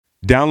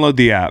Download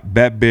the app,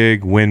 bet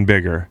big, win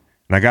bigger.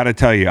 And I got to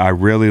tell you, I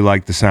really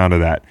like the sound of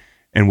that.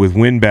 And with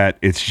WinBet,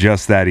 it's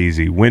just that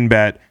easy.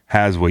 WinBet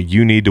has what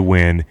you need to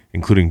win,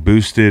 including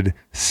boosted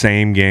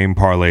same-game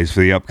parlays for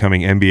the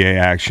upcoming NBA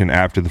action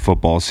after the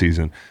football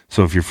season.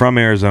 So if you're from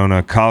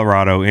Arizona,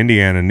 Colorado,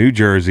 Indiana, New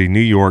Jersey, New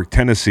York,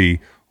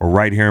 Tennessee, or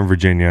right here in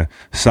Virginia,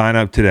 sign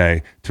up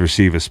today to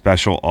receive a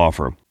special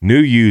offer.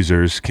 New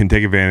users can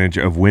take advantage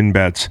of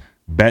WinBet's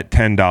Bet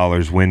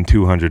 $10, Win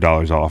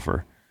 $200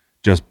 offer.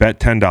 Just bet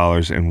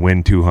 $10 and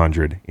win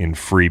 $200 in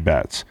free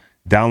bets.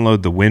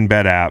 Download the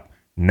WinBet app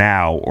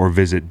now or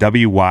visit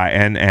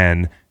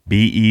wynnbet.com.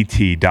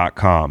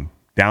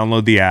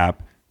 Download the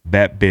app,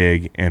 bet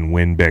big, and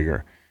win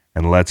bigger.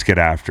 And let's get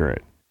after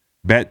it.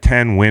 Bet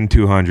 10, win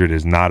 200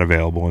 is not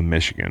available in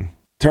Michigan.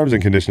 Terms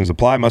and conditions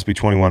apply. Must be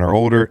 21 or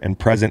older and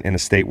present in a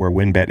state where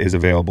WinBet is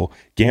available.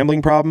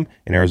 Gambling problem?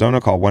 In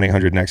Arizona, call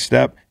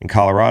 1-800-NEXT-STEP. In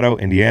Colorado,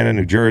 Indiana,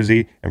 New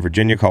Jersey, and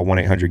Virginia, call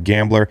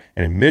 1-800-GAMBLER.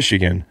 And in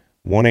Michigan,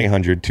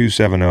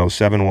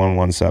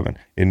 1-800-270-7117.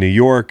 In New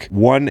York,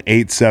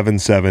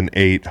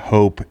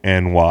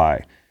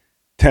 1-877-8-HOPE-NY.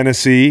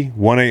 Tennessee,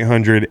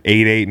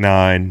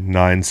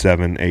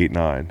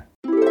 1-800-889-9789.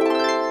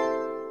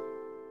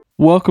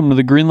 Welcome to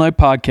the Greenlight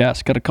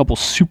Podcast. Got a couple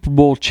Super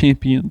Bowl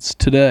champions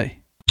today.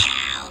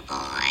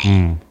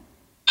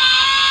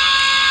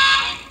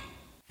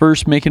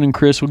 First, Macon and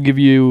Chris will give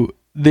you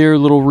their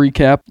little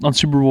recap on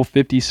Super Bowl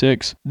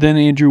 56. Then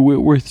Andrew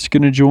Whitworth is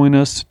going to join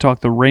us to talk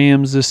the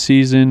Rams this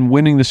season,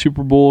 winning the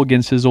Super Bowl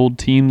against his old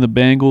team, the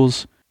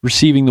Bengals,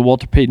 receiving the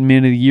Walter Payton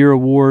Man of the Year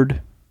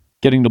award,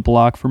 getting to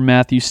block for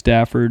Matthew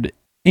Stafford,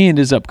 and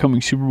his upcoming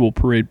Super Bowl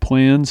parade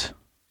plans.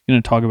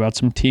 Going to talk about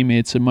some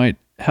teammates that might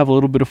have a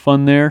little bit of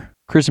fun there.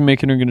 Chris and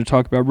Macon are going to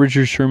talk about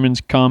Richard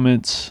Sherman's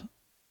comments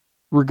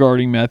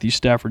regarding Matthew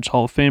Stafford's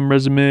Hall of Fame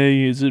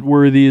resume. Is it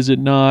worthy? Is it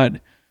not?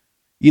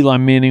 Eli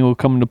Manning will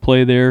come into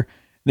play there.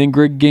 Then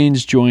Greg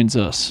Gaines joins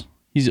us.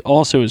 He's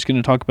also is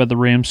going to talk about the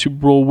Rams Super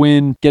Bowl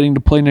win, getting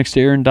to play next to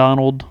Aaron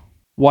Donald,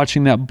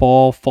 watching that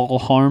ball fall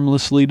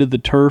harmlessly to the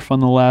turf on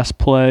the last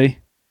play,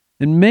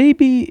 and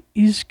maybe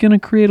he's going to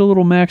create a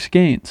little Max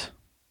Gaines.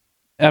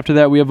 After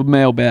that, we have a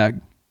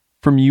mailbag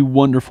from you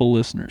wonderful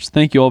listeners.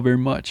 Thank you all very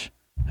much.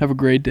 Have a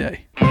great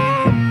day.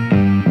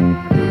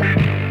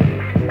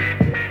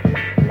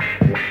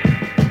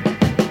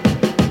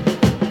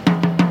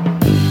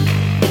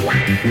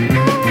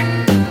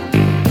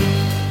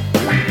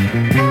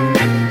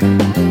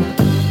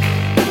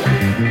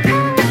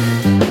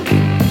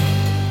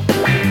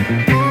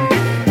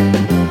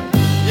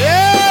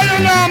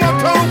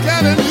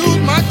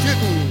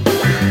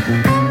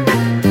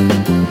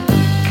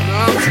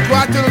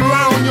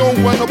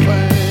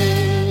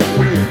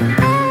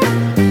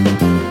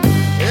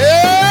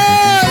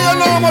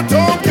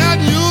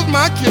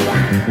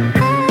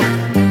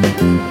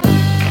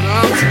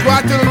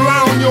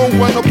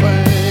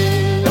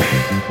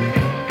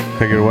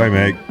 Take it away,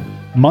 mate.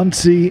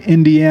 Muncie,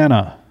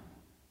 Indiana.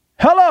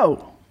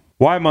 Hello!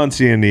 Why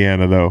Muncie,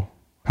 Indiana, though?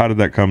 How did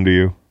that come to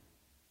you?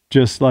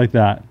 Just like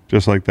that.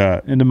 Just like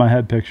that? Into my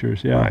head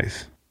pictures, yeah.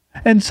 Nice.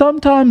 And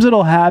sometimes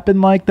it'll happen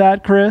like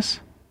that, Chris,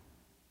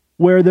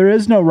 where there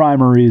is no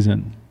rhyme or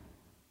reason.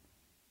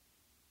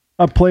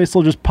 A place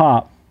will just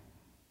pop.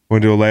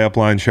 Want to do a layup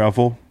line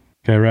shuffle?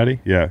 Okay, ready?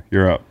 Yeah,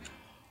 you're up.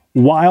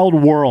 Wild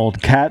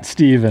World, Cat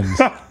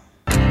Stevens.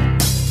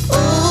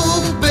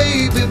 Oh,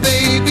 baby,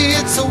 baby,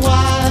 it's a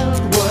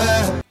wild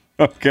world.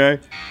 Okay.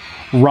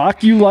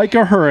 Rock You Like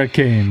a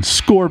Hurricane,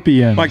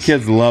 Scorpions. My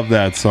kids love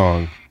that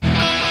song.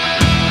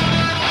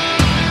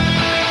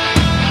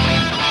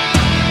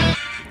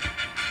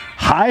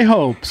 High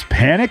Hopes,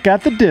 Panic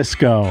at the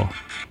Disco.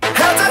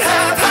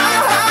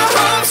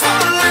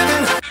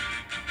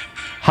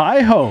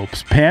 High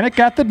Hopes, Panic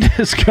at the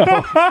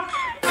Disco.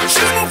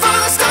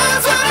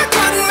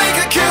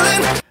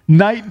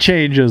 Night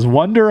Changes,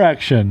 One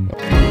Direction.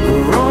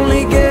 We're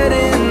only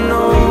getting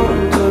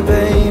older,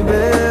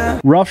 baby.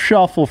 Rough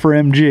Shuffle for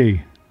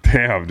MG.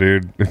 Damn,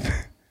 dude.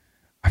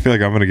 I feel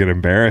like I'm going to get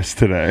embarrassed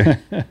today.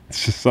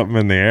 It's just something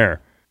in the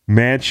air.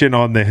 Mansion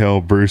on the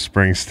Hill, Bruce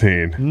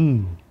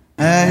Springsteen.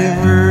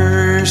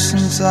 Ever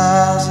since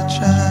I was a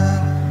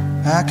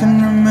child, I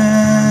can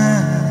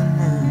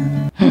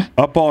remember.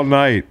 Up All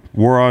Night,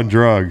 War on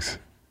Drugs.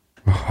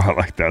 Oh, I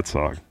like that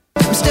song.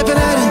 I'm stepping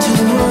out into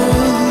the world.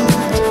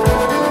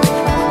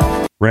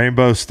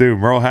 Rainbow Stew,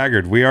 Merle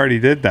Haggard. We already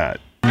did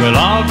that. Well,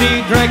 I'll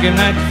be drinking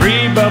that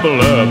free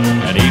bubble up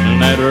and eating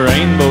that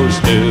rainbow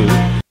stew.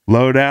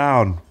 Low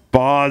Down,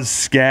 Boz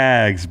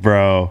Scaggs,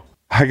 bro.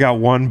 I got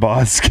one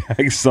Boz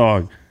Scaggs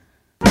song.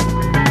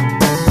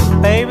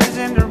 Babies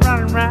into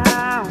running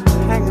around,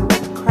 hanging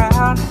with the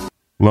crowd.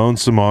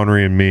 Lonesome,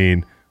 Ornery, and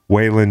Mean,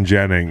 Waylon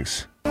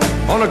Jennings.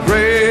 On a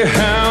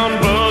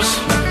Greyhound bus.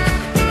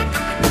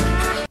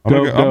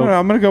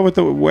 I'm gonna go with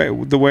the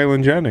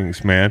Waylon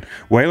Jennings, man.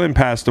 Waylon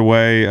passed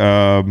away.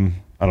 I don't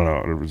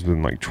know. It was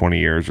been like 20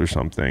 years or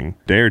something,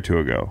 a day or two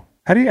ago.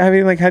 How do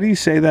you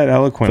say that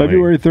eloquently?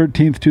 February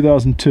 13th,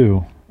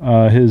 2002.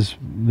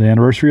 The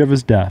anniversary of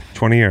his death.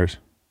 20 years.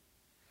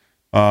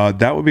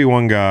 That would be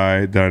one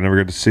guy that I never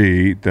got to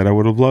see that I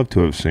would have loved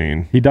to have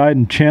seen. He died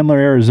in Chandler,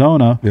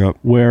 Arizona, Yep.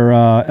 where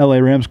LA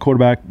Rams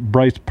quarterback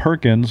Bryce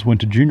Perkins went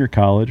to junior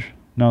college,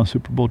 now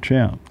Super Bowl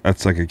champ.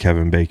 That's like a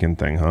Kevin Bacon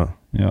thing, huh?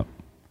 Yep.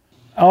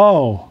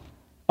 Oh,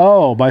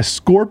 by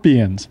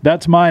Scorpions.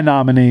 That's my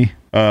nominee.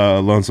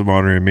 Lonesome,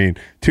 Ornery, and Mean.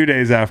 2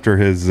 days after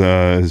his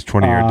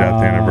 20-year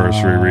death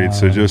anniversary read.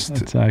 So just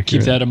That's accurate.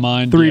 Keep that in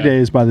mind. 3 yeah.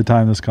 days by the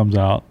time this comes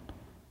out.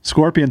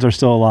 Scorpions are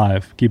still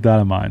alive. Keep that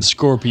in mind.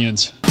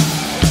 Scorpions.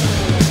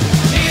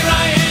 Here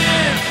I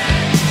am,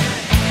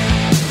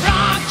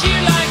 rock you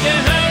like a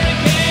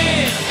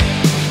hurricane.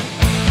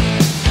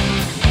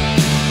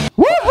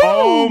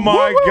 oh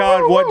my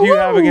God, what do you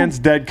have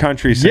against Dead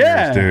Country Singers,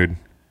 Yeah. dude?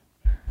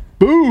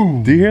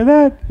 Boom. Do you hear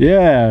that?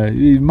 Yeah,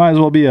 you might as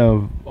well be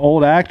a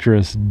old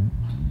actress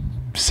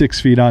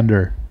 6 feet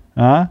under.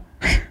 Huh?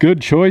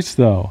 Good choice,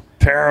 though.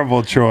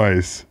 Terrible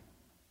choice.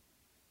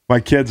 My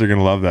kids are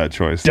gonna love that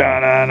choice.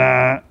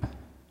 Da-da-da.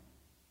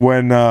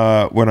 When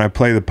I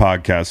play the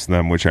podcast to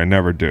them, which I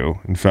never do.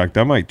 In fact,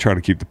 I might try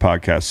to keep the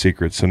podcast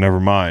secret, so never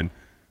mind.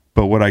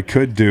 But what I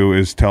could do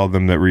is tell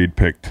them that Reed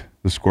picked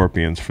the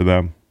Scorpions for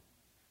them.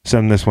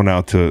 Send this one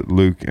out to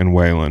Luke and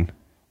Waylon.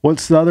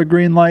 What's the other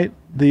green light?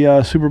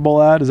 The Super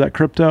Bowl ad? Is that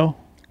crypto?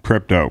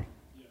 Crypto.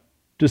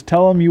 Just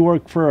tell them you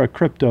work for a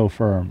crypto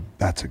firm.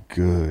 That's a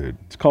good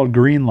It's called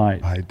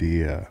Greenlight.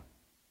 idea.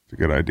 It's a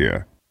good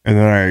idea. And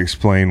then I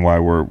explain why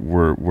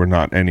we're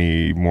not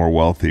any more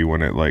wealthy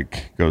when it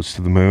like goes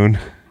to the moon.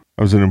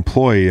 I was an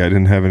employee. I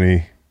didn't have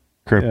any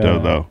crypto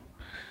Yeah. though.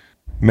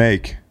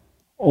 Make.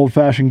 Old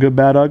fashioned good,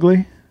 bad,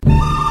 ugly.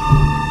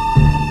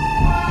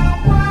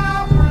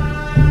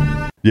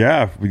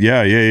 Yeah.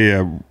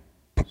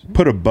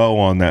 Put a bow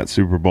on that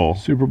Super Bowl.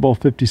 Super Bowl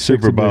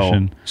 56 Super Bowl.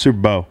 edition. Super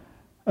Bowl.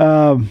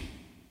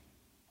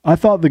 I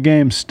thought the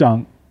game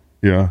stunk.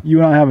 Yeah. You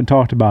and I haven't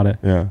talked about it.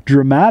 Yeah.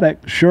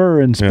 Dramatic, sure,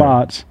 in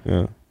spots,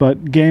 Yeah.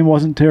 but game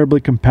wasn't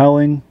terribly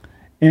compelling.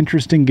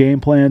 Interesting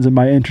game plans, and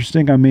by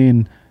interesting, I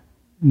mean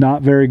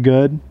not very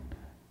good.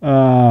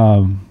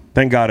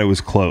 Thank God it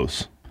was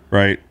close.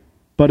 Right.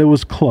 But it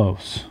was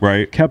close.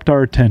 Right. Kept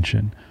our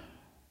attention.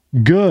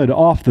 Good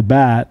off the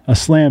bat, a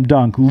slam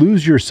dunk.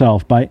 Lose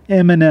Yourself by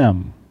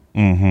Eminem.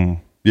 Mm-hmm.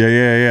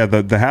 Yeah.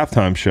 The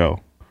halftime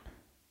show.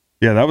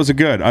 Yeah, that was a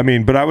good. I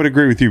mean, but I would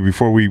agree with you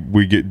before we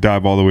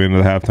dive all the way into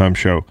the halftime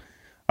show.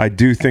 I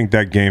do think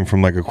that game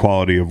from like a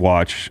quality of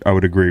watch, I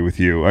would agree with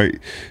you.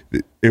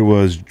 It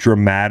was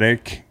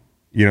dramatic.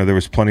 You know, there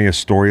was plenty of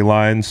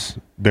storylines.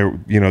 There,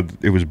 you know,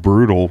 it was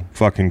brutal.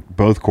 Fucking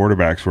both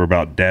quarterbacks were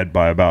about dead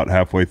by about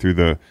halfway through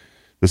the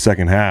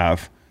second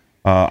half.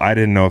 I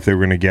didn't know if they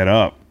were going to get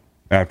up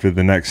after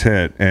the next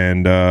hit,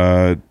 and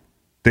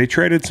they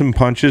traded some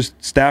punches.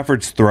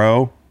 Stafford's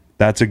throw,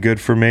 that's a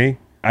good for me.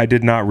 I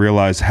did not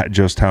realize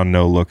just how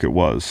no look it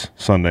was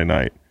Sunday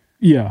night.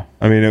 Yeah.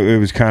 I mean, it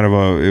was kind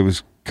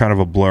of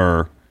a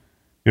blur,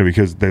 you know,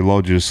 because they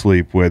lulled you to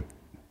sleep with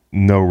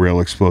no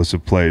real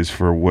explosive plays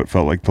for what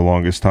felt like the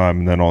longest time,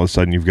 and then all of a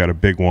sudden you've got a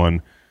big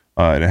one,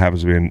 and it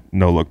happens to be a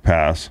no look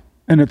pass.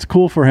 And it's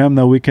cool for him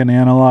that we can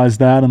analyze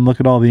that and look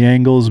at all the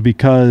angles,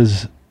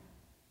 because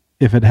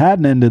if it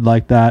hadn't ended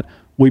like that,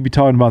 we'd be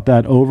talking about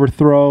that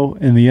overthrow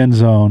in the end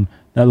zone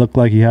that looked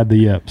like he had the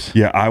yips.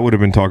 Yeah, I would have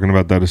been talking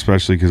about that,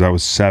 especially because I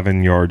was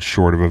 7 yards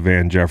short of a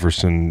Van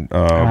Jefferson.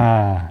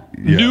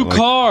 New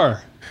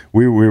car.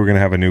 We were going to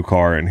have a new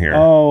car in here.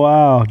 Oh,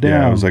 wow. Damn.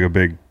 Yeah, it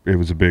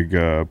was a big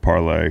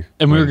parlay.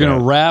 And we were Like going to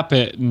that. wrap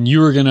it, and you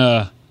were going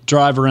to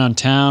drive around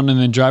town and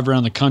then drive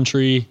around the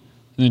country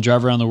and then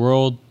drive around the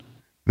world.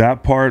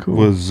 That part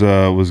was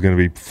going to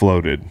be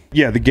floated.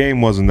 Yeah, the game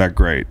wasn't that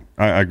great.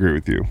 I agree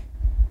with you.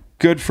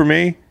 Good for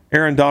me.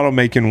 Aaron Donald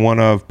making one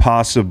of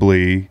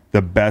possibly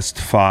the best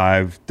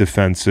 5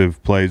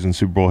 defensive plays in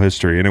Super Bowl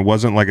history. And it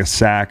wasn't like a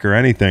sack or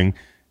anything.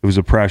 It was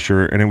a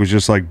pressure. And it was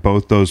just like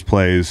both those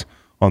plays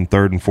on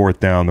 3rd and 4th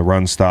down, the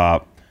run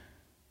stop,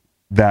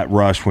 that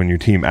rush when your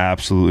team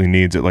absolutely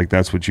needs it. Like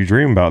that's what you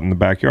dream about in the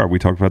backyard. We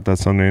talked about that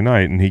Sunday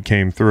night, and he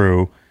came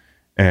through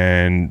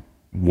and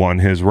won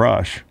his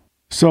rush.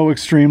 So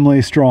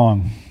extremely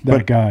strong,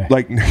 that guy.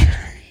 Like,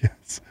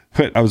 yes.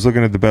 But I was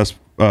looking at the best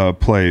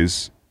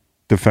plays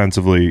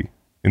defensively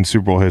in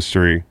Super Bowl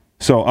history.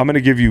 So I'm going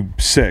to give you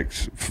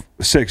six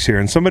here.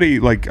 And somebody,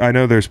 like, I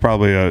know there's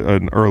probably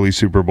an early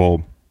Super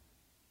Bowl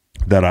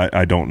that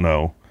I don't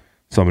know.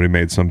 Somebody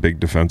made some big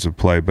defensive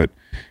play. But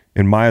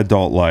in my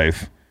adult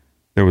life,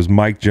 there was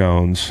Mike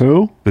Jones.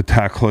 Who? The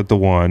tackle at the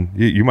 1.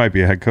 You might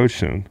be a head coach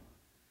soon.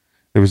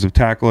 There was a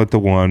tackle at the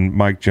 1,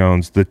 Mike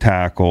Jones, the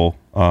tackle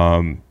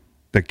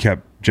that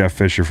kept Jeff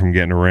Fisher from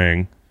getting a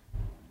ring.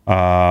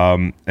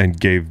 And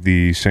gave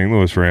the St.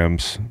 Louis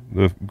Rams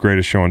the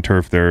greatest show on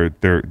turf their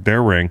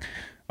ring.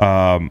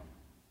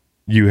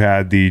 You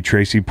had the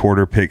Tracy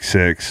Porter pick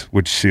 6,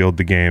 which sealed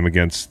the game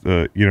against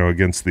the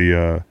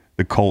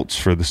Colts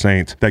for the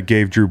Saints. That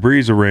gave Drew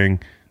Brees a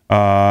ring.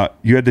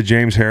 You had the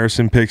James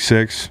Harrison pick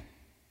 6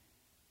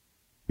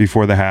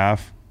 before the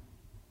half,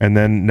 and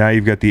then now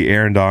you've got the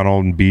Aaron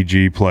Donald and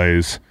BG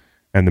plays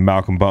and the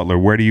Malcolm Butler.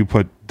 Where do you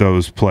put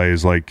those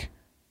plays, like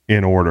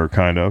in order,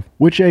 kind of.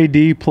 Which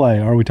AD play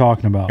are we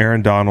talking about?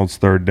 Aaron Donald's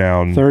third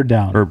down. Third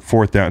down. Or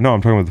fourth down. No,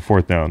 I'm talking about the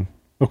fourth down.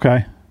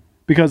 Okay.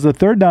 Because the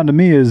third down to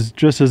me is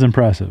just as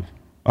impressive.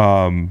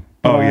 The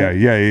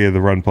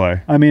run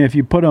play. I mean, if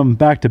you put them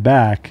back to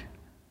back,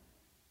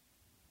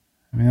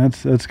 I mean,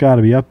 that's got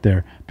to be up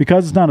there.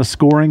 Because it's not a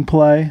scoring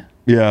play.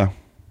 Yeah.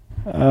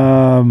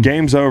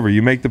 Game's over.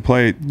 You make the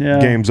play,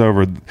 game's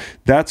over.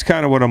 That's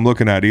kind of what I'm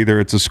looking at. Either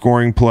it's a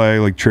scoring play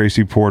like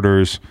Tracy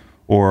Porter's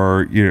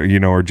or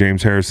or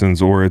James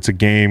Harrison's, or it's a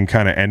game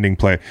kind of ending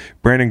play.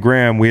 Brandon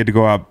Graham, we had to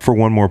go out for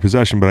one more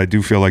possession, but I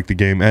do feel like the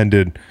game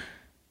ended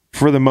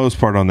for the most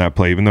part on that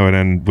play, even though it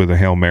ended with a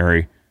Hail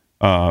Mary.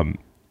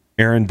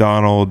 Aaron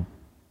Donald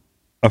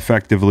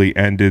effectively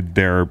ended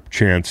their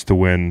chance to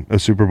win a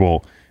Super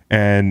Bowl,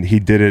 and he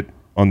did it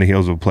on the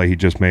heels of a play he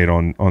just made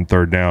on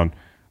third down.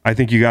 I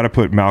think you got to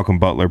put Malcolm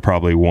Butler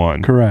probably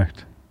one.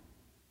 Correct.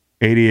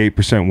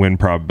 88% win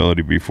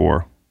probability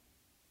before.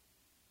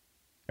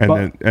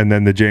 And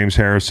then the James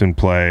Harrison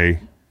play,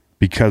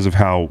 because of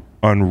how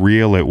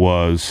unreal it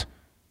was,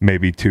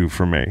 maybe 2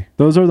 for me.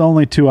 Those are the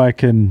only 2 I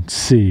can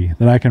see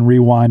that I can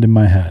rewind in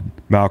my head.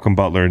 Malcolm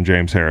Butler and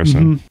James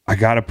Harrison. Mm-hmm. I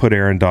got to put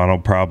Aaron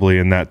Donald probably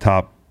in that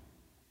top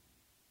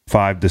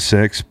 5 to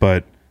 6,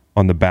 but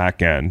on the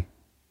back end.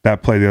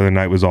 That play the other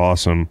night was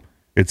awesome.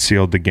 It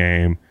sealed the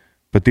game.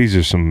 But these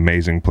are some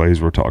amazing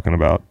plays we're talking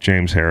about.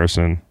 James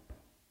Harrison,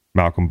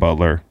 Malcolm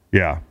Butler.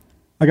 Yeah.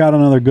 I got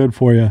another good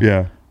for you.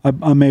 Yeah.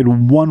 I made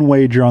one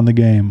wager on the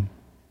game.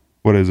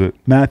 What is it?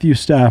 Matthew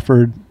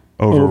Stafford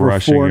over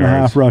rushing 4.5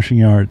 yards. rushing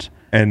yards.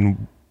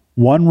 And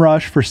one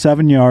rush for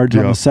 7 yards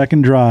on the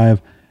second drive.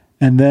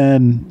 And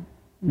then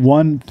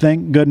one,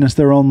 thank goodness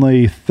there were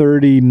only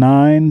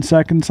 39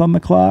 seconds on the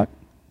clock.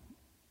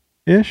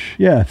 Ish?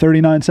 Yeah,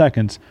 39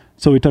 seconds.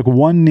 So he took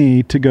one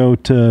knee to go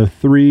to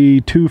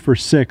 2 for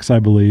 6, I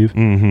believe.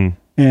 Mm-hmm.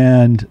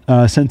 And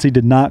since he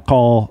did not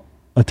call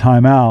a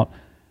timeout,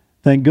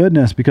 thank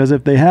goodness, because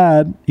if they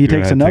had, he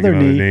takes another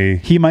knee,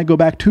 he might go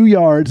back 2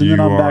 yards, and then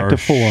I'm back to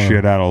 4.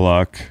 Shit out of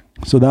luck.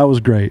 So that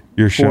was great.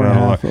 You're shit out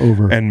of luck.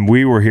 Over. And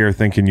we were here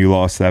thinking you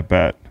lost that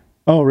bet.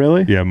 Oh,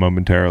 really? Yeah,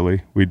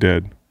 momentarily. We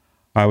did.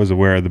 I was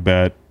aware of the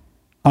bet.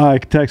 I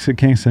texted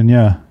Kingston,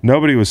 yeah.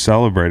 Nobody was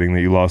celebrating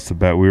that you lost the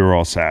bet. We were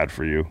all sad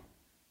for you.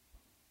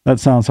 That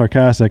sounds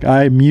sarcastic.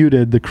 I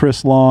muted the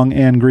Chris Long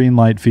and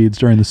Greenlight feeds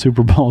during the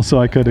Super Bowl so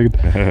I could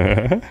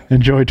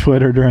enjoy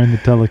Twitter during the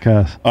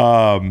telecast.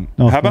 How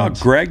about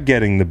Greg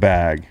getting the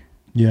bag?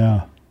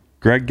 Yeah.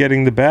 Greg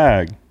getting the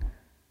bag.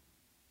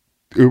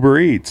 Uber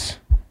Eats.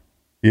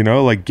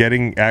 Like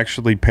getting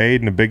actually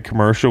paid in a big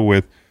commercial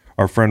with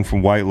our friend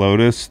from White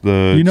Lotus,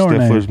 the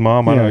Stifler's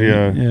mom. I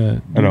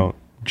don't.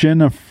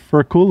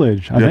 Jennifer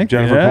Coolidge. I think.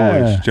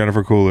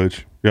 Jennifer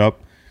Coolidge. Yep.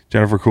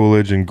 Jennifer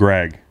Coolidge and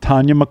Greg.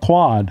 Tanya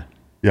McQuad.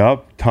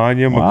 Yep.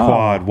 Tanya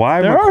McQuad.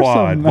 Why there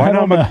McQuad? Why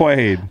not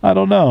McQuaid? I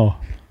don't know.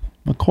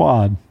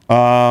 McQuad.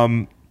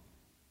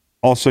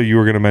 Also, you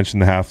were going to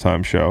mention the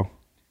halftime show.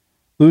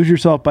 Lose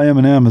Yourself by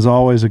Eminem is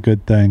always a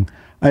good thing.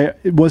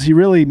 Was he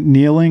really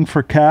kneeling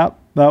for Cap?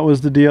 That was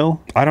the deal?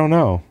 I don't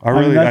know.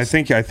 I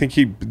think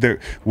he.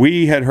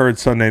 We had heard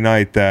Sunday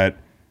night that.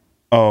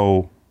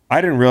 I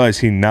didn't realize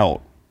he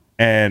knelt,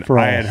 and for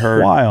I had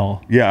heard.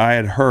 While. Yeah, I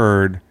had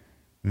heard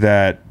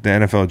that the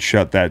NFL had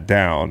shut that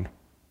down.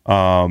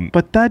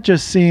 But that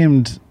just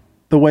seemed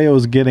the way it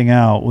was getting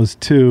out was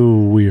too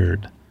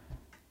weird.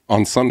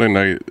 On Sunday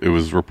night, it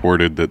was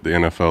reported that the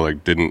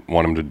NFL didn't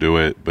want him to do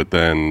it, but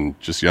then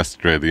just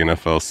yesterday, the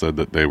NFL said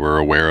that they were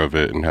aware of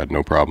it and had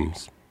no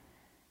problems.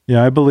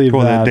 Yeah, I believe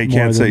that they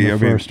can't say the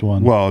first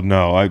one. Well,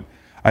 no,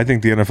 I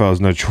think the NFL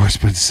has no choice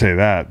but to say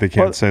that. They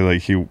can't say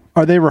he.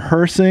 Are they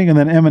rehearsing and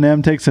then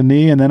Eminem takes a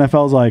knee and the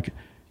NFL's like,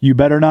 you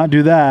better not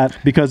do that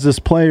because this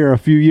player a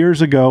few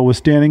years ago was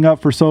standing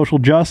up for social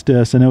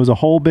justice and it was a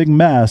whole big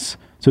mess.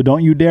 So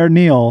don't you dare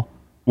kneel.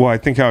 Well, I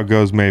think how it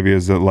goes maybe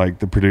is that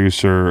the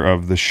producer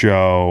of the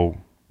show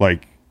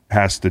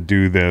has to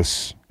do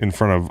this in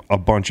front of a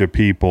bunch of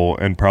people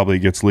and probably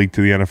gets leaked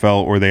to the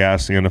NFL, or they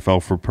ask the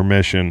NFL for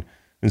permission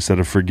instead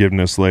of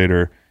forgiveness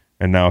later.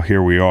 And now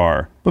here we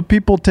are. But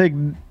people take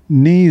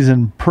knees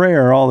in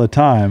prayer all the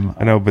time.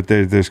 I know, but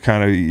there's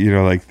kind of,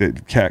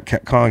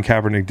 Colin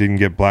Kaepernick didn't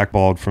get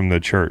blackballed from the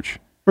church.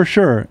 For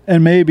sure.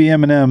 And maybe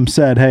Eminem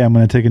said, hey, I'm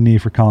going to take a knee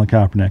for Colin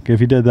Kaepernick. If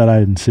he did that, I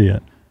didn't see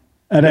it.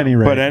 At any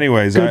rate. But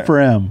anyways. Good for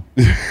him.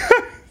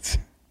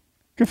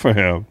 Good for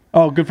him.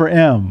 Oh, good for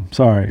M.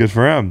 Sorry. Good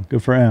for him.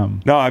 Good for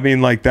M. No, I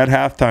mean, that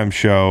halftime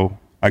show,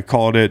 I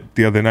called it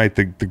the other night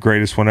the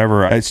greatest one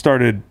ever. I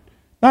started,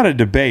 not a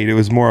debate, it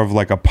was more of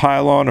a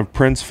pile-on of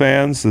Prince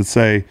fans that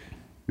say,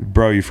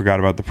 bro, you forgot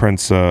about the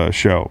Prince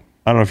show.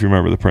 I don't know if you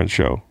remember the Prince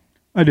show.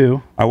 I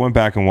do. I went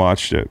back and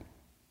watched it.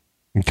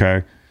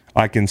 Okay?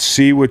 I can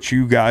see what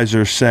you guys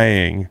are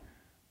saying,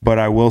 but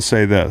I will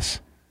say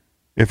this.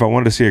 If I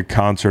wanted to see a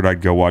concert,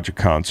 I'd go watch a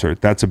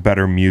concert. That's a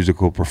better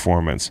musical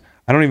performance.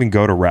 I don't even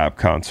go to rap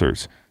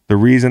concerts. The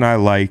reason I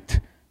liked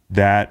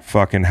that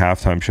fucking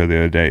halftime show the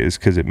other day is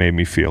because it made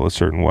me feel a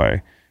certain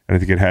way. And I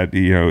think it had,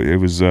 it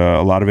was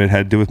a lot of it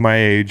had to do with my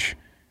age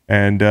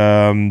and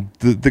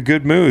the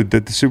good mood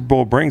that the Super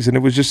Bowl brings. And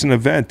it was just an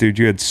event, dude.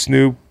 You had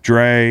Snoop,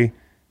 Dre,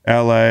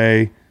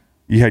 L.A.,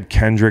 you had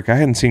Kendrick. I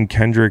hadn't seen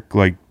Kendrick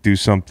like do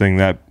something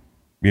that,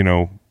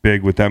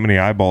 big with that many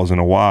eyeballs in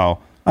a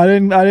while. I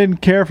didn't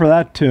care for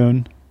that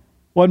tune.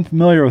 Wasn't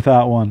familiar with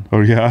that one.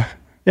 Oh, yeah?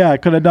 Yeah, I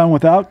could have done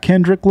without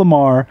Kendrick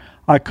Lamar.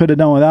 I could have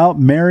done without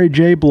Mary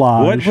J.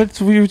 Blige.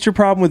 What's your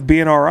problem with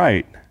being all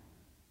right?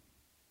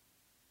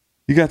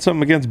 You got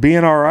something against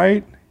being all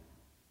right?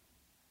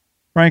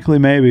 Frankly,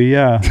 maybe,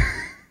 yeah.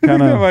 That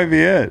might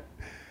be it.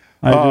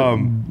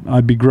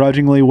 I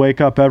begrudgingly wake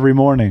up every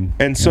morning.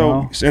 And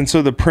so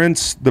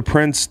the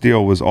Prince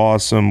deal was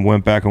awesome.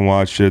 Went back and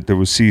watched it. There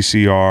was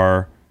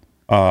CCR.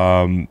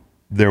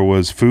 There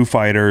was Foo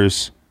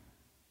Fighters.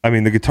 I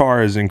mean, the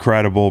guitar is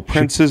incredible.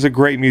 Prince is a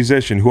great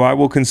musician, who I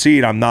will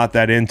concede I'm not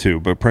that into,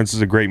 but Prince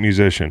is a great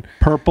musician.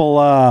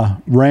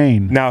 Purple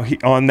Rain. Now,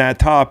 on that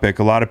topic,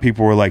 a lot of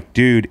people were like,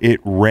 dude, it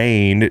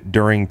rained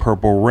during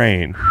Purple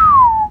Rain.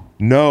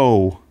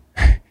 No,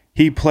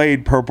 he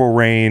played Purple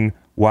Rain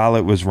while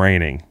it was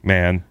raining,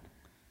 man.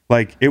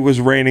 Like, it was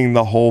raining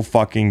the whole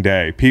fucking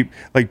day.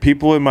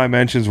 People in my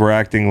mentions were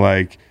acting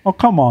like, oh,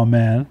 come on,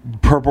 man.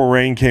 Purple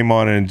Rain came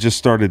on and just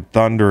started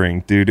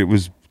thundering. Dude, it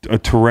was a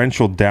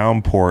torrential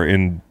downpour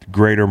in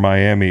greater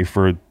Miami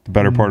for the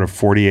better part of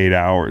 48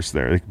 hours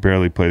there. They could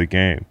barely play the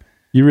game.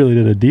 You really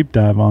did a deep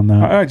dive on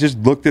that. I just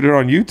looked at it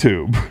on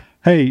YouTube.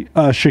 Hey,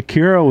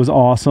 Shakira was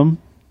awesome.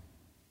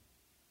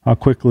 How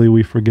quickly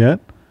we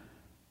forget.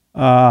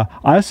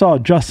 I saw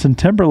Justin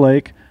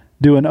Timberlake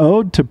do an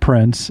ode to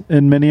Prince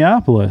in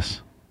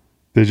Minneapolis.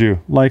 Did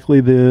you?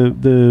 Likely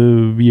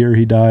the year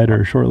he died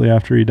or shortly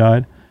after he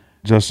died.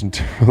 Justin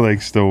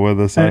Timberlake's still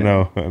with us. I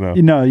know.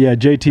 Yeah,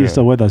 JT's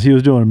still with us. He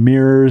was doing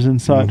mirrors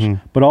and such,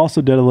 but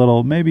also did a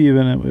little, maybe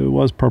even it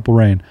was Purple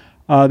Rain.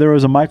 There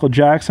was a Michael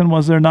Jackson,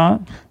 was there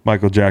not?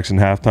 Michael Jackson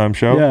halftime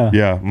show? Yeah.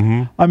 Yeah.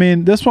 Mm-hmm. I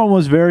mean, this one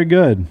was very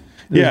good.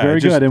 It was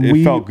very good. And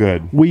it felt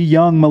good. We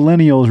young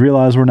millennials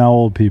realize we're now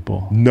old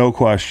people. No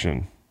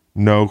question.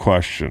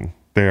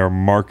 They are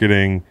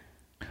marketing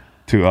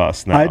to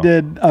us now. I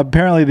did,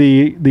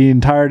 apparently the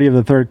entirety of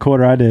the third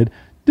quarter, I did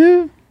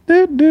do,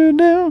 do, do,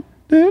 do,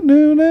 do,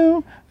 do,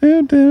 do,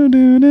 do, do,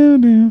 do,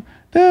 do,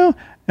 do,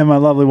 and my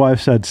lovely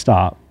wife said,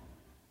 stop.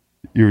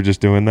 You were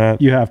just doing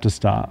that? You have to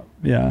stop.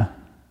 Yeah. It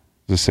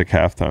was a sick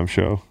halftime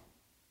show.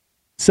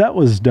 Set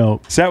was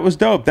dope.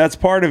 That's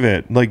part of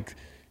it. Like,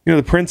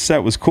 the Prince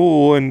set was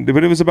cool,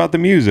 but it was about the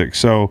music.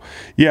 So,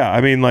 yeah,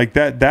 I mean, like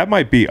that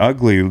might be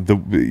ugly,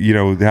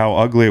 how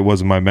ugly it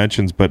was in my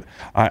mentions, but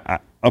I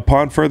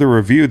upon further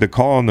review, the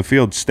call on the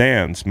field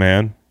stands,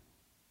 man.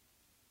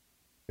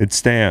 It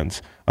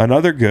stands.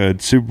 Another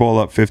good Super Bowl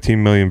up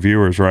 15 million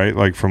viewers, right?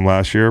 Like from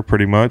last year,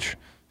 pretty much.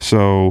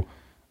 So,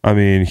 I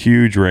mean,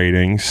 huge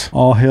ratings.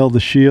 All hail the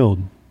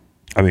Shield.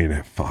 I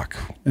mean, fuck.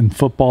 And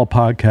football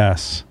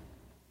podcasts.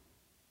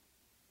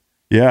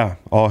 Yeah,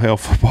 all hail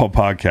football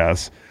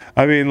podcasts.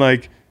 I mean,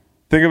 like,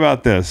 think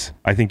about this.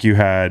 I think you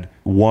had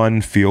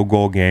one field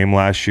goal game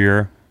last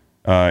year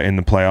in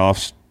the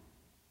playoffs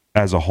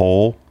as a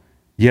whole.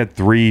 You had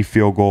 3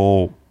 field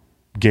goal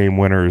game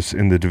winners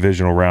in the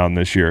divisional round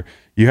this year.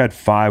 You had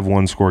 5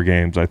 one-score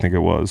games, I think it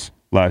was,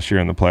 last year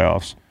in the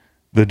playoffs.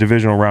 The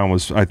divisional round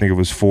was, I think it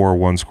was 4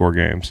 one-score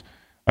games.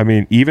 I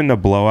mean, even the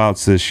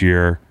blowouts this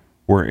year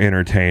were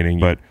entertaining.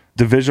 But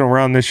divisional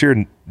round this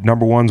year,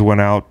 number ones went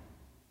out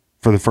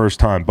for the first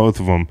time, both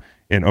of them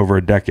in over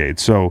a decade.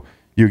 So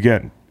you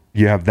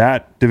have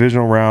that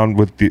divisional round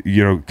with the,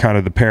 kind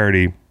of the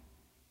parity,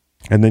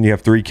 and then you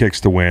have 3 kicks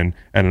to win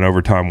and an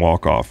overtime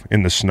walk-off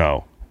in the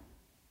snow.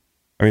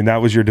 I mean, that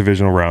was your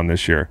divisional round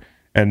this year.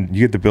 And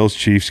you get the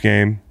Bills-Chiefs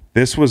game.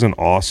 This was an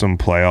awesome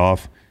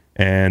playoff,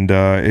 and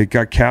it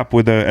got capped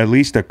with at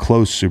least a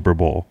close Super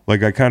Bowl.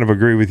 Like, I kind of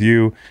agree with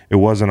you. It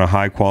wasn't a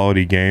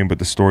high-quality game, but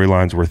the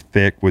storylines were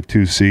thick with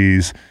 2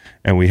 Cs,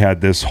 and we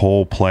had this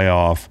whole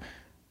playoff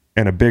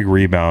and a big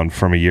rebound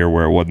from a year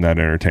where it wasn't that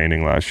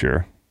entertaining last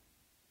year.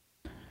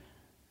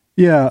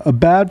 Yeah, a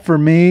bad for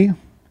me,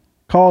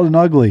 called an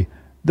ugly.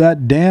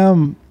 That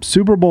damn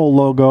Super Bowl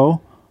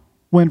logo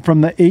went from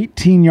the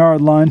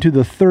 18-yard line to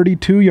the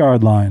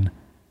 32-yard line.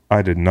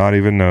 I did not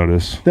even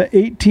notice. The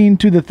 18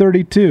 to the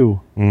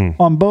 32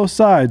 on both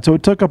sides. So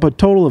it took up a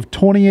total of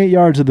 28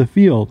 yards of the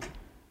field.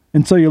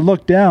 And so you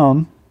look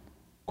down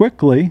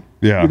quickly.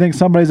 Yeah. You think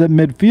somebody's at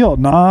midfield.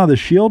 Nah, the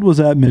Shield was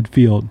at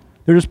midfield.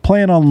 They're just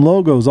playing on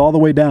logos all the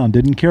way down.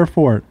 Didn't care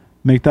for it.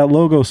 Make that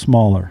logo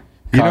smaller.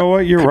 You know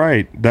what? You're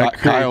right.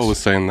 Kyle was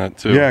saying that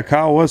too. Yeah,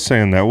 Kyle was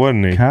saying that,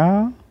 wasn't he?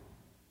 Kyle?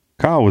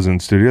 Kyle was in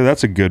studio.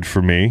 That's a good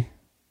for me.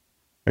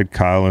 I had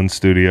Kyle in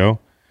studio.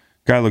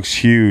 Guy looks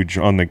huge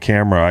on the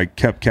camera. I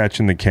kept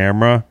catching the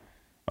camera.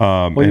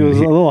 Well, he was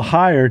a little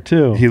higher,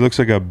 too. He looks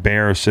like a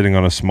bear sitting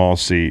on a small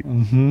seat.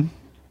 Mm-hmm.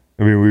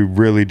 I mean, we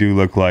really do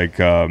look like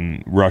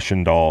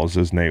Russian dolls,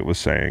 as Nate was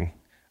saying.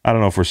 I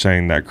don't know if we're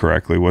saying that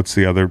correctly. What's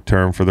the other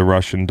term for the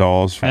Russian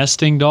dolls?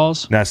 Nesting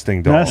dolls?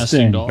 Nesting dolls.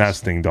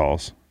 Nesting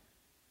dolls.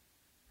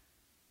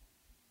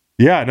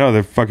 Yeah, no,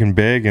 they're fucking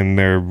big, and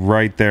they're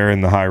right there in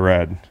the high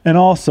red. And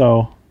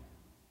also,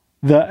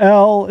 The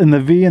L and the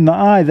V and the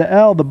I. The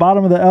L, the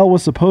bottom of the L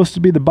was supposed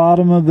to be the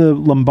bottom of the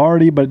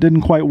Lombardi, but it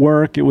didn't quite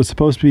work. It was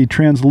supposed to be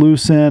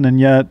translucent, and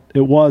yet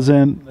it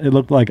wasn't. It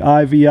looked like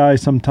IVI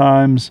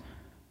sometimes.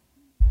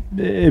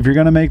 If you're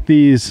going to make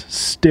these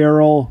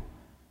sterile,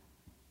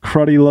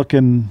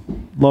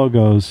 cruddy-looking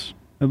logos,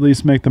 at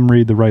least make them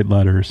read the right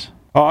letters.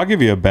 Oh, I'll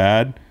give you a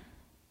bad.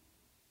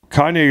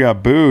 Kanye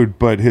got booed,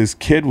 but his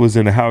kid was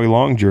in a Howie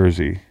Long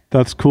jersey.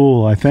 That's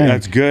cool, I think.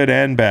 That's good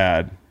and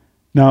bad.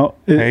 Now,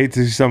 I hate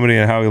to see somebody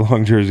in a Howie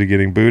Long jersey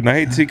getting booed, and I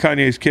hate to see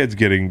Kanye's kids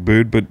getting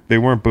booed, but they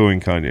weren't booing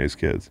Kanye's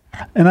kids.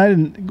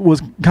 and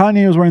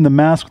Kanye was wearing the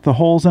mask with the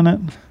holes in it?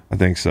 I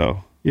think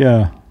so.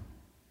 Yeah.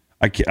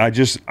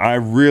 I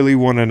really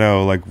want to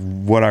know, like,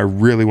 what I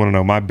really want to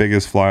know. My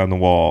biggest fly on the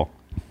wall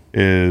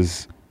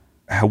is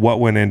what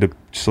went into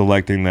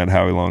selecting that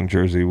Howie Long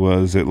jersey.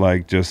 Was it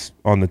like just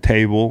on the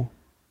table,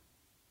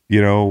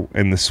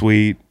 in the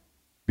suite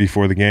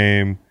before the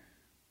game?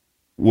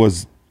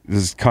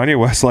 Is Kanye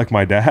West like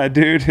my dad,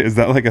 dude? Is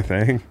that like a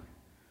thing?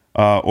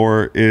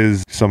 Or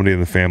is somebody in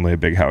the family a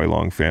big Howie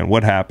Long fan?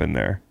 What happened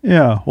there?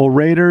 Yeah. Well,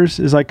 Raiders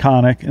is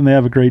iconic, and they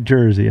have a great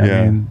jersey. I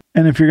mean,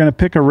 and if you're going to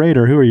pick a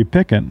Raider, who are you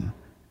picking?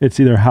 It's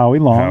either Howie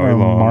Long or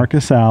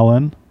Marcus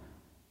Allen,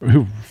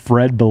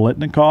 Fred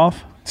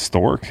Biletnikoff,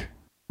 Stork,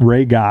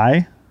 Ray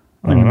Guy.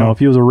 I don't even know if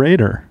he was a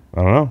Raider.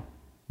 I don't know.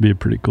 Be a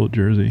pretty cool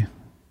jersey.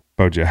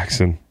 Bo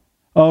Jackson.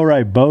 Oh,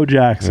 right. Bo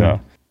Jackson. Yeah.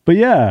 But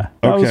yeah,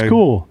 that was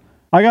cool.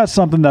 I got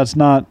something that's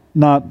not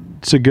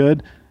so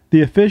good.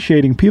 The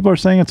officiating, people are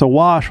saying it's a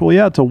wash. Well,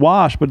 yeah, it's a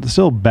wash, but it's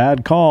still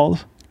bad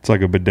calls. It's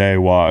like a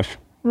bidet wash.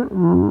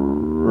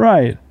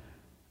 Right.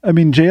 I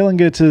mean, Jalen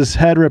gets his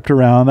head ripped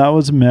around. That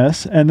was a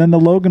miss. And then the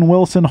Logan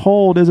Wilson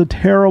hold is a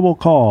terrible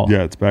call.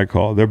 Yeah, it's a bad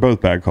call. They're both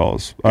bad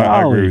calls.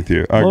 I agree with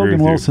you.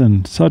 Logan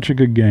Wilson, such a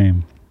good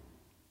game.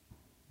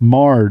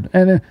 Marred.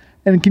 And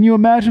can you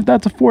imagine if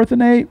that's a 4th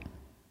and 8?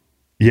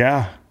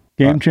 Yeah.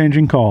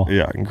 Game-changing call.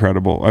 Yeah,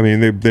 incredible. I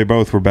mean, they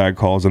both were bad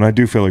calls, and I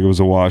do feel like it was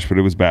a wash, but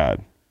it was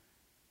bad.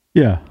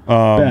 Yeah,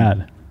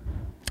 bad.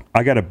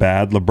 I got a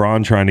bad.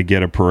 LeBron trying to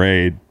get a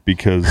parade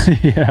because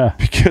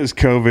because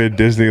COVID,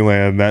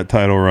 Disneyland, that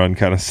title run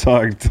kind of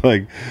sucked.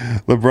 Like,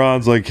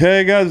 LeBron's like,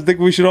 hey, guys, I think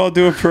we should all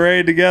do a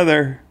parade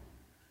together.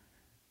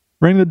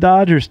 Bring the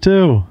Dodgers,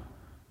 too.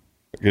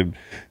 They'd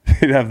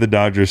have the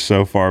Dodgers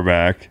so far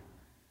back.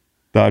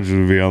 Dodgers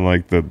would be on,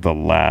 like, the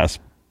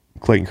last.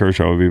 Clayton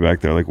Kershaw would be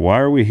back there like, why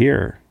are we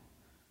here?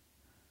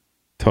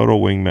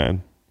 Total wingman.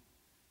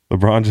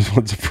 LeBron just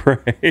wants a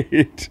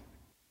parade.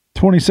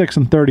 26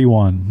 and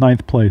 31,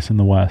 9th place in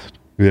the West.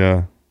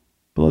 Yeah.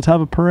 But let's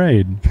have a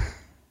parade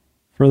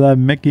for that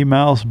Mickey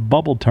Mouse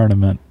bubble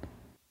tournament.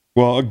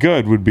 Well, a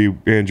good would be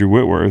Andrew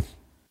Whitworth.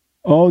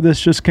 Oh,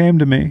 this just came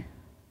to me.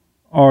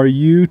 Are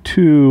you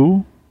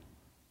two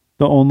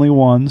the only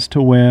ones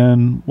to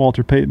win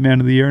Walter Payton Man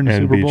of the Year in the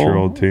Super Bowl? And beat your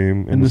old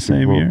team in the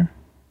same year?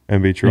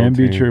 And beat your old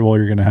team. Well,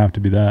 you're going to have to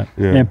be that.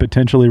 Yeah. And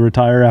potentially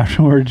retire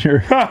afterwards.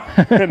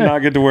 And not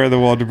get to wear the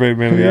Walter Payton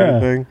Man of the Year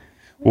thing.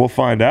 We'll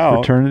find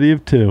out. Fraternity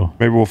of 2.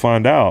 Maybe we'll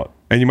find out.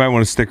 And you might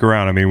want to stick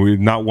around. I mean, we've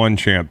not one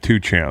champ, 2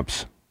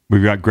 champs.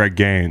 We've got Greg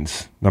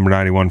Gaines, number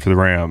 91 for the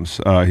Rams.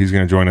 He's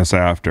going to join us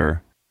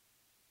after.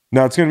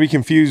 Now, it's going to be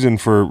confusing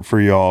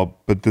for y'all,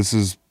 but this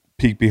is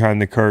peek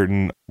behind the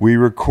curtain. We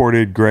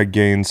recorded Greg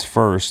Gaines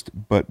first,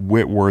 but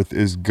Whitworth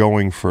is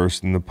going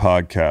first in the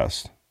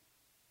podcast.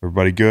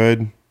 Everybody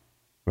good?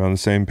 We're on the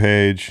same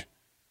page.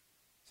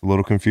 It's a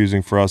little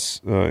confusing for us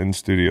in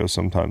studio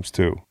sometimes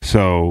too.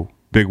 So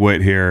Big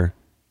Whit here,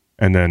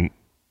 and then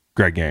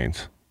Greg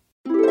Gaines.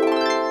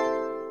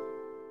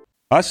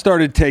 I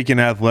started taking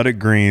Athletic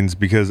Greens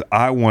because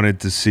I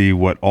wanted to see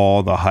what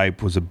all the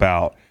hype was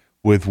about.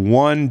 With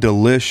one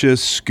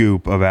delicious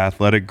scoop of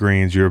Athletic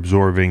Greens, you're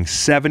absorbing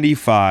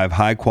 75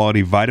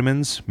 high-quality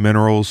vitamins,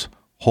 minerals,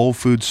 whole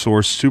food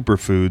source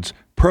superfoods,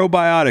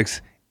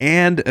 probiotics,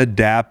 and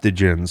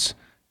adaptogens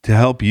to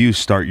help you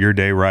start your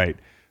day right.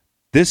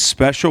 This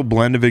special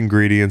blend of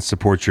ingredients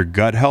supports your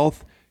gut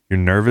health, your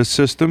nervous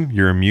system,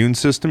 your immune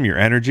system, your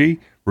energy,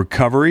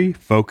 recovery,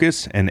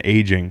 focus, and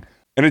aging.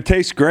 And it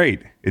tastes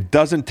great. It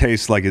doesn't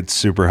taste like it's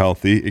super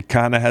healthy. It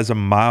kind of has a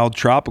mild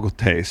tropical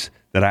taste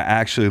that I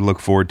actually look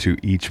forward to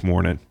each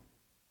morning.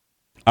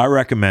 I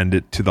recommend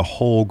it to the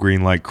whole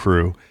Greenlight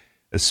crew,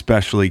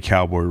 especially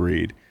Cowboy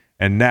Reed.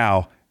 And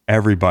now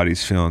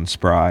everybody's feeling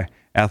spry.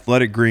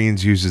 Athletic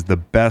Greens uses the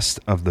best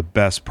of the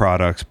best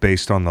products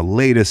based on the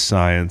latest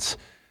science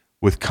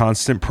with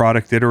constant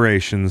product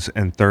iterations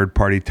and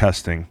third-party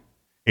testing.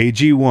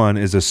 AG1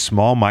 is a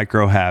small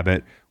micro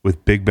habit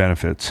with big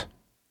benefits.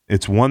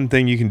 It's one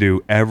thing you can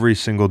do every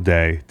single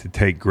day to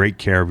take great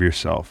care of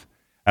yourself.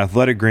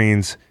 Athletic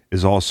Greens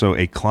is also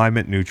a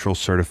climate-neutral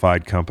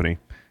certified company.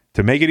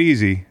 To make it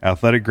easy,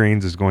 Athletic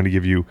Greens is going to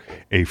give you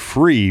a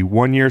free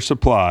 1-year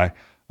supply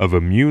of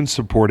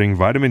immune-supporting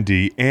vitamin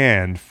D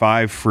and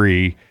 5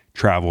 free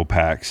travel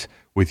packs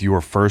with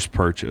your first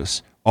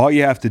purchase. All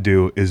you have to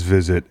do is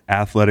visit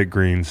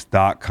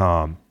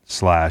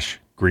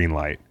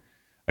athleticgreens.com/greenlight.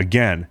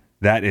 Again,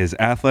 That is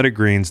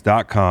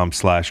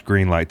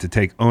athleticgreens.com/greenlight to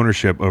take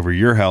ownership over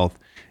your health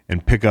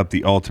and pick up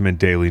the ultimate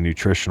daily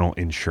nutritional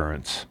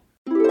insurance.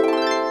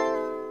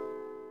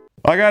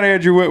 I got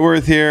Andrew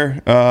Whitworth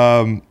here,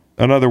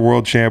 another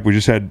world champ. We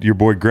just had your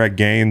boy Greg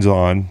Gaines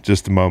on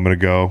just a moment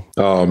ago.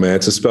 Oh man,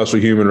 it's a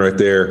special human right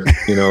there.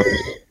 You know,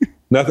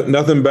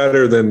 nothing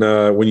better than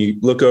when you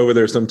look over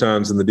there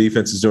sometimes and the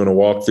defense is doing a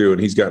walkthrough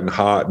and he's gotten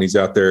hot and he's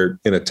out there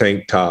in a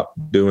tank top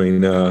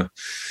doing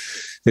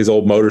his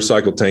old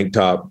motorcycle tank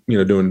top, you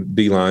know, doing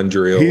D-line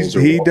drills.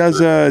 He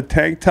does a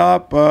tank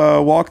top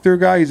walkthrough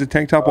guy. He's a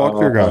tank top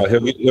walkthrough guy.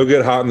 He'll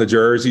get hot in the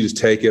jersey, just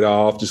take it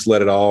off, just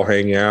let it all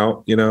hang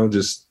out, you know,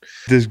 just.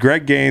 Does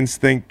Greg Gaines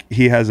think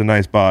he has a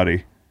nice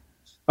body?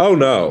 Oh,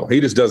 no. He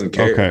just doesn't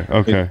care.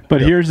 Okay. But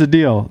here's the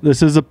deal.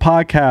 This is a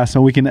podcast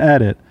and we can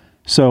edit.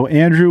 So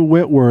Andrew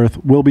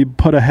Whitworth will be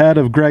put ahead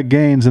of Greg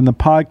Gaines in the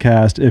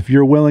podcast if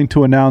you're willing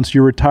to announce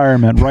your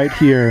retirement right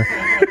here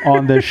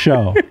on this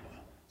show.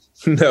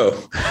 No.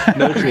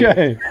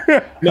 Okay.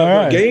 No,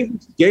 All right.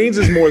 Gaines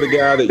is more the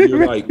guy that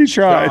you're like He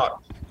tried. shocked.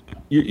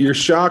 You're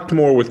shocked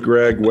more with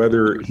Greg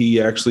whether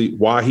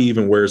why he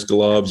even wears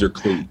gloves or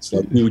cleats.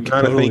 Like you would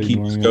kind of think he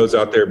just goes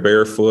out there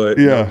barefoot.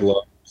 Yeah. No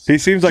gloves. He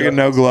seems like a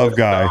no glove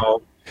guy.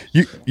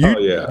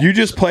 You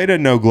just played a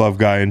no glove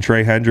guy in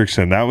Trey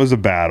Hendrickson. That was a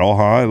battle,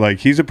 huh? Like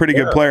he's a pretty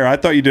good player. I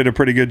thought you did a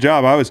pretty good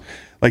job. I was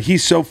like,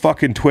 he's so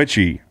fucking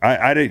twitchy.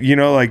 I didn't, you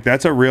know, like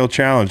that's a real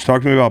challenge.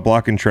 Talk to me about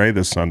blocking Trey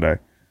this Sunday.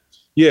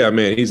 Yeah,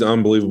 man, he's an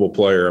unbelievable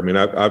player. I mean,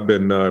 I've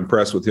been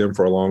impressed with him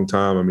for a long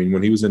time. I mean,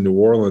 when he was in New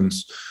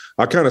Orleans,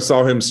 I kind of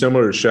saw him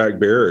similar to Shaq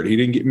Barrett. He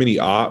didn't get many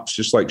ops,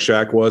 just like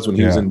Shaq was when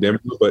he was in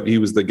Denver, but he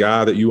was the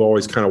guy that you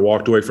always kind of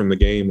walked away from the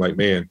game like,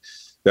 man,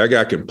 that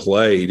guy can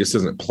play. He just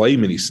doesn't play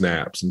many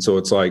snaps. And so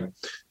it's like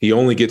he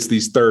only gets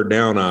these third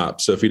down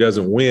ops. So if he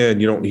doesn't win,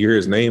 you don't hear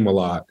his name a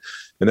lot.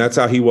 And that's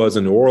how he was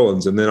in New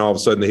Orleans. And then all of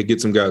a sudden he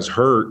gets some guys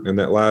hurt. And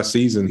that last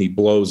season he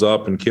blows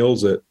up and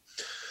kills it.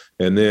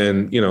 And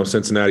then, you know,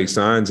 Cincinnati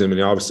signs him,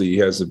 and obviously he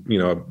has,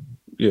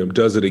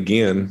 does it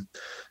again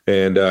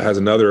and has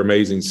another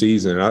amazing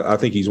season. I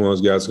think he's one of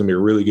those guys who's going to be a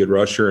really good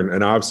rusher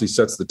and obviously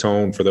sets the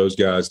tone for those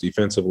guys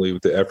defensively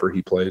with the effort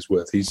he plays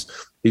with. He's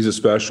a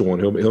special one.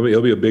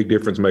 He'll be a big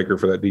difference maker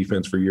for that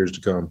defense for years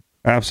to come.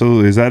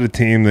 Absolutely. Is that a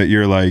team that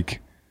you're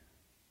like,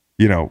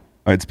 you know,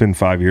 it's been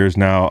 5 years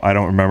now. I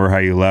don't remember how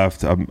you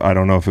left. I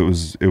don't know if it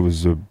was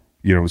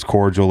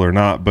cordial or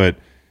not, but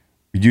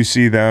you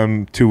see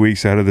them 2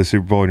 weeks ahead of the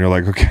Super Bowl and you're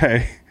like,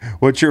 okay,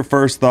 what's your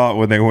first thought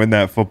when they win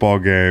that football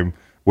game?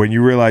 When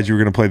you realize you were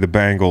going to play the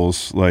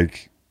Bengals,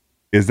 like,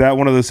 is that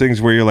one of those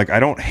things where you're like, I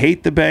don't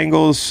hate the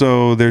Bengals,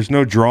 so there's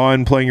no draw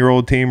in playing your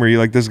old team? Or you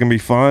like, this is going to be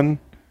fun?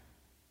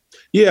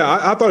 Yeah,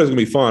 I thought it was going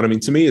to be fun. I mean,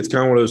 to me, it's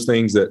kind of one of those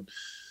things that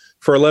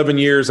for 11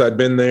 years I'd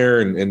been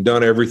there and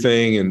done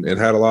everything and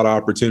had a lot of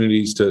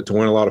opportunities to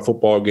win a lot of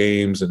football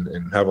games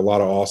and have a lot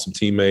of awesome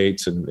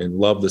teammates and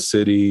love the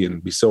city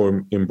and be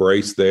so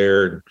embraced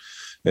there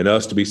and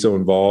us to be so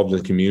involved in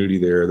the community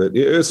there that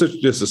it's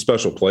just a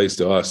special place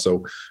to us.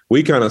 So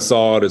we kind of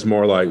saw it as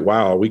more like,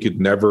 wow, we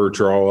could never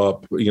draw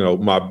up, you know,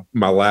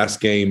 my last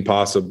game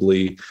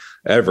possibly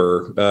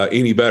ever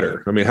any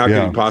better. I mean, how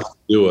could you possibly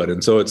do it?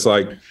 And so it's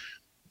like,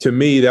 to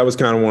me, that was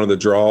kind of one of the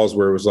draws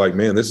where it was like,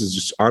 man, this is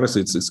just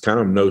honestly, it's kind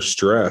of no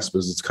stress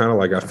because it's kind of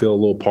like I feel a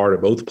little part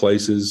of both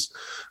places.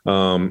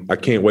 I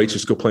can't wait to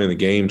just go play in the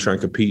game, try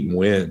and compete and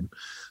win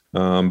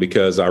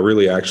because I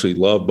really actually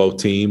love both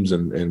teams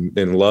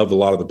and love a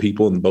lot of the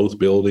people in both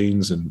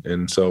buildings.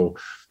 And so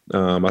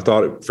I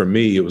thought for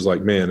me, it was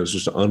like, man, it was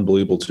just an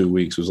unbelievable 2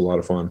 weeks. It was a lot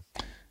of fun.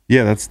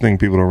 Yeah, that's the thing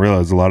people don't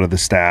realize. A lot of the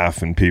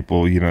staff and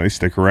people, you know, they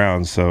stick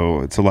around. So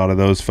it's a lot of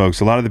those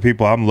folks. A lot of the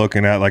people I'm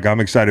looking at, like I'm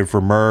excited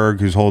for Merg,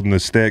 who's holding the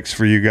sticks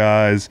for you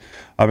guys.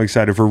 I'm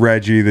excited for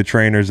Reggie, the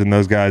trainers, and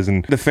those guys.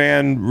 And the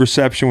fan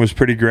reception was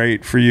pretty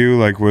great for you,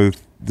 like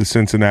with the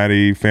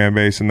Cincinnati fan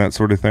base and that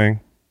sort of thing.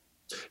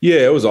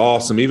 Yeah, it was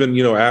awesome. Even,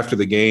 you know, after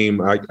the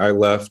game, I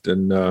left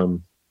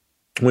and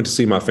went to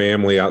see my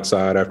family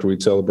outside after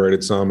we'd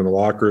celebrated some in the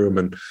locker room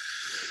and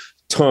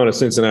ton of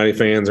Cincinnati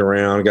fans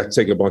around. Got to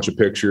take a bunch of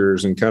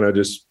pictures and kind of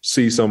just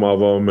see some of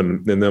them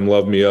and them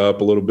love me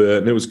up a little bit.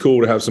 And it was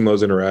cool to have some of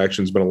those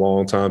interactions. Been a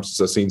long time since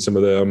I've seen some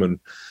of them. And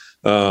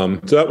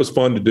so that was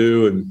fun to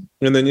do.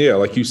 And then, yeah,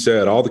 like you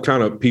said, all the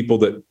kind of people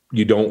that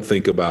you don't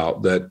think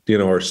about that, you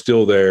know, are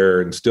still there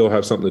and still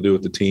have something to do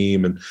with the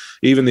team. And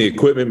even the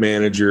equipment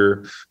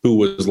manager who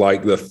was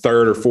like the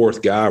third or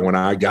fourth guy when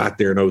I got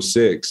there in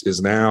 2006 is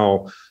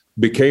now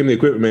became the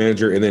equipment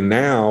manager and then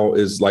now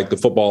is like the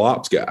football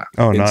ops guy.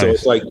 Oh, and nice. So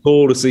it's like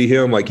cool to see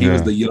him. Like he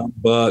was the young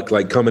buck,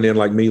 like coming in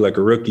like me, like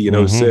a rookie in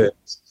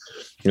 2006.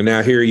 And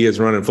now here he is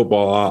running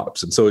football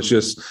ops. And so it's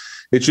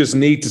just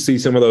neat to see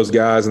some of those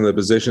guys in the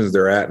positions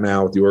they're at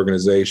now with the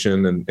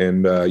organization.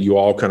 And you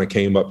all kind of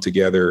came up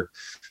together.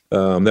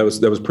 That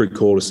was pretty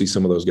cool to see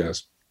some of those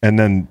guys. And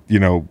then, you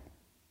know,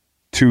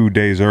 2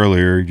 days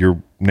earlier,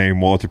 you're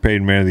named Walter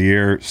Payton Man of the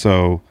Year.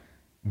 So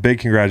big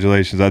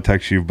congratulations. I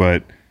text you,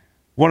 but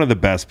one of the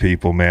best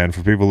people, man.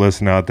 For people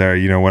listening out there,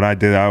 you know, I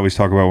always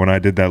talk about when I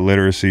did that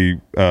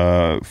literacy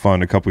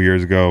fund a couple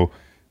years ago.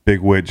 Big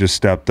Whit just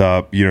stepped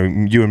up. You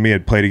know, you and me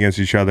had played against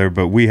each other,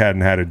 but we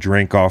hadn't had a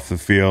drink off the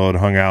field,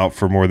 hung out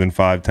for more than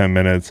 5-10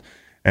 minutes.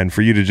 And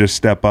for you to just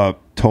step up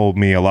told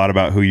me a lot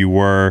about who you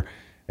were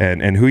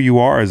and who you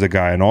are as a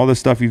guy and all the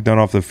stuff you've done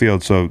off the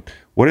field. So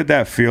what did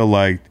that feel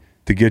like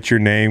to get your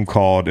name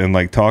called, and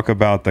like talk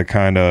about the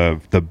kind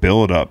of the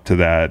build up to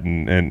that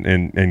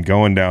and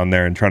going down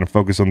there and trying to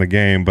focus on the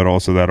game, but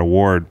also that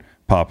award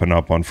popping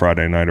up on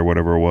Friday night or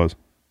whatever it was?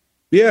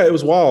 Yeah, it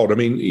was wild. I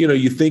mean, you know,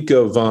 you think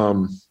of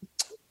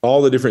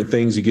all the different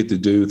things you get to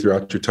do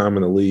throughout your time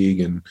in the league.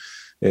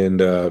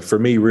 And for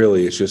me,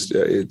 really, it's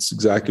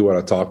exactly what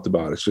I talked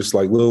about. It's just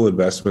like little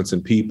investments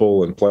in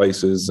people and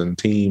places and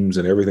teams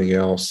and everything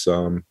else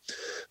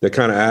that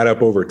kind of add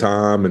up over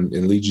time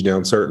and lead you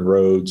down certain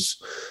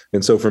roads.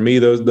 And so for me,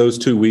 those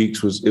 2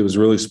 weeks was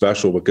really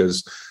special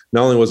because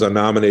not only was I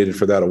nominated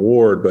for that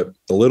award, but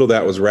a little of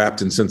that was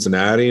wrapped in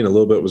Cincinnati and a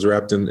little bit was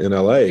wrapped in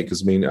LA.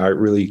 Because I mean, I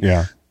really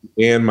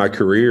began my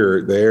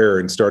career there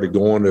and started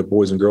going to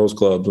boys and girls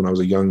clubs when I was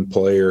a young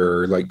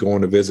player, like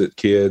going to visit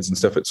kids and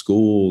stuff at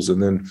schools.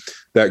 And then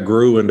that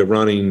grew into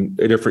running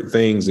different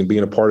things and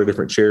being a part of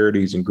different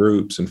charities and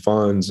groups and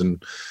funds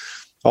and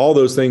all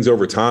those things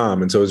over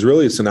time. And so it was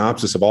really a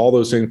synopsis of all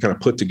those things kind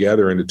of put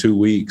together into 2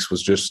 weeks.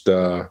 Was just,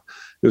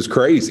 it was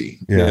crazy.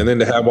 Yeah. And then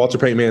to have Walter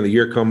Payton Man of the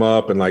Year come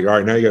up and like, all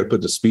right, now you got to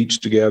put the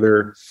speech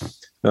together.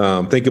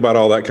 Think about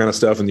all that kind of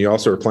stuff. And you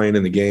also are playing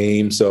in the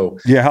game. So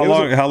yeah. How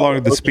long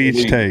did the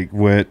speech take?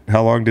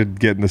 How long did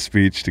getting the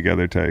speech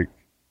together take?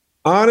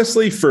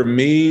 Honestly, for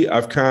me,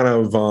 I've kind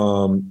of,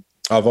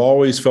 I've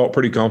always felt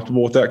pretty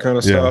comfortable with that kind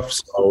of stuff.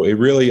 So it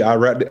really,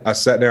 I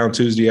sat down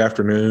Tuesday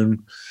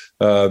afternoon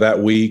that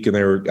week, and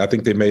I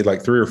think they made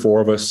like 3 or 4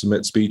 of us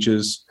submit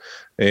speeches.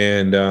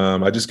 And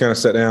I just kind of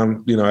sat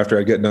down, you know, after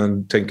I get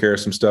done taking care of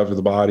some stuff with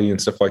the body and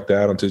stuff like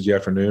that on Tuesday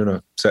afternoon. I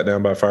sat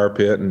down by a fire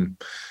pit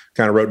and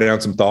kind of wrote down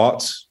some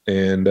thoughts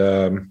and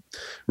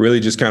really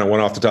just kind of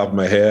went off the top of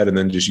my head and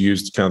then just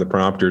used kind of the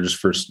prompter just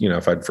for, you know,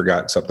 if I'd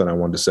forgotten something I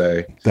wanted to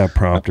say. That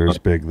prompter is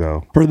big,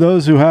 though. For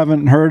those who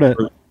haven't heard it,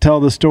 tell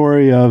the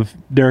story of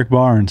Derek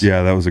Barnes.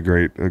 Yeah, that was a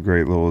great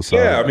little aside.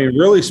 Yeah, I mean,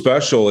 really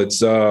special. It's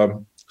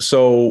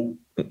so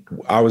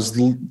I was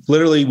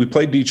literally, we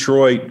played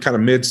Detroit kind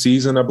of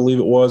mid-season, I believe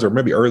it was, or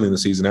maybe early in the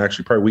season,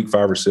 actually, probably week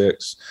 5 or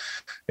 6.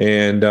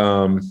 And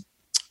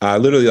I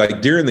literally,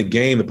 like during the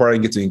game, the part I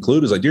didn't get to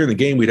include is like during the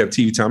game, we'd have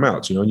TV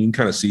timeouts, you know, and you can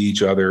kind of see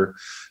each other,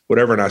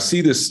 whatever. And I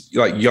see this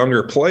like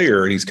younger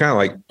player, and he's kind of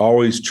like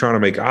always trying to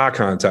make eye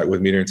contact with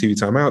me during TV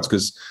timeouts,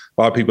 because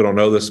a lot of people don't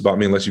know this about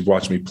me unless you've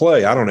watched me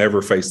play. I don't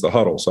ever face the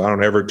huddle. So I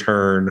don't ever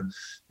turn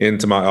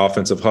into my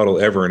offensive huddle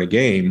ever in a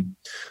game.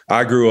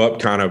 I grew up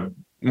kind of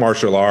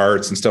martial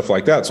arts and stuff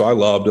like that. So I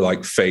love to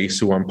like face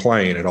who I'm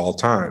playing at all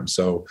times.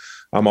 So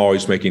I'm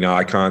always making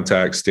eye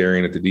contact,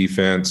 staring at the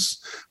defense.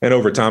 And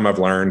over time, I've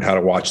learned how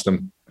to watch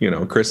them, you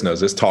know, Chris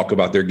knows this, talk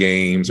about their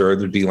games or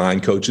their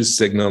D-line coaches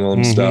signal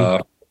them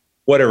stuff,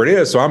 whatever it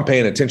is. So I'm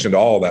paying attention to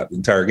all that the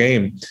entire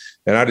game.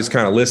 And I just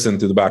kind of listen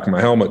through the back of my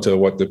helmet to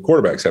what the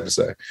quarterbacks have to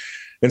say.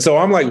 And so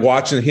I'm like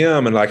watching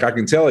him, and like I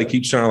can tell he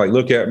keeps trying to like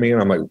look at me,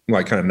 and I'm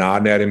like kind of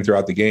nodding at him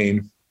throughout the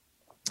game.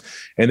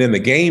 And then the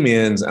game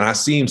ends, and I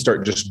see him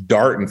start just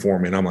darting for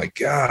me. And I'm like,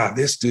 God,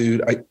 this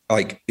dude,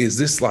 is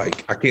this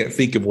like, I can't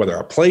think of whether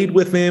I played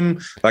with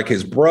him, like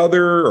his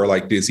brother, or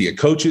like, is he a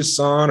coach's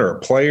son or a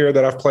player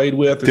that I've played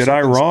with? Did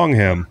I wrong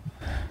him?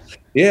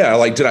 Yeah.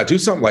 Like, did I do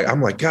something? Like, I'm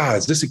like, God,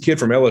 is this a kid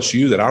from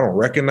LSU that I don't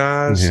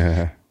recognize?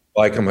 Yeah.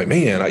 Like, I'm like,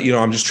 man,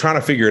 I'm just trying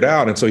to figure it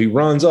out. And so he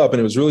runs up,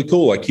 and it was really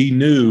cool. Like, he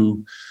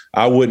knew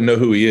I wouldn't know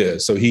who he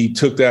is. So he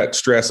took that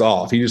stress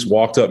off. He just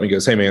walked up and he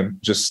goes, hey man,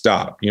 just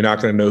stop. You're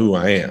not going to know who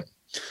I am.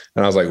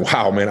 And I was like,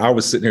 wow, man, I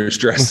was sitting here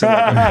stressing.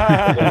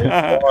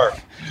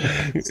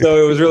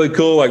 So it was really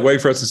cool, like,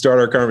 wait for us to start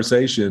our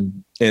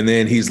conversation. And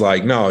then he's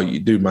like, no,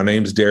 dude, my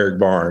name's Derek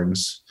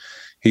Barnes.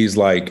 He's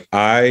like,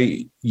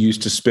 I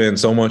used to spend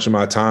so much of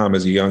my time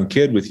as a young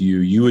kid with you.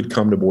 You would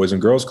come to boys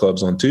and girls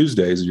clubs on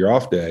Tuesdays, your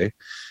off day,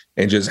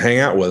 and just hang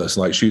out with us,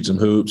 like shoot some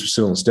hoops or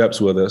sit on the steps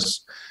with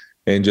us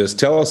and just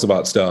tell us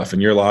about stuff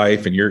and your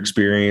life and your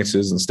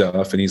experiences and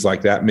stuff. And he's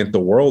like, that meant the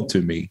world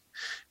to me.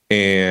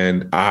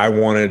 And I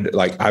wanted,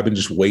 like, I've been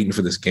just waiting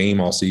for this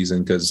game all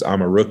season because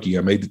I'm a rookie.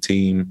 I made the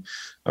team.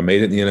 I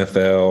made it in the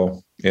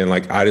NFL. And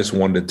like, I just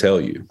wanted to tell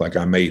you, like,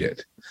 I made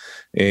it.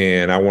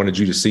 And I wanted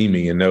you to see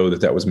me and know that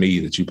that was me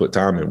that you put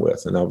time in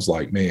with. And I was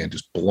like, man,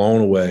 just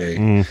blown away.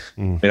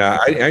 And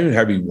I didn't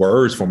have any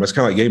words for him. I just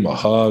kind of like gave him a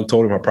hug,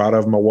 told him how proud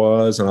of him I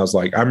was. And I was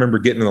like, I remember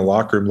getting in the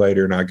locker room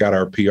later, and I got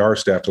our PR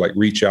staff to like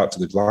reach out to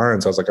the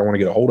Lions. I was like, I want to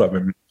get a hold of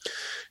him.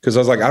 Because I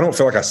was like, I don't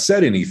feel like I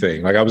said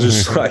anything. Like, I was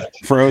just like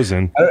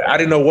frozen. I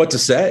didn't know what to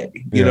say.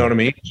 You know what I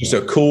mean? Just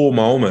a cool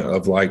moment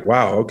of like,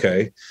 wow,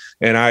 okay.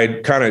 And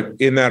I kind of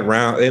in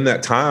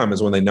that time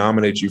is when they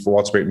nominate you for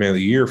Walter Payton Man of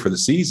the Year for the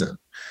season.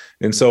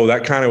 And so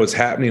that kind of was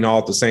happening all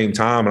at the same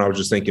time. And I was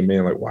just thinking,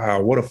 man, like,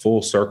 wow, what a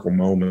full circle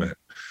moment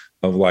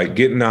like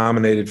getting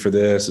nominated for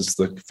this. It's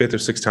the 5th or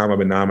 6th time I've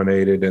been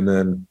nominated. And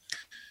then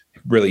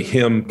really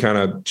him kind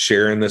of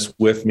sharing this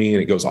with me.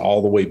 And it goes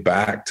all the way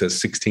back to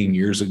 16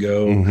 years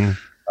ago. Mm-hmm.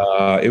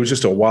 It was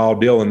just a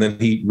wild deal. And then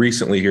he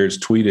recently here has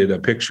tweeted a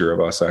picture of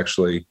us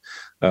actually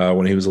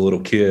when he was a little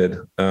kid,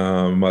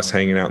 us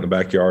hanging out in the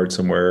backyard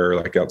somewhere,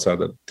 like outside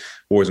the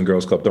Boys and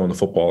Girls Club throwing the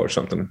football or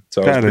something.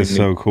 So that is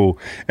so cool.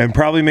 And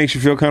probably makes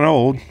you feel kind of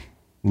old a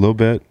little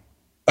bit.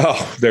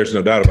 Oh, there's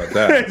no doubt about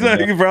that. It's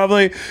like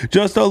probably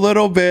just a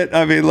little bit.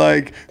 I mean,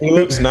 like he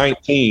looks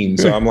 19,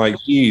 so I'm like,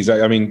 geez.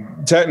 I mean,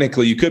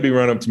 technically, you could be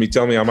running up to me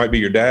telling me I might be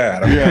your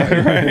dad.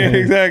 Right,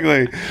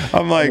 exactly.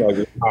 I'm like,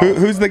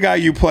 who's the guy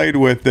you played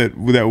with that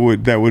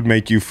would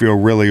make you feel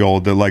really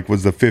old? That like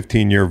was the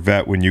 15-year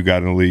vet when you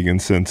got in the league in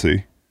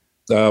Cincy.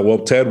 Well,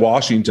 Ted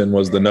Washington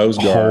was the nose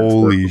guard.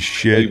 Holy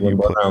shit!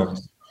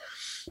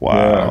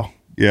 Wow.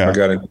 Yeah. I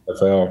got in the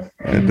NFL.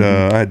 And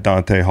I had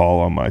Dante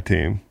Hall on my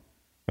team.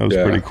 That was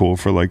pretty cool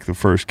for like the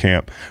first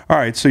camp. All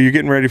right, so you're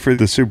getting ready for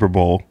the Super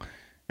Bowl,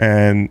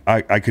 and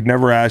I could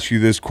never ask you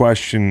this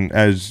question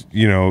as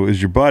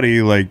your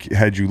buddy. Like,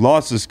 had you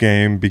lost this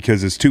game,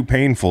 because it's too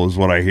painful, is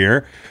what I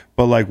hear.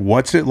 But like,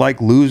 what's it like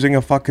losing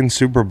a fucking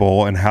Super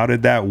Bowl, and how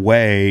did that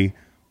weigh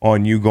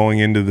on you going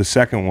into the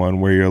second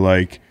one, where you're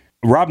like,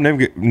 Rob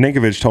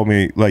Ninkovich told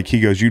me, like, he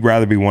goes, you'd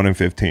rather be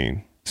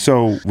 1-15.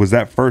 So was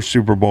that first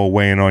Super Bowl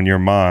weighing on your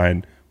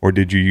mind, or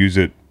did you use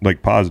it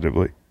like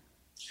positively?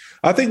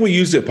 I think we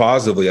used it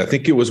positively. I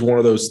think it was one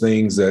of those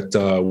things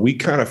that we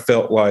kind of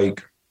felt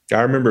like,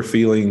 I remember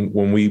feeling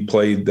when we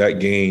played that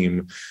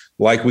game,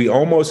 like we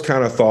almost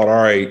kind of thought,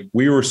 all right,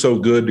 we were so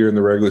good during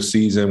the regular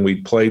season.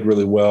 We played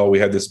really well. We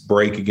had this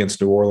break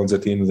against New Orleans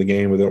at the end of the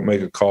game where they don't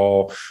make a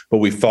call, but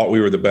we thought we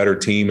were the better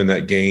team in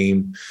that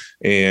game.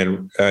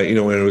 And, and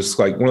it was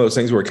like one of those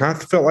things where it kind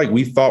of felt like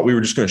we thought we were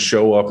just going to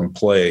show up and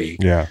play.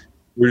 Yeah.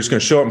 We're just going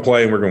to show up and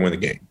play and we're going to win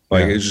the game.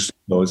 Like it's just,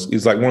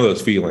 it's like one of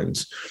those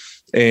feelings.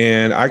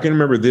 And I can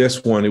remember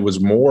this one, it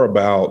was more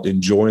about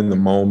enjoying the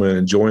moment,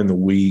 enjoying the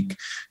week,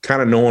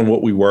 kind of knowing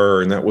what we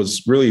were. And that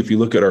was really, if you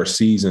look at our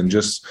season,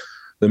 just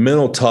the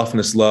mental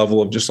toughness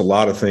level of just a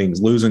lot of things,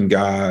 losing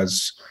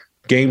guys,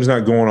 games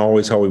not going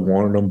always how we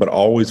wanted them, but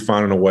always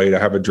finding a way to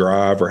have a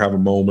drive or have a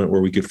moment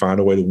where we could find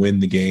a way to win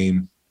the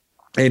game.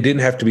 And it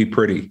didn't have to be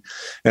pretty.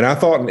 And I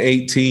thought in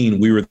 18,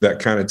 we were that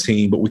kind of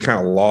team, but we kind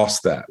of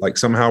lost that. Like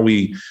somehow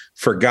we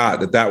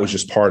forgot that was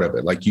just part of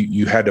it. Like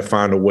you had to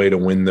find a way to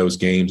win those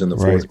games in the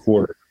fourth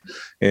quarter.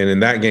 And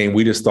in that game,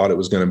 we just thought it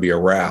was going to be a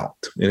rout.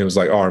 And it was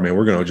like, all right, man,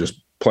 we're going to just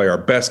play our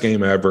best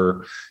game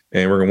ever.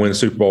 And we're going to win the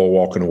Super Bowl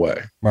walking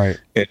away. Right.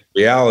 And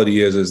the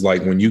reality is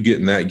like when you get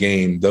in that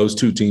game, those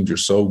two teams are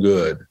so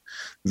good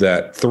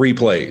that 3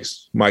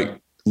 plays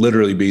might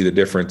literally be the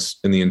difference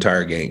in the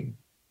entire game.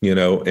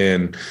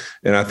 And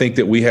I think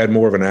that we had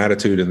more of an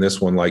attitude in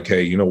this one, like,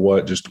 hey, you know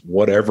what, just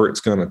whatever it's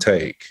going to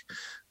take,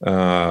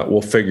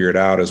 we'll figure it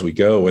out as we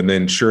go. And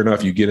then sure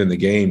enough, you get in the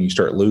game, you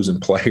start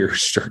losing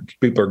players,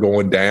 people are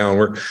going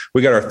down.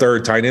 We got our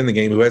third tight end in the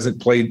game who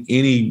hasn't played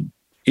any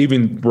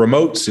even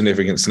remote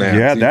significant snaps.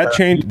 Yeah,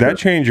 that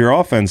changed your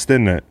offense,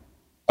 didn't it?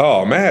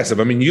 Oh, massive.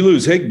 I mean, you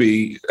lose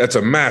Higbee, that's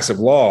a massive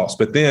loss.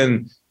 But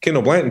then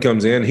Kendall Blanton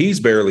comes in, he's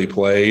barely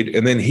played,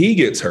 and then he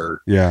gets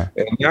hurt. Yeah.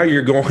 And now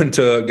you're going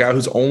to a guy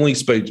who's only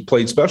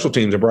played special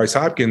teams, and Bryce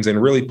Hopkins,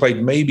 and really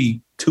played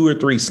maybe 2 or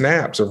 3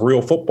 snaps of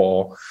real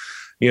football,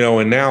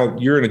 and now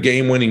you're in a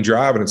game-winning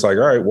drive, and it's like,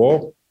 all right,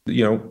 well,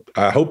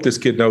 I hope this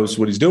kid knows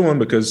what he's doing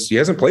because he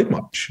hasn't played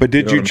much. But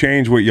did you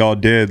change what y'all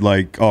did,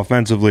 like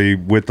offensively,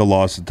 with the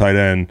loss of tight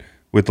end,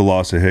 with the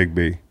loss of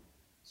Higbee?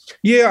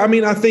 Yeah, I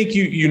mean, I think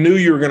you knew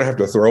you were going to have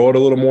to throw it a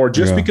little more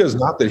just because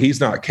not that he's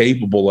not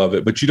capable of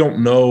it, but you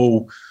don't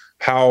know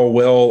how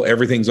well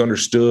everything's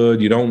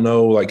understood. You don't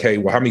know, like, hey,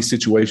 well, how many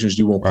situations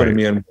do you want to put him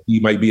in? He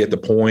might be at the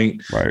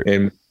point,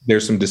 and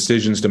there's some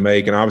decisions to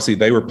make. And obviously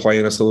they were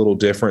playing us a little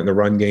different in the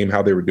run game,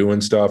 how they were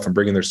doing stuff and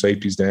bringing their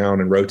safeties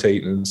down and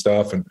rotating and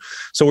stuff. And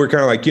so we're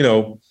kind of like,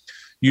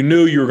 you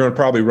knew you were going to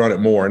probably run it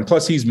more. And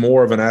plus he's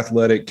more of an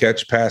athletic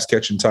pass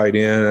catching tight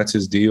end. That's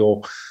his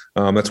deal.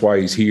 That's why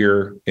he's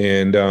here.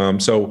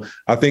 And so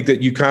I think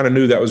that you kind of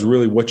knew that was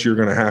really what you're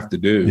going to have to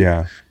do.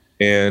 Yeah.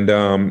 And,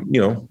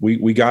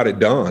 we got it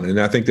done.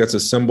 And I think that's a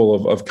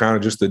symbol of kind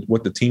of just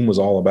what the team was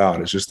all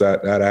about. It's just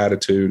that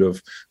attitude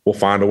of we'll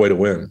find a way to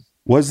win.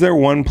 Was there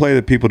one play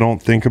that people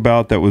don't think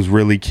about that was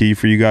really key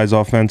for you guys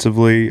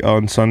offensively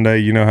on Sunday?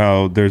 You know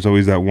how there's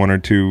always that one or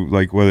two,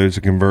 like whether it's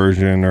a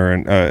conversion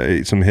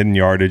or some hidden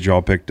yardage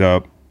y'all picked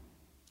up?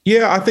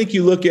 Yeah, I think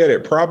you look at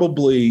it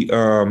probably,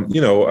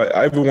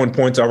 everyone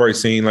points I've already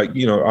seen, like,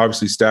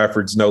 obviously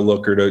Stafford's no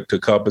looker to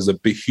Kupp is a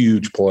big,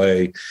 huge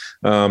play.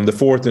 The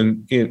fourth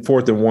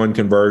and 1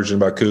 conversion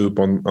by Coop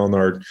on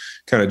our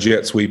kind of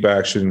jet sweep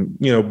action,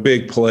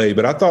 big play.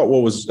 But I thought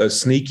what was a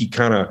sneaky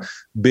kind of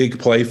big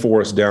play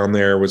for us down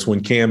there was when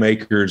Cam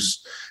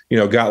Akers,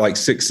 got like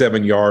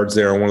 6-7 yards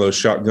there on one of those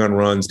shotgun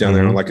runs down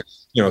there on like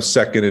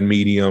second and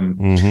medium.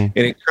 And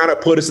it kind of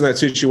put us in that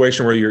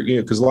situation where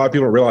because a lot of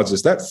people don't realize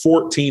this, that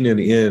 14 and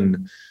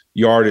in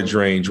yardage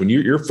range, when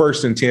you're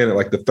first and 10 at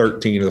like the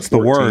 13 or the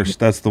 14. The worst.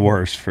 That's the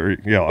worst for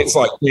It's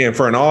like, man,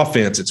 for an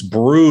offense, it's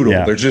brutal.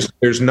 Yeah.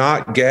 There's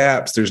not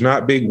gaps, there's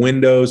not big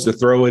windows to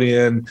throw it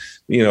in.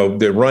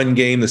 The run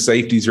game, the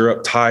safeties are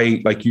up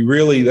tight. Like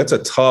that's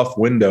a tough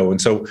window.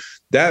 And so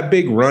that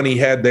big run he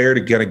had there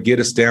to kind of get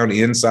us down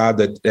inside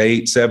the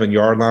 8-7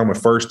 yard line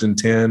with first and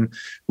 10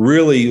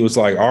 really was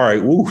like, all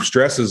right,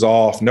 stress is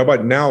off.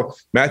 Now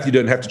Matthew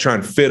doesn't have to try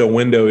and fit a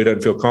window he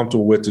doesn't feel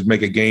comfortable with to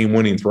make a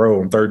game-winning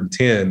throw on 3rd and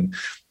 10.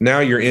 Now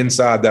you're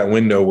inside that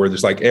window where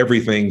there's like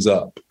everything's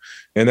up.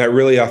 And that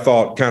really, I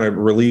thought, kind of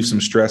relieved some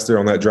stress there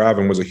on that drive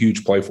and was a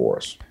huge play for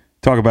us.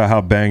 Talk about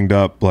how banged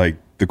up like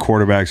the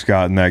quarterbacks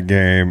got in that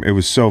game. It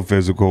was so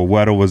physical.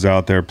 Weddle was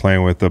out there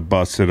playing with a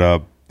busted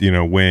up,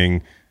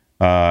 wing.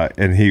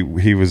 And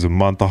he was a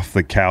month off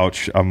the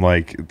couch. I'm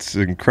like, it's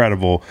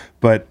incredible.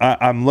 But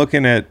I'm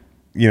looking at,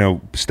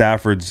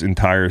 Stafford's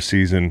entire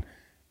season,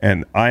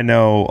 and I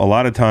know a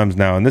lot of times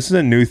now, and this is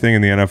a new thing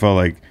in the NFL,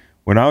 like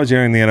when I was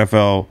young in the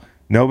NFL,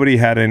 nobody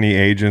had any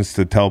agents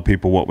to tell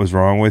people what was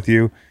wrong with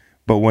you.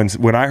 But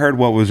when I heard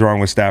what was wrong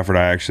with Stafford,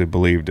 I actually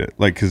believed it.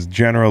 Like, because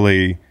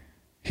generally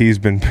he's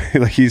been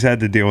like he's had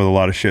to deal with a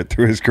lot of shit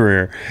through his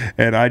career,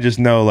 and I just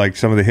know like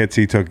some of the hits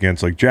he took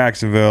against like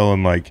Jacksonville,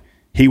 and like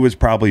he was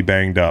probably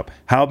banged up.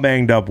 How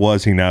banged up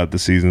was he now that the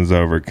season's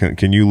over?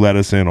 Can you let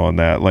us in on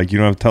that? Like, you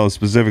don't have to tell us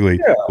specifically.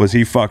 Yeah. Was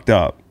he fucked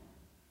up?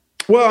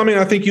 Well, I mean,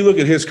 I think you look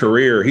at his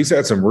career, he's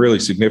had some really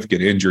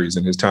significant injuries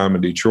in his time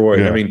in Detroit.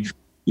 Yeah. I mean,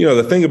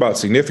 the thing about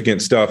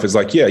significant stuff is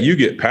like, yeah, you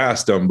get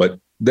past them, but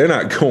they're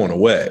not going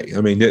away.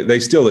 I mean, they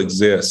still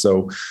exist.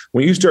 So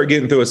when you start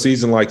getting through a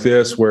season like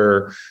this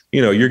where,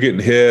 you're getting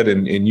hit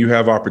and you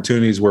have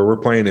opportunities where we're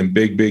playing in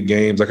big, big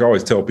games, like I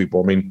always tell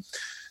people, I mean,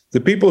 the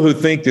people who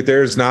think that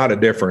there's not a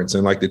difference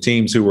in like the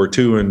teams who are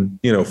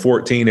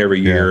 2-14 every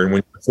year, and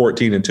when you're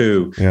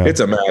 14-2, it's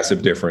a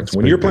massive difference.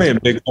 When you're playing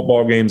big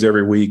football games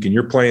every week and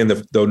you're playing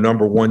the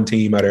number one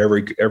team out of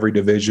every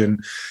division,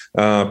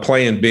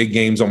 playing big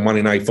games on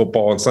Monday Night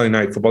Football and Sunday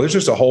Night Football, there's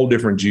just a whole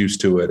different juice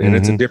to it, and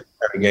it's a different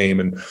kind of game.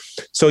 And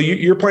so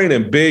you're playing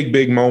in big,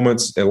 big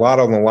moments, a lot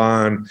on the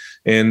line,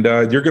 and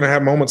you're going to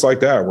have moments like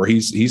that where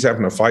he's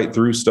having to fight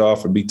through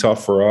stuff and be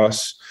tough for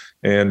us.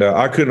 And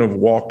I couldn't have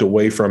walked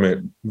away from it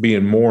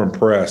being more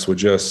impressed with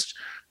just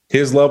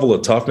his level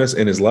of toughness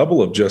and his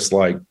level of just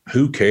like,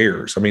 who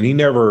cares? I mean, he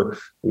never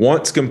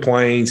once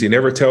complains. He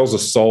never tells a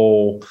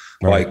soul.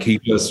 Right. Like he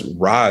just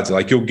rides.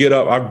 Like you'll get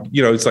up.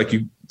 It's like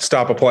you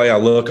stop a play. I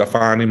look, I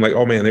find him like,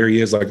 oh man, there he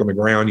is, like on the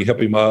ground. You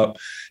help him up.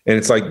 And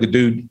it's like the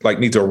dude like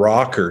needs a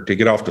rocker to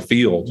get off the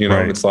field, right.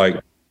 And it's like,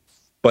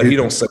 but he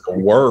don't say a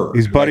word.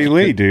 He's Buddy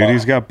Lee, dude.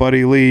 He's got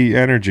Buddy Lee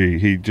energy.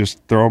 He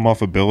just throw him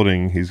off a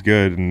building. He's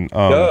good. And he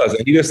does.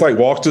 And he just like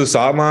walks to the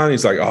sideline.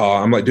 He's like, oh,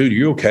 I'm like, dude, are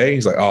you okay?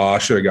 He's like, oh, I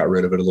should have got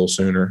rid of it a little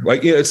sooner.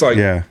 Like, it's like,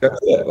 that's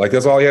it. Like,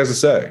 that's all he has to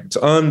say. It's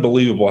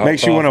unbelievable. How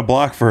makes you want to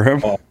block for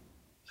him.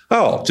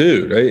 Oh,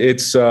 dude,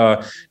 it's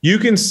you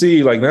can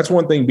see like that's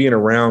one thing being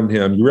around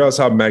him. You realize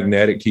how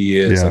magnetic he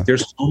is. Yeah. Like,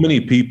 there's so many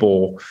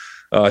people.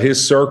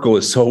 His circle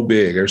is so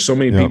big. There's so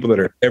many people that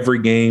are every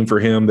game for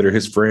him that are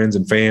his friends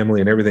and family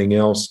and everything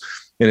else.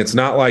 And it's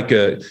not like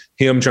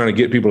him trying to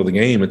get people to the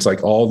game. It's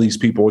like all these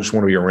people just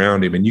want to be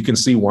around him. And you can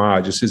see why,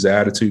 just his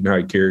attitude and how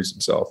he carries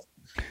himself.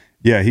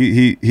 Yeah,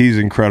 he's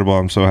incredible.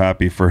 I'm so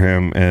happy for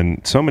him and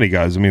so many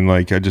guys. I mean,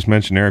 like I just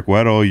mentioned, Eric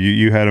Weddle,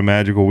 you had a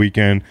magical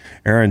weekend.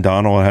 Aaron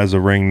Donald has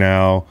a ring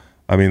now.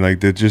 I mean,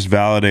 like that just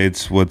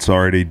validates what's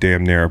already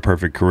damn near a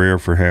perfect career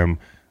for him.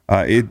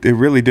 It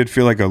really did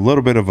feel like a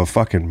little bit of a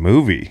fucking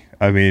movie.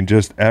 I mean,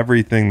 just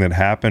everything that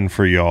happened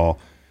for y'all.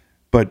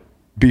 But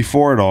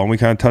before it all, and we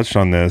kind of touched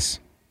on this,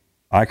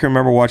 I can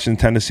remember watching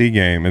the Tennessee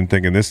game and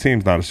thinking, this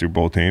team's not a Super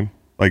Bowl team.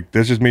 Like,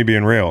 that's just me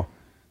being real.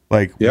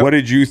 Like, what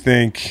did you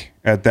think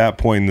at that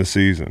point in the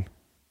season?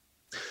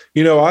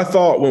 I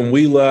thought when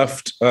we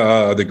left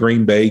the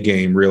Green Bay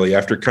game, really,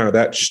 after kind of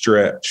that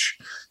stretch,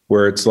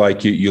 where it's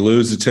like you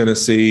lose to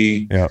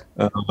Tennessee, you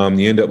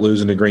end up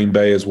losing to Green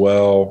Bay as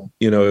well.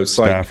 It's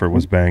like Stafford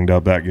was banged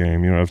up that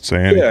game. You don't have to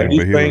say anything.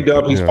 Yeah, he's banged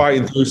up. He's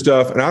fighting through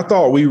stuff, and I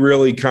thought we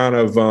really kind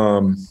of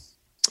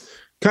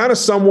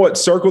somewhat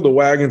circled the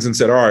wagons and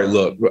said, "All right,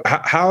 look,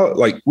 how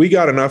like we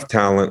got enough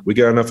talent, we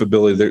got enough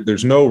ability.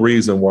 There's no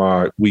reason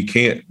why we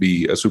can't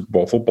be a Super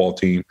Bowl football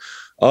team,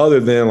 other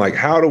than like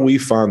how do we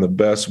find the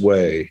best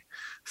way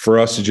for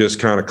us to just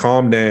kind of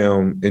calm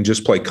down and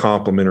just play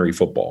complimentary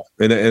football."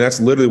 And that's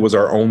literally was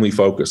our only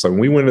focus. Like when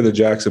we went to the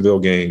Jacksonville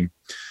game,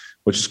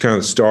 which is kind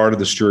of the start of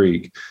the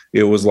streak,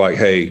 it was like,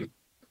 hey,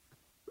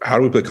 how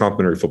do we play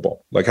complimentary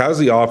football? Like, how does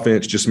the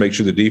offense just make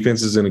sure the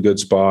defense is in a good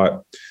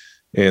spot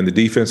and the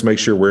defense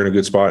makes sure we're in a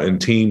good spot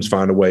and teams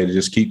find a way to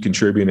just keep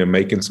contributing and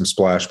making some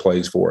splash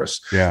plays for us.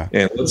 Yeah.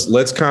 And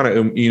let's kind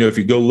of, if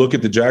you go look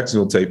at the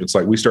Jacksonville tape, it's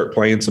like we start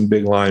playing some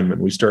big linemen.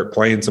 We start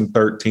playing some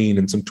 13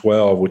 and some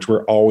 12, which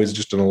we're always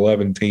just an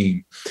 11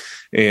 team.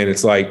 And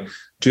it's like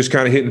just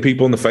kind of hitting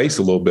people in the face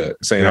a little bit,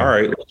 saying, all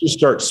right, let's just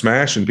start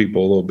smashing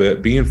people a little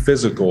bit, being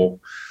physical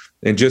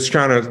and just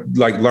kind of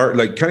like learn,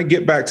 like kind of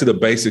get back to the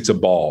basics of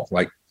ball.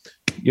 Like,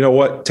 you know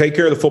what, take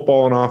care of the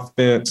football on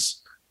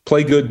offense,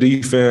 play good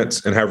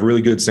defense, and have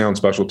really good sound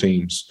special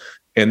teams.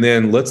 And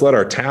then let's let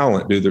our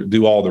talent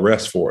do all the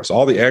rest for us.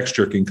 All the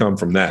extra can come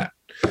from that.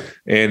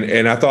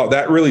 And I thought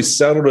that really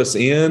settled us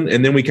in,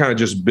 and then we kind of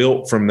just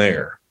built from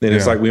there. And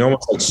it's like we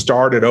almost like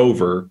started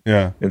over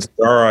and said,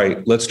 all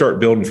right, let's start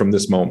building from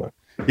this moment.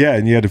 Yeah,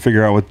 and you had to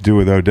figure out what to do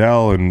with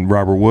Odell, and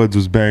Robert Woods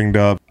was banged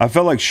up. I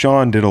felt like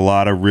Sean did a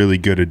lot of really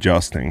good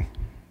adjusting.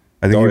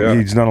 I think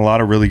he's done a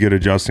lot of really good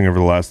adjusting over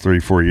the last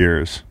 3-4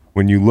 years.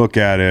 When you look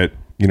at it,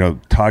 you know,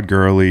 Todd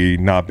Gurley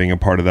not being a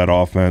part of that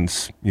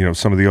offense, you know,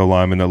 some of the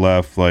O-linemen that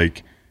left,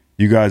 like,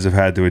 you guys have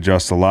had to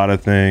adjust a lot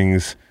of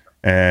things,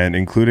 and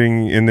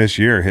including in this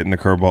year, hitting the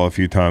curveball a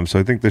few times. So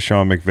I think the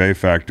Sean McVay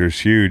factor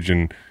is huge.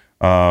 And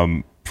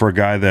for a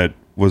guy that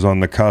was on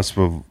the cusp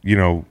of, you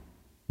know,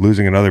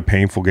 losing another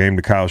painful game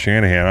to Kyle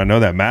Shanahan, I know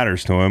that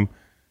matters to him,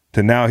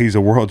 to now he's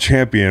a world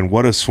champion.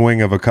 What a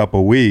swing of a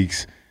couple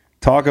weeks.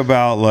 Talk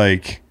about,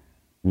 like,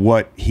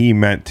 what he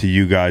meant to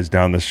you guys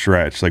down the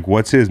stretch. Like,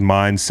 what's his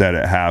mindset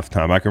at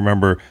halftime? I can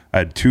remember I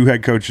had 2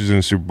 head coaches in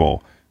the Super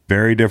Bowl,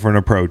 very different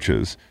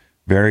approaches,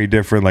 very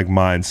different, like,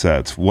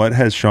 mindsets. What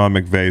has Sean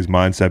McVay's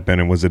mindset been,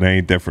 and was it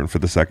any different for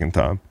the second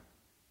time?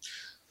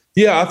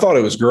 Yeah, I thought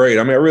it was great.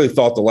 I mean, I really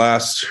thought the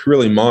last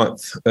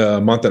month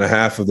and a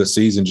half of the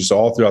season, just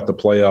all throughout the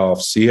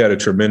playoffs, he had a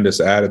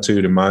tremendous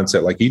attitude and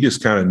mindset. Like, he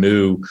just kind of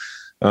knew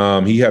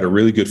he had a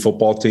really good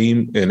football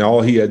team, and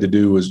all he had to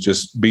do was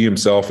just be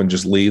himself and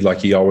just lead like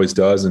he always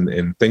does,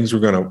 and things were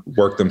going to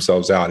work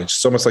themselves out. It's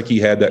just almost like he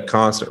had that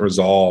constant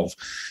resolve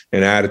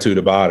and attitude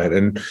about it.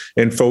 And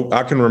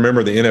I can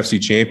remember the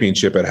NFC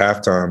Championship at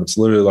halftime. It's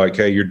literally like,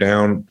 hey, you're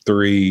down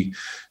 3.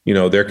 You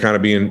know, they're kind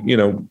of being, you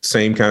know,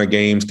 same kind of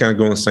games, kind of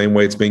going the same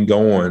way it's been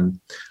going.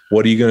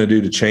 What are you going to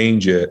do to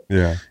change it?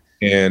 Yeah.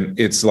 And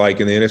it's like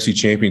in the NFC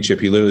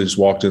Championship, he literally just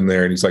walked in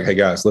there and he's like, hey,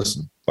 guys,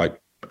 listen,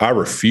 like, I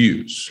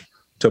refuse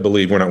to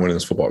believe we're not winning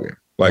this football game.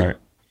 Like,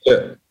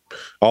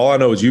 all I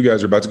know is you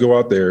guys are about to go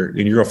out there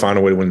and you're going to find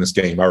a way to win this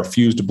game. I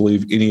refuse to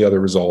believe any other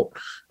result.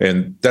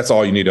 And that's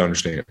all you need to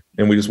understand.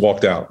 And we just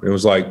walked out. It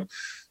was like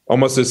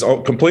almost this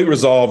complete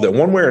resolve that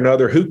one way or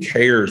another, who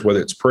cares whether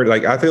it's pretty?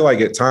 Like, I feel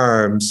like at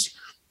times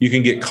you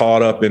can get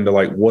caught up into,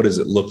 like, what does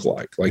it look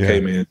like? Like,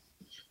 hey, man,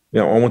 you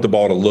know, I want the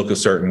ball to look a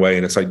certain way.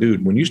 And it's like,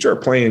 dude, when you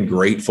start playing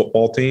great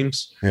football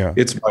teams,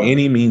 it's by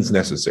any means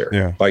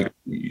necessary. Like,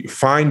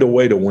 find a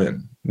way to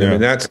win. I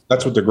mean, that's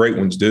what the great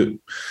ones do.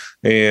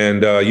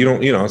 And you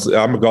don't, you know,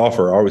 I'm a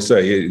golfer. I always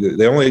say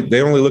they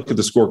only look at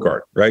the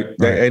scorecard, right?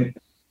 And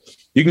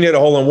you can get a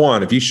hole in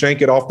one. If you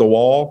shank it off the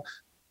wall,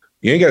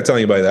 you ain't got to tell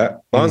anybody that. As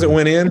long as it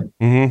went in,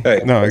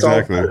 hey, no,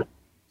 exactly.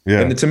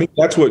 Yeah. And to me,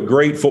 that's what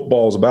great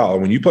football is about.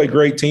 When you play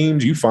great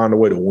teams, you find a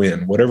way to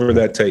win, whatever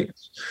that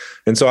takes.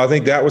 And so I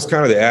think that was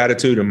kind of the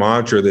attitude and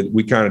mantra that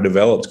we kind of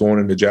developed going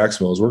into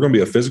Jacksonville is we're going to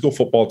be a physical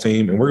football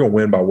team and we're going to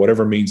win by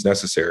whatever means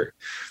necessary.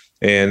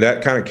 And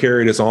that kind of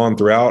carried us on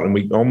throughout, and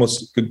we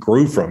almost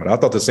grew from it. I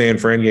thought the San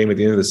Fran game at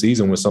the end of the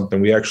season was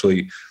something we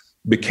actually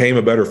became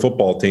a better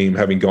football team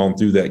having gone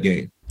through that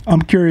game.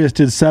 I'm curious,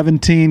 did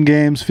 17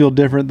 games feel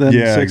different than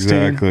 16? Yeah,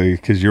 exactly,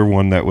 because you're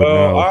one that would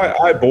know.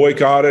 I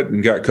boycotted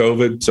and got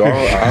COVID. So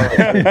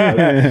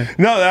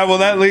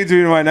that leads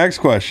me to my next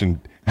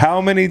question.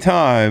 How many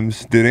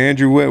times did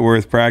Andrew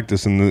Whitworth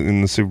practice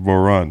in the Super Bowl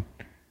run?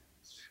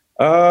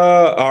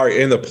 All right,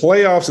 in the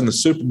playoffs and the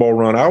Super Bowl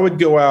run, I would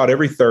go out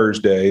every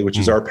Thursday, which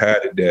is our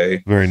padded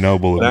day. Very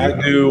noble. And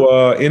I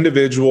do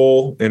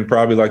individual and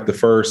probably like the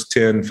first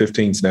 10,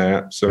 15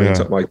 snaps. So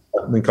something like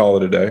that, and then call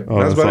it a day.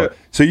 That's about it.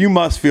 So you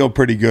must feel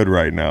pretty good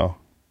right now.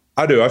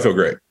 I do. I feel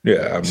great.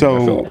 Yeah.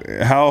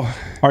 How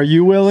are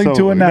you willing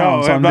to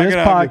announce on this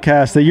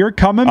podcast that you're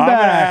coming back? I'm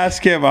going to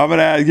ask him.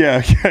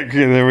 Yeah.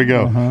 There we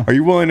go. Are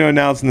you willing to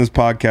announce in this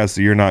podcast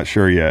that you're not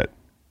sure yet?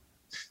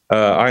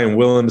 I am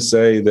willing to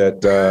say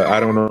that I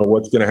don't know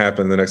what's going to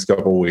happen in the next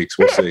couple of weeks.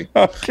 We'll see.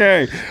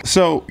 Okay.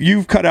 So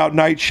you've cut out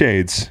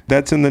nightshades.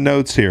 That's in the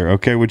notes here,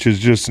 okay, which is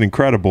just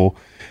incredible.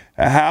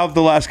 How have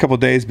the last couple of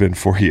days been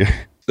for you?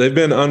 They've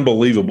been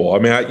unbelievable. I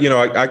mean,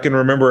 I can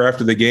remember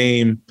after the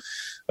game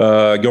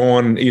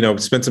going,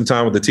 spent some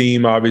time with the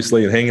team,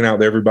 obviously, and hanging out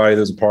with everybody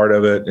that was a part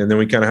of it. And then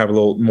we kind of have a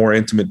little more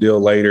intimate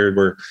deal later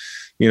where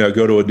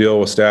go to a deal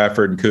with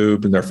Stafford and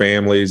Coop and their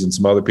families and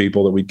some other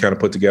people that we kind of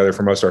put together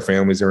for most of our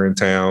families that are in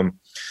town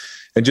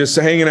and just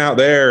hanging out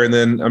there. And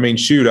then, I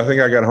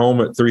think I got home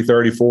at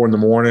 3:30, 4 in the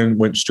morning,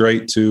 went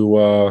straight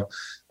to,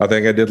 I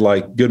think I did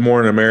like Good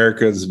Morning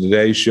America, the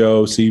Today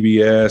Show,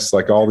 CBS,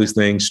 like all these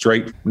things,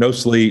 straight, no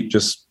sleep,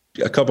 just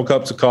a couple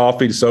cups of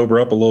coffee to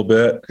sober up a little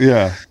bit.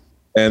 Yeah.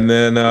 And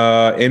then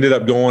ended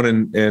up going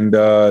and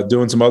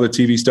doing some other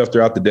TV stuff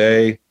throughout the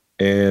day.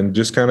 And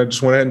just went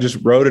ahead and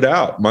just wrote it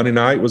out. Monday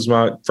night was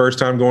my first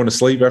time going to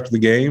sleep after the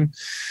game.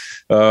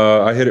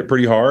 I hit it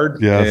pretty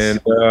hard. Yes. And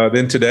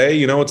then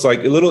today, it's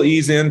like a little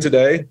ease in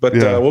today, but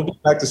we'll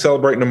get back to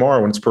celebrating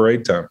tomorrow when it's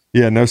parade time.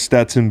 Yeah, no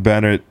Stetson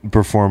Bennett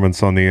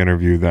performance on the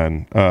interview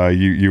then.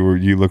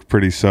 You looked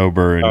pretty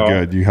sober and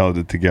good. You held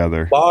it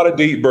together. A lot of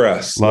deep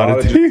breaths. A lot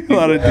of deep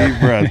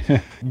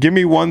breaths. Give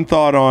me one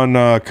thought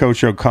on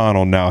Coach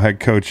O'Connell now, head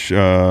coach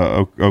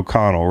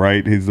O'Connell,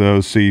 right? He's the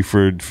OC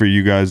for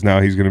you guys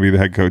now. He's going to be the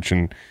head coach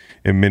in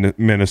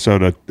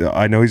Minnesota.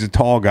 I know he's a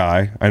tall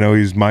guy. I know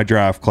he's my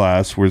draft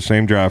class. We're the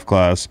same draft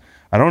class.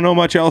 I don't know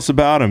much else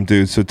about him,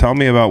 dude. So tell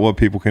me about what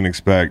people can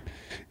expect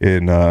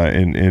in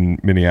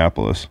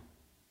Minneapolis.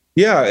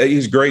 Yeah,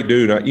 he's a great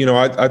dude.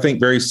 I think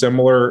very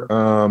similar,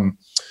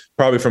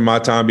 probably from my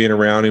time being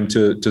around him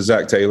to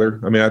Zach Taylor.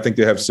 I mean, I think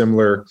they have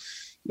similar,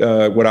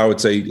 what I would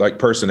say, like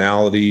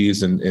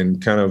personalities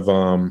and kind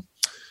of,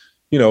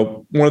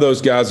 one of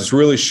those guys that's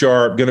really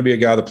sharp, going to be a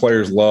guy the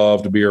players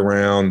love to be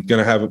around,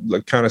 going to have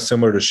kind of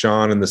similar to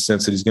Sean in the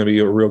sense that he's going to be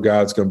a real guy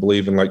that's going to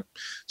believe in like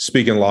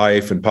speaking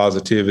life and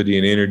positivity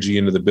and energy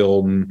into the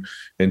building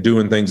and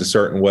doing things a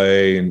certain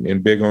way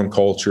and big on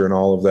culture and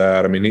all of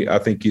that. I mean, I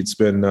think it's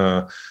been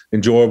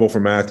enjoyable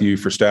for Matthew,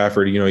 for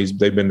Stafford.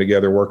 They've been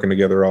together, working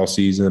together all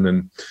season,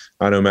 and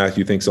I know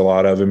Matthew thinks a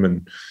lot of him.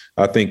 And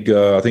I think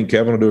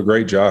Kevin will do a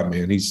great job,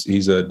 man.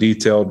 He's a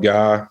detailed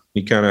guy.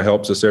 He kind of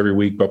helps us every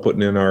week by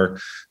putting in our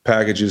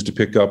packages to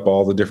pick up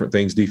all the different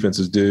things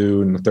defenses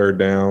do and the third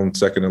down,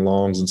 second and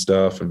longs and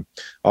stuff, and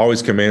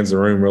always commands the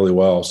room really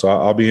well. So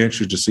I'll be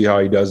interested to see how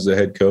he does as a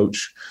head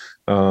coach.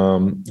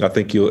 I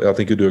think he'll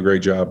do a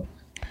great job.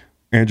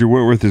 Andrew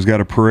Whitworth has got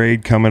a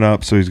parade coming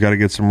up, so he's got to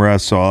get some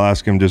rest. So I'll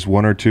ask him just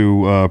one or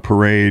two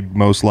parade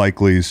most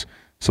likelies,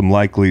 some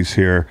likelies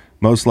here.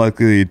 Most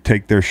likely to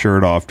take their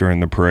shirt off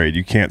during the parade.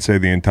 You can't say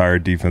the entire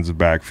defensive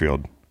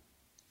backfield.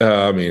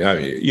 I mean,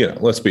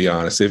 let's be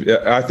honest.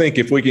 I think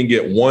if we can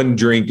get one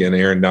drink in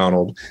Aaron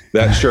Donald,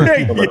 that shirt.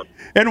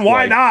 And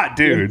why not,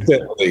 dude?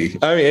 Instantly.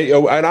 I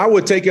mean, and I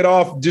would take it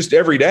off just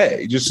every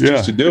day, just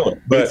to do it.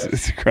 But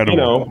it's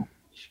incredible.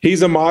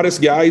 He's a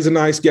modest guy. He's a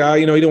nice guy.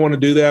 He don't want to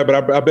do that.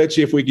 But I bet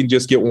you if we can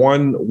just get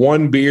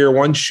one beer,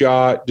 one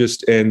shot,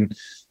 and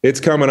it's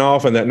coming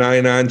off, and that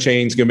 99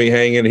 chain's going to be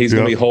hanging. He's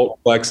going to be Hulk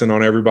flexing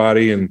on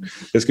everybody, and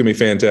it's going to be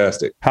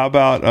fantastic. How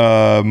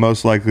about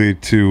most likely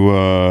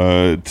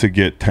to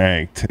get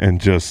tanked and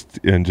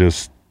just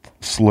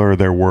slur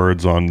their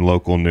words on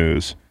local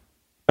news?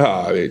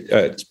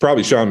 It's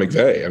probably Sean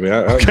McVay. I mean,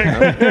 that's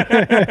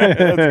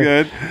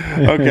good.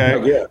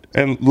 Okay, yeah.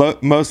 And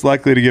most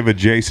likely to give a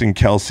Jason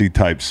Kelsey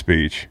type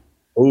speech.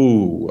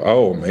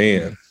 Oh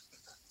man,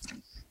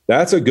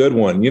 that's a good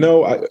one. He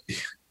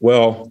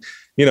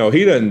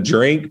doesn't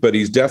drink, but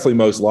he's definitely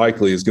most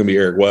likely is going to be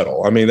Eric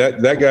Weddle. I mean,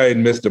 that guy had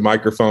missed a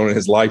microphone in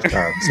his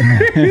lifetime. So.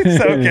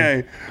 It's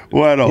okay.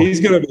 Weddle.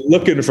 He's going to be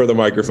looking for the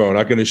microphone.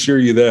 I can assure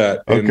you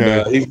that.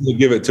 Okay. And he's going to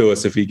give it to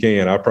us if he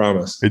can. I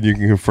promise. And you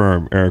can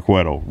confirm Eric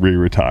Weddle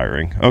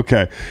re-retiring.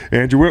 Okay.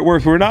 Andrew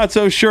Whitworth, we're not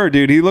so sure,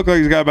 dude. He looked like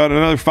he's got about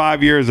another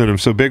 5 years in him.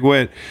 So Big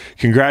Whit,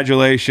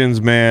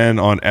 congratulations, man,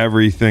 on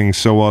everything.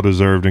 So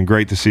well-deserved and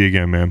great to see you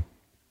again, man.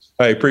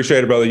 Hey,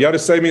 appreciate it, brother. Y'all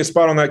just save me a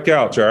spot on that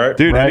couch, all right?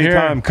 Dude, right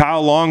anytime. here.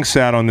 Kyle Long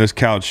sat on this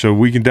couch, so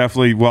we can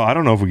definitely, I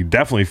don't know if we can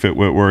definitely fit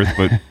Whitworth,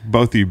 but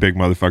both of you big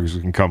motherfuckers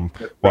can come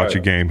watch a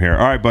game here.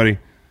 All right, buddy.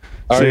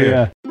 See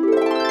ya.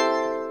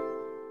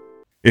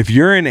 If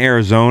you're in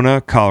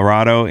Arizona,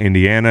 Colorado,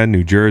 Indiana,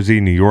 New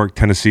Jersey, New York,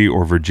 Tennessee,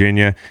 or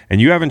Virginia,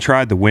 and you haven't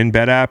tried the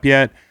WynnBET app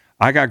yet,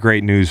 I got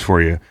great news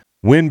for you.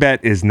 WynnBET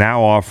is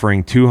now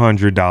offering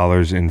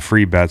 $200 in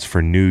free bets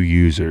for new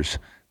users.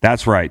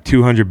 That's right,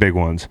 200 big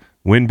ones.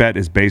 WynnBET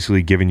is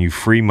basically giving you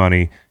free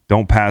money.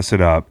 Don't pass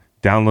it up.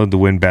 Download the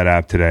WynnBET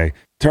app today.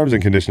 Terms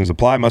and conditions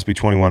apply. Must be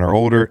 21 or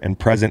older and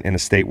present in a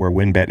state where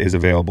WynnBET is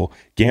available.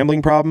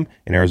 Gambling problem?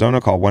 In Arizona,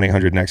 call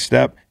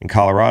 1-800-NEXT-STEP. In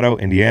Colorado,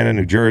 Indiana,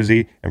 New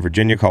Jersey, and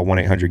Virginia, call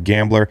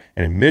 1-800-GAMBLER.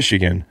 And in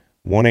Michigan,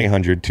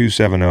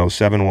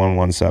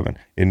 1-800-270-7117.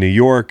 In New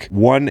York,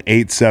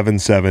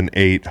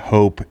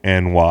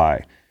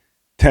 1-877-8-HOPE-NY.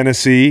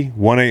 Tennessee,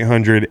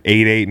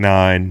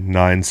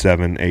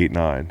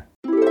 1-800-889-9789.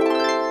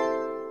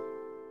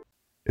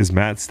 Is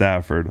Matt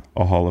Stafford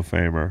a Hall of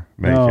Famer?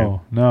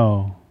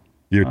 No.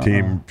 Your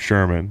team,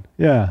 Sherman.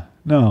 Yeah,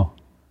 no.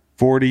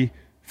 40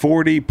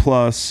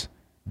 plus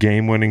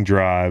game-winning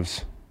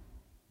drives.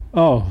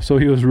 Oh, so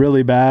he was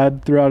really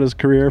bad throughout his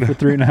career for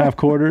 3.5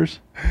 quarters?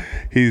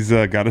 He's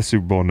got a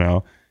Super Bowl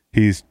now.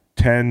 He's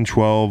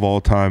 10-12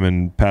 all-time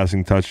in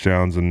passing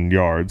touchdowns and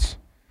yards.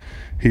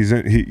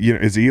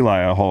 Is Eli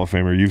a Hall of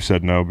Famer? You've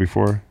said no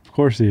before. Of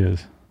course he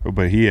is.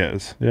 But he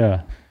is.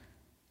 Yeah.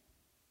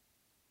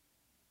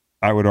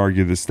 I would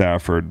argue that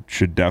Stafford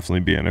should definitely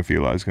be in if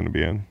Eli's going to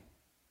be in.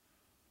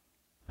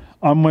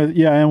 I am with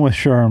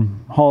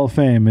Sherm. Hall of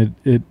Fame.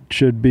 It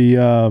should be.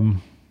 But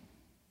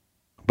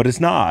it's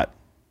not.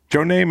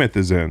 Joe Namath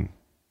is in.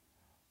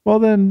 Well,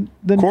 then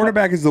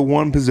quarterback is the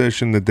one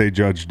position that they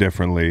judge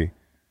differently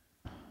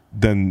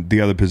than the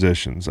other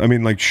positions. I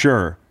mean,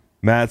 sure,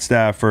 Matt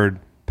Stafford,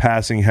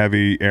 passing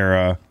heavy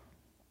era,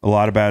 a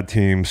lot of bad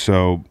teams,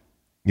 so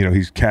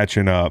he's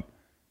catching up.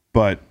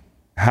 but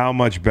how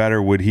much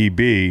better would he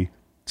be?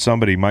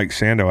 Somebody, Mike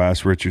Sando,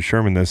 asked Richard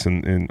Sherman this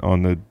in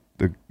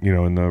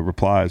the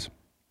replies.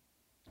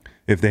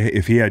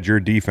 If he had your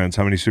defense,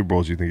 how many Super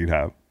Bowls do you think he'd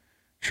have?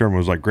 Sherman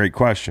was like, great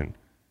question.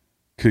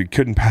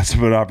 Couldn't pass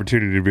up an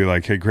opportunity to be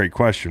like, hey, great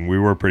question. We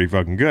were pretty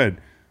fucking good.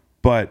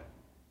 But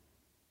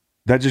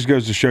that just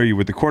goes to show you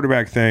with the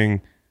quarterback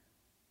thing,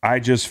 I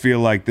just feel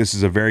like this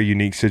is a very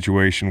unique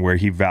situation where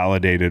he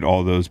validated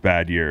all those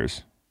bad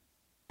years.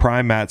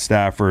 Prime Matt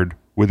Stafford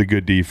with a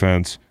good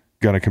defense,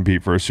 going to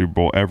compete for a Super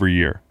Bowl every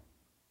year.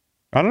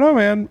 I don't know,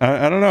 man.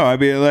 I don't know. I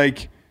mean,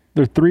 like...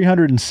 There are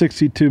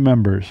 362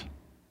 members.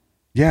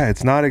 Yeah,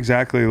 it's not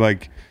exactly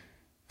like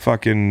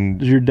fucking...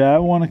 Does your dad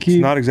want to keep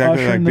It's not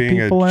exactly like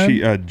being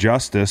a a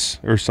justice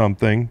or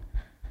something.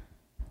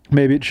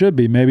 Maybe it should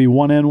be. Maybe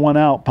 1 in, 1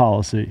 out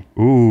policy.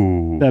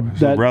 Ooh,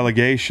 that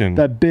relegation.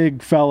 That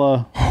big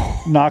fella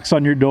knocks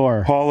on your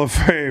door. Hall of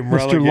Fame.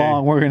 Mr.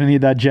 Long, we're going to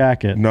need that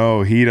jacket.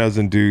 No,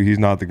 he's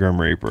not the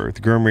Grim Reaper.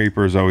 The Grim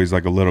Reaper is always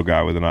like a little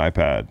guy with an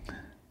iPad.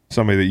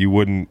 Somebody that you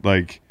wouldn't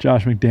like.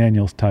 Josh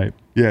McDaniels type.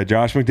 Yeah,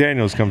 Josh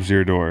McDaniels comes to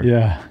your door.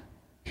 Yeah.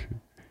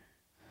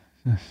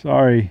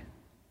 Sorry.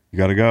 You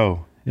got to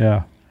go.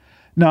 Yeah.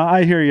 No,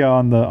 I hear you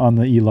on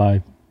the Eli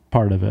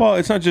part of it. Well,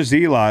 it's not just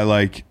Eli.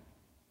 Like,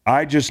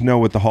 I just know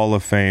what the Hall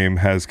of Fame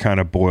has kind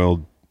of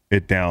boiled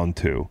it down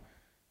to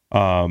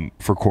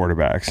for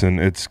quarterbacks. And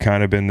it's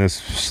kind of been this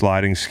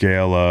sliding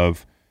scale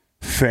of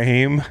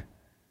fame,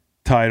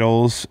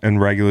 titles, and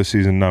regular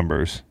season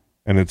numbers.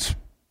 And it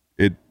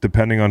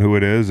depending on who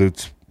it is,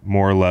 it's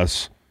more or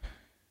less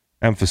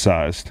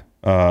emphasized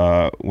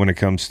when it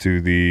comes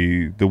to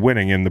the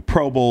winning and the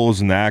Pro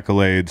Bowls and the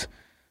accolades.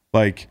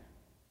 Like,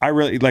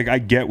 I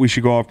get we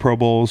should go off Pro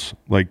Bowls.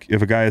 Like,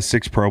 if a guy has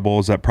 6 Pro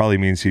Bowls, that probably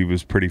means he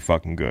was pretty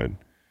fucking good.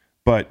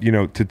 But,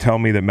 to tell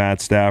me that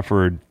Matt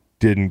Stafford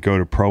didn't go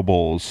to Pro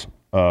Bowls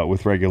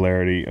with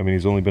regularity, I mean,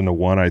 he's only been to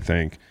 1, I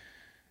think,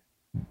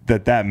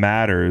 that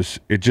matters.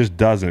 It just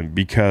doesn't,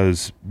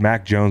 because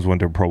Mac Jones went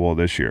to a Pro Bowl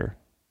this year.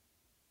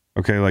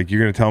 Okay, like, you're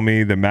going to tell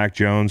me that Mac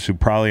Jones, who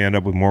probably end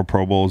up with more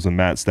Pro Bowls than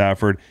Matt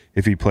Stafford,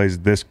 if he plays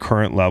this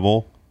current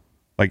level,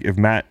 like if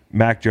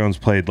Mac Jones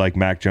played like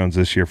Mac Jones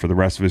this year for the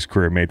rest of his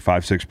career, made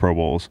 5-6 Pro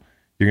Bowls,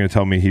 you're going to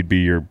tell me he'd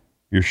be your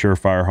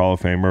surefire Hall of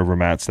Famer over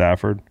Matt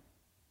Stafford?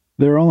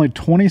 There are only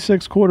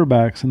 26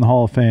 quarterbacks in the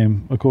Hall of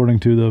Fame, according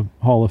to the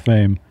Hall of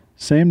Fame.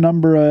 Same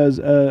number as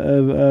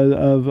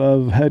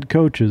of head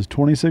coaches,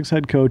 26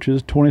 head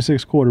coaches,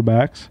 26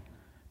 quarterbacks.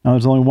 Now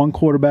there's only one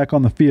quarterback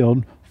on the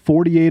field,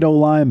 48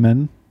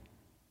 O-linemen,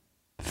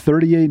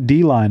 38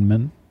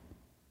 D-linemen.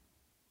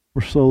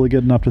 We're slowly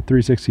getting up to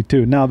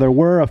 362. Now, there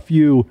were a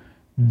few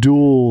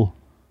dual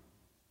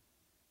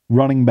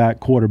running back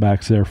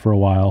quarterbacks there for a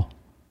while.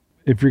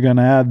 If you're going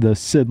to add the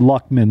Sid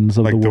Luckmans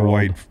of like the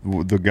world.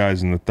 Like the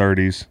guys in the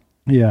 30s.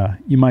 Yeah,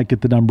 you might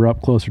get the number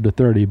up closer to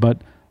 30,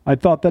 but I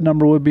thought that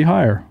number would be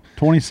higher,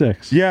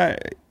 26. Yeah,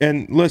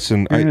 and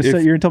listen. You're going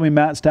to tell me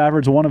Matt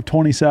Stafford's one of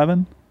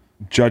 27?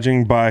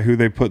 Judging by who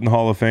they put in the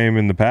Hall of Fame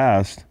in the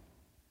past,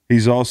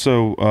 he's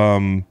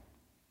also...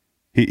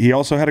 He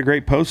also had a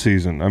great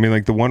postseason. I mean,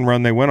 like the one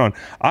run they went on.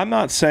 I'm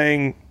not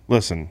saying,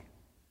 listen,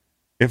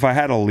 if I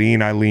had a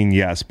lean, I lean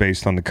yes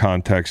based on the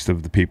context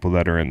of the people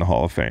that are in the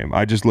Hall of Fame.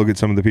 I just look at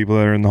some of the people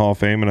that are in the Hall of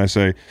Fame and I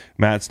say,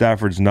 Matt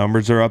Stafford's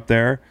numbers are up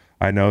there.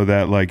 I know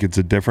that like it's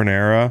a different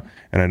era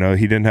and I know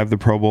he didn't have the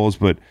Pro Bowls,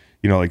 but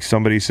like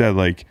somebody said,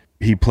 like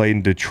he played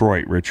in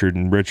Detroit, Richard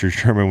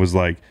Sherman was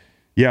like,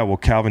 yeah, well,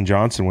 Calvin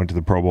Johnson went to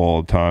the Pro Bowl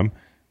all the time.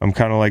 I'm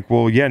kind of like,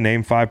 well, yeah,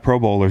 name 5 Pro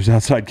Bowlers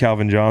outside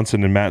Calvin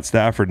Johnson and Matt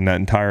Stafford in that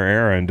entire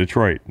era in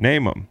Detroit.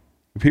 Name them.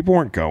 People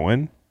weren't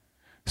going.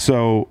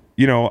 So,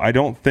 I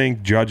don't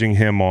think judging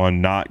him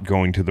on not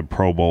going to the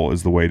Pro Bowl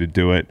is the way to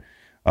do it.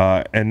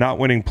 And not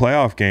winning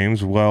playoff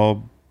games,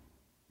 well,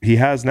 he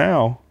has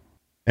now.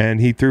 And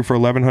he threw for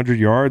 1,100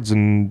 yards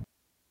and a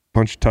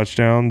bunch of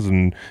touchdowns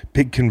and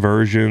big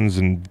conversions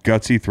and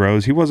gutsy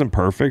throws. He wasn't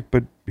perfect,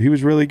 but he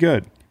was really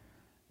good.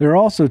 There are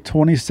also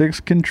 26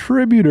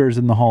 contributors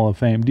in the Hall of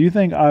Fame. Do you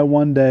think I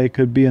one day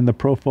could be in the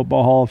Pro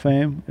Football Hall of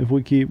Fame if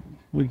we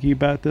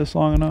keep at this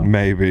long enough?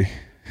 Maybe.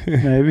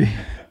 Maybe.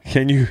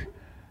 Can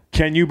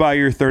you by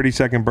your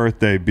 32nd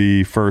birthday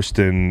be first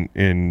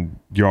in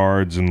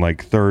yards and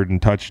like third in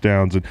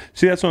touchdowns? And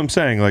see, that's what I'm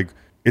saying. Like,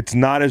 it's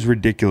not as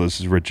ridiculous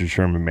as Richard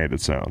Sherman made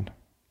it sound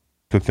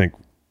to think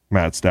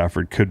Matt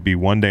Stafford could be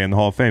one day in the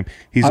Hall of Fame.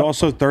 He's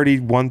also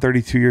 31,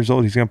 32 years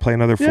old. He's going to play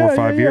another 4 or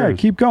 5 years. Yeah,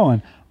 keep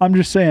going. I'm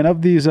just saying,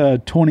 of these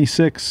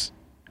 26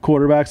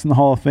 quarterbacks in the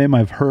Hall of Fame,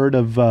 I've heard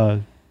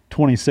of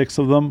 26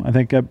 of them. I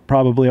think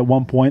probably at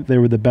one point they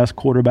were the best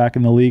quarterback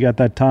in the league at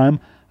that time.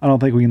 I don't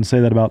think we can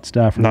say that about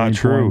Stafford. Not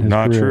true.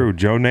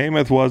 Joe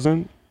Namath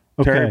wasn't.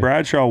 Okay. Terry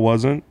Bradshaw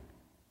wasn't.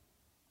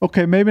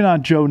 Okay, maybe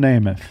not Joe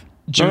Namath.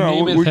 Joe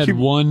Namath had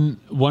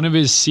one of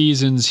his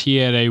seasons, he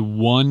had a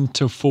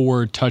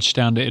 1-to-4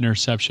 touchdown to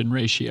interception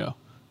ratio.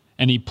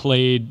 And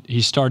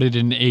he started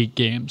in 8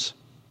 games.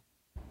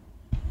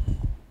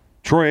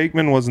 Troy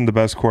Aikman wasn't the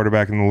best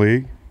quarterback in the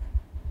league.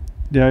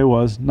 Yeah, he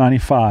was.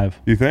 95.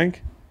 You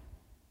think?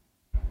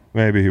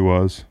 Maybe he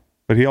was.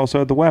 But he also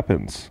had the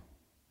weapons.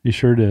 He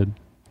sure did.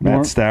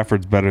 Matt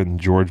Stafford's better than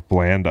George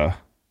Blanda.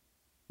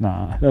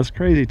 Nah, that's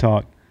crazy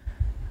talk.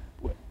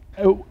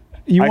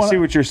 I see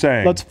what you're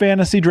saying. Let's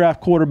fantasy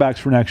draft quarterbacks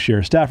for next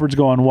year. Stafford's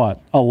going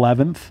what?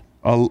 11th?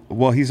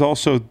 Well, he's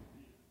also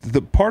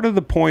the part of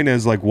the point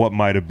is like what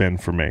might have been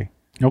for me.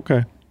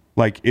 Okay.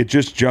 Like it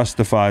just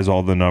justifies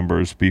all the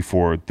numbers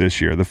before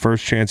this year. The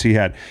first chance he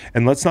had,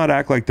 and let's not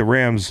act like the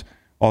Rams,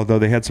 although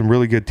they had some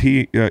really good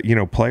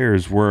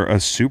players, were a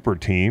super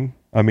team.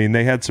 I mean,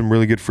 they had some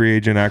really good free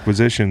agent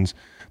acquisitions,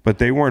 but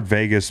they weren't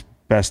Vegas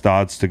best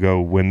odds to go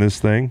win this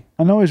thing.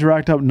 I know he's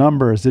racked up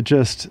numbers.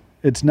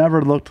 It's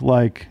never looked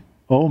like,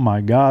 oh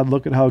my God,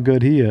 look at how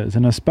good he is.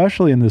 And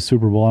especially in the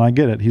Super Bowl. And I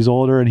get it. He's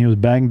older and he was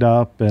banged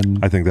up. And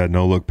I think that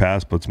no-look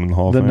pass puts him in the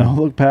Hall of Fame. The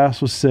no-look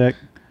pass was sick.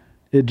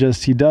 He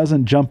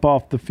doesn't jump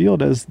off the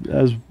field as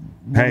one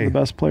of the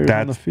best players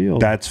on the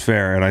field. That's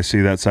fair, and I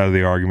see that side of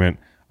the argument.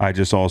 I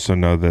just also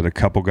know that a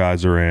couple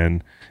guys are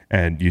in,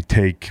 and you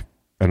take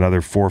another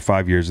 4 or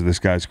 5 years of this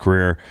guy's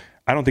career.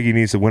 I don't think he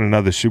needs to win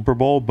another Super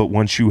Bowl, but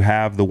once you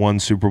have the one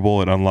Super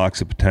Bowl, it unlocks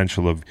the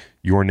potential of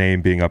your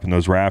name being up in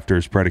those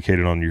rafters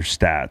predicated on your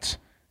stats.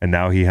 And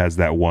now he has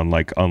that one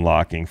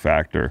unlocking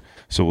factor.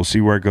 So we'll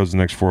see where it goes the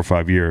next 4 or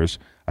 5 years.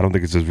 I don't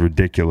think it's as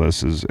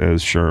ridiculous as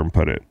Sherm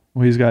put it.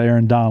 Well, he's got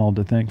Aaron Donald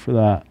to thank for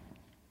that.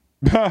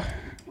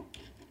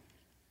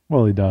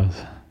 Well, he does.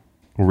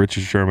 Well,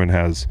 Richard Sherman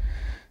has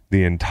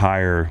the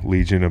entire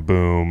Legion of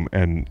Boom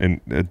and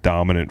a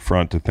dominant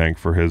front to thank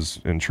for his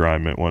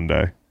enshrinement one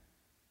day.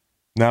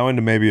 Now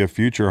into maybe a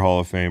future Hall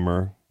of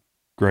Famer,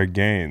 Greg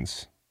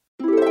Gaines.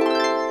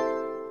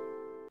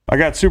 I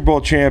got Super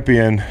Bowl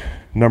champion,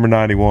 number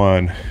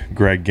 91,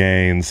 Greg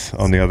Gaines,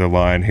 on the other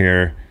line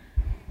here.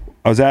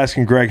 I was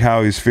asking Greg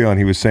how he's feeling.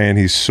 He was saying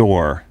he's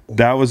sore.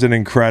 That was an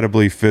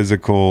incredibly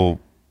physical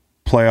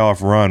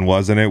playoff run,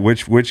 wasn't it?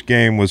 Which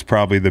game was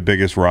probably the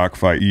biggest rock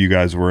fight you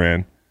guys were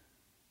in?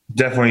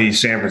 Definitely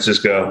San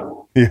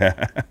Francisco.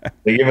 Yeah.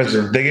 They give us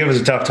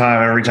a tough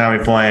time every time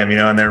we play them,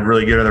 and they're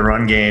really good at the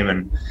run game,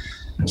 and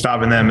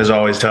stopping them is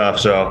always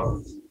tough.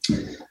 So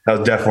that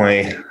was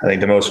definitely, I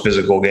think, the most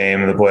physical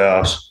game in the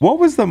playoffs. What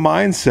was the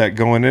mindset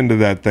going into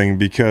that thing?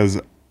 Because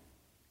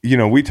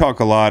we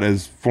talk a lot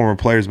as former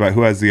players about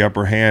who has the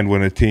upper hand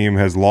when a team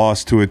has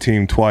lost to a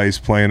team twice,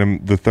 playing them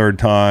the third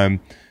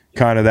time.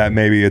 Kind of that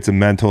maybe it's a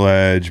mental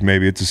edge,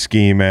 maybe it's a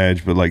scheme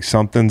edge, but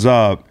something's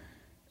up.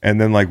 And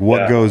then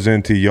what goes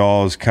into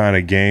y'all's kind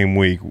of game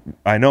week?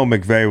 I know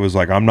McVay was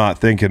I'm not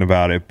thinking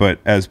about it, but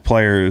as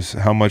players,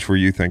 how much were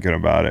you thinking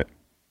about it?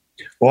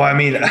 Well, I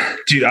mean,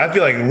 dude, I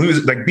feel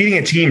beating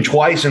a team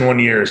twice in 1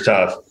 year is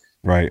tough.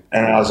 Right.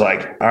 And I was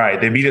like, all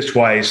right, they beat us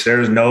twice.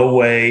 There's no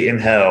way in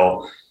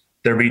hell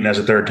they're beating us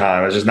a third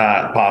time. It's just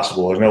not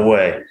possible. There's no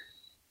way.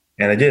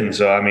 And they didn't.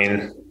 So, I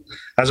mean,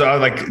 that's what I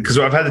was because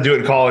I've had to do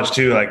it in college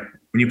too.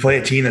 When you play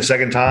a team the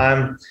second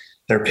time,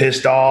 they're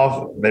pissed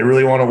off. They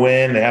really want to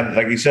win. They have,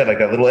 like you said,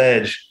 a little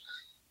edge.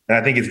 And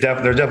I think there's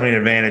definitely an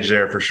advantage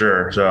there for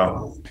sure.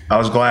 So I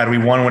was glad we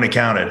won when it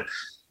counted.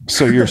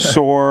 So you're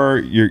sore,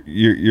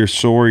 you're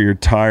sore, you're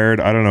tired.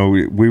 I don't know.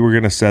 We were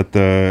going to set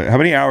how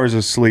many hours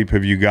of sleep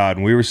have you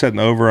gotten? We were setting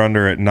over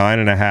under at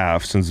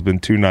 9.5 since it's been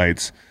 2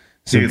 nights.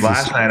 Dude,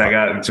 last night I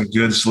got some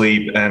good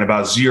sleep and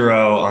about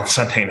 0 on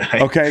Sunday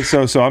night. Okay,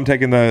 so I'm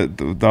taking I'm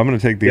going to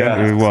take the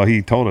under. Well,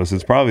 he told us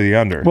it's probably the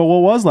under. Well,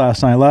 what was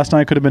last night? Last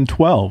night could have been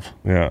 12.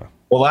 Yeah.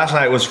 Well, last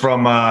night was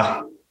from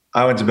I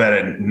went to bed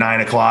at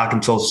 9 o'clock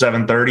until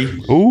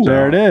 7:30. Ooh,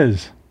 there it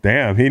is.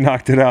 Damn, he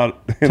knocked it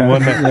out in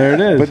one night. There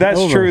it is. But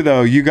that's true,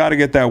 though. You got to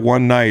get that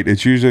one night.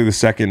 It's usually the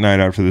second night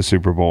after the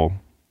Super Bowl.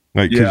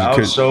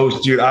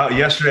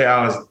 Yesterday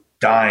I was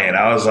dying.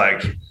 I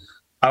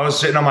was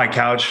sitting on my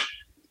couch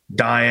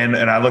dying,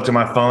 and I looked at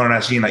my phone and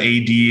I seen the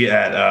AD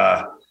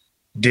at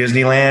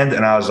Disneyland,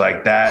 and I was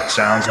like, that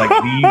sounds like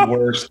the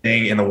worst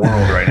thing in the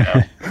world right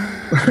now.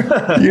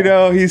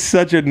 He's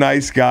such a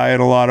nice guy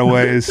in a lot of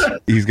ways.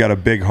 He's got a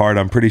big heart.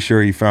 I'm pretty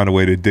sure he found a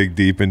way to dig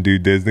deep and do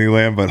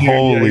Disneyland, but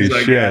holy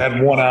shit. I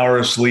had 1 hour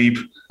of sleep.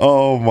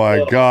 Oh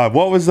my God.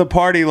 What was the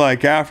party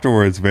like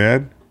afterwards,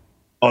 man?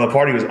 Oh, the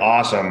party was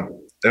awesome.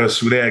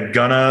 They had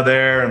Gunna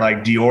there and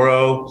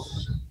Dioro.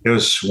 It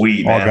was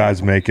sweet, man. All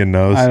guys making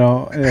those. I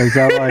don't. Is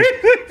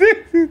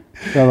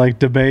that like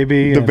the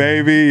baby? The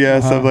baby, yeah,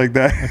 something like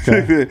that.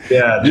 Okay.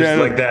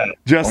 Like that.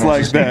 Just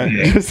like that.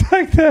 Just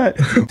like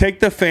that. Take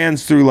the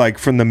fans through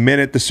from the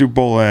minute the Super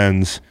Bowl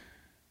ends,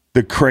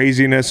 the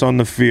craziness on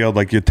the field,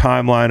 your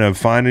timeline of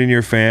finding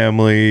your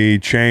family,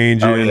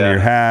 changing your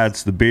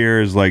hats, the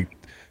beers.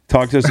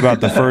 Talk to us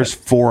about the first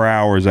 4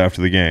 hours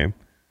after the game.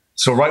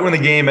 So right when the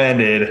game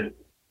ended,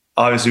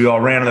 obviously we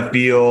all ran on the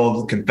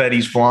field,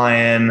 confetti's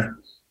flying.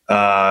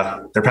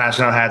 They're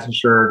passing out hats and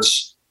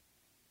shirts.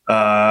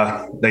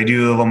 They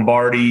do the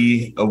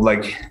Lombardi,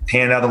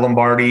 hand out the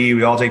Lombardi.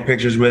 We all take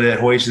pictures with it,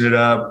 hoisted it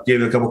up,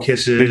 gave it a couple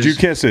kisses. Did you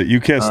kiss it? You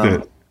kissed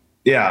it.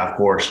 Yeah, of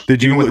course.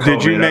 Did you look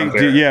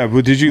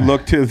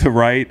to the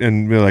right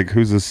and be like,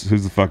 who's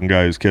the fucking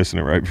guy who's kissing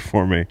it right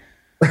before me?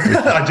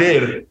 I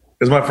did.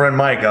 was my friend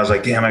Mike. I was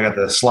like, damn, I got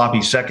the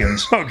sloppy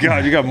seconds. Oh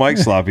God, you got Mike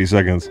sloppy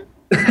seconds.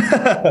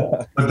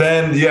 But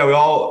then, we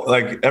all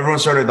everyone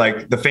started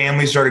the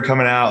family started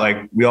coming out.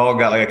 Like we all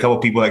got a couple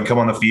people that can come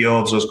on the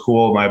field. So it was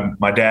cool.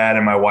 My dad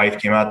and my wife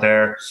came out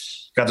there,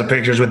 got some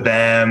pictures with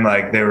them.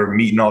 Like they were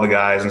meeting all the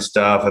guys and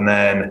stuff. And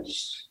then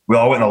we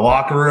all went in the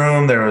locker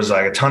room. There was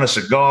a ton of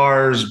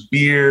cigars,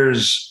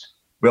 beers.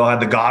 We all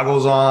had the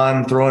goggles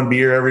on, throwing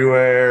beer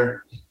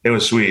everywhere. It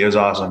was sweet. It was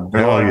awesome.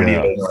 There's a lot of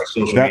videos on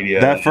social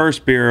media. That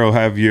first beer will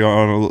have you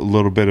on a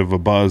little bit of a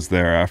buzz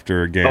there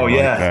after a game like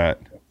that.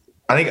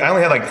 I think I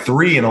only had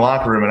 3 in the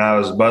locker room, and I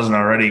was buzzing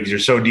already because you're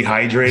so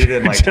dehydrated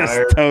and just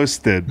tired.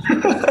 Toasted.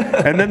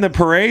 And then the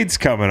parade's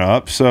coming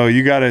up, so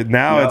you got to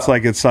now. It's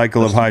like a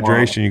cycle of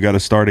hydration. You got to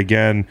start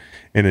again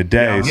in a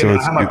day. I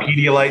have my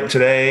Pedialyte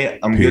today.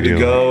 I'm good to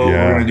go.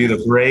 We're going to do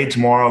the parade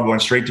tomorrow. Going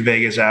straight to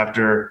Vegas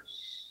after.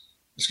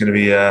 It's going to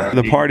be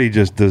the party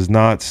just does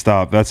not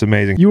stop. That's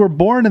amazing. You were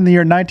born in the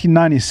year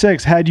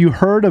 1996. Had you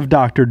heard of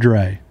Dr.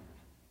 Dre?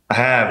 I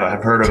have.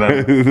 I've heard of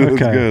him.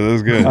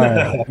 That's good.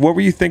 Right. What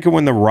were you thinking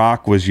when The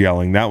Rock was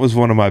yelling? That was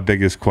one of my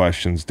biggest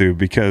questions, dude,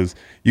 because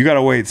you got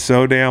to wait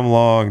so damn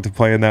long to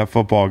play in that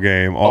football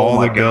game, all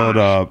the build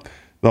up,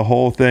 the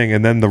whole thing,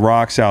 and then The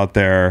Rock's out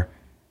there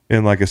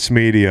in a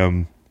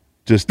Smedium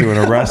just doing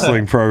a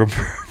wrestling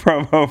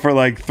promo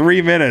for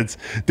 3 minutes.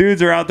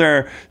 Dudes are out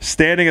there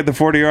standing at the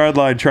 40-yard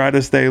line trying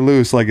to stay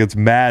loose like it's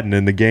Madden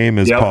and the game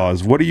is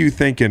paused. What are you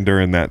thinking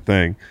during that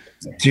thing?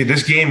 Dude,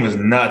 this game was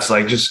nuts.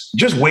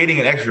 Just waiting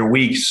an extra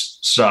week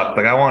sucked.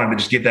 I wanted to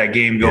just get that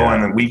game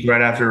going the week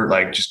right after,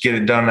 just get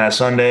it done that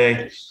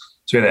Sunday.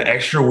 So we had an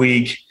extra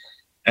week.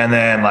 And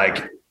then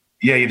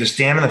you have to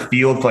stand in the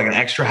field for an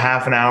extra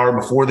half an hour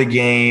before the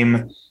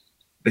game.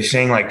 They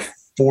sang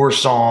 4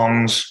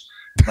 songs.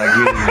 It's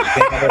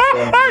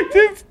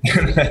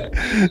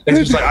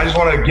just I just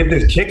want to get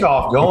this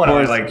kickoff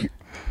going.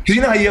 Because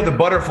you know how you have the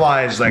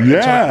butterflies,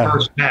 it's our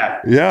first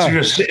snap. Yeah. So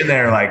you're just sitting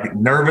there,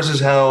 nervous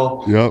as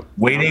hell,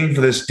 waiting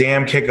for this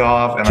damn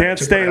kickoff. And can't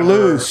stay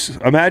loose.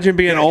 Imagine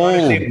being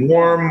old. Stay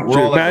warm.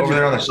 We're all over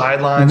there on the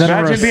sidelines.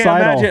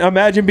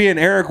 Imagine being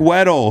Eric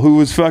Weddle, who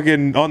was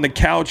fucking on the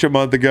couch a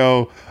month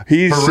ago.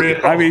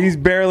 He's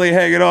barely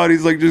hanging on.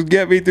 He's just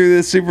get me through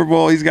this Super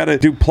Bowl. He's got to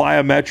do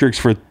plyometrics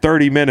for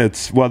 30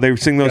 minutes while they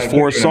sing those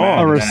 4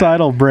 songs. A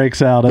recital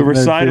breaks out. The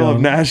recital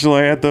of national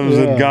anthems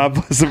and God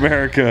Bless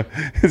America.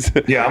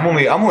 I'm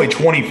only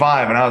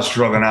 25 and I was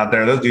struggling out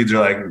there. Those dudes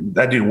are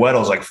that dude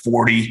Weddle's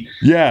 40.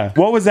 Yeah.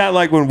 What was that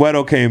like when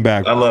Weddle came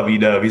back? I love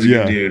E-Dub. He's a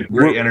good dude.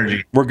 Great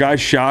energy. Were guys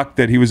shocked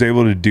that he was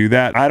able to do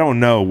that? I don't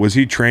know. Was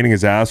he training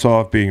his ass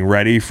off, being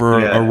ready for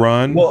a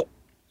run? Well,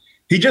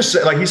 he just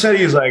he said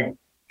he was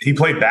he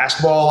played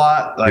basketball a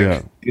lot.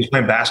 He was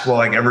playing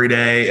basketball every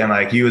day,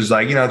 and he was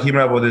keeping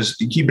up with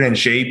keeping in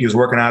shape. He was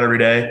working out every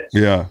day.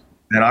 Yeah.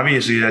 And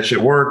obviously that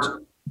shit worked.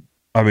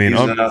 I mean,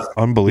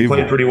 unbelievable. He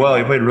played pretty well.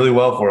 He played really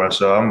well for us.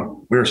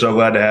 So we were so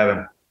glad to have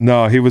him.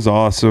 No, he was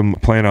awesome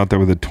playing out there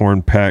with a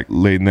torn pec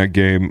late in that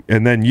game.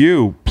 And then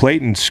you,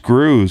 plating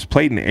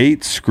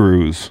 8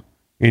 screws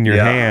in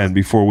your hand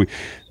before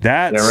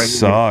that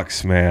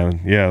sucks, man.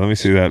 Yeah, let me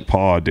see that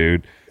paw,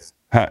 dude.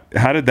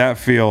 How did that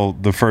feel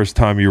the first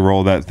time you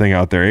rolled that thing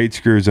out there? 8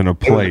 screws in a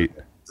plate.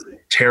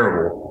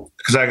 Terrible.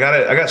 Because I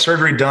got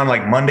surgery done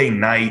Monday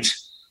night,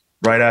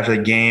 right after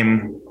the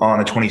game on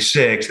the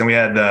 26th. And we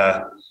had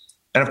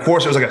and of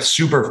course it was a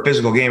super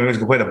physical game. We was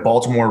going to play the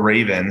Baltimore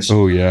Ravens.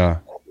 Oh yeah.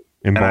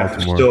 In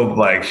Baltimore.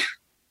 I still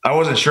I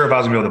wasn't sure if I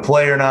was gonna be able to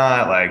play or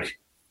not.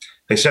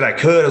 They said I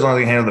could as long as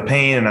I can handle the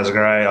pain. And I was all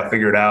right, I'll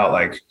figure it out.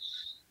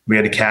 We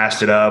had to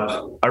cast it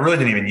up. I really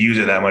didn't even use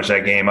it that much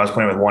that game. I was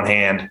playing with one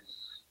hand.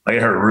 It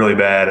hurt really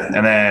bad.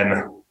 And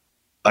then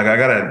I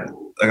got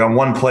on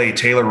one play,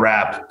 Taylor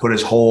Rapp put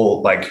his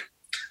whole I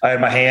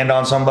had my hand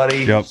on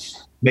somebody. Yep.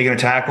 Making a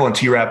tackle, and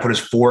T-Rap put his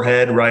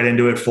forehead right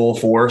into it full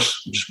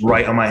force, just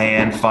right on my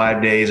hand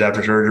 5 days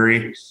after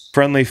surgery.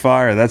 Friendly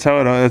fire. That's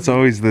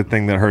always the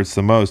thing that hurts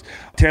the most.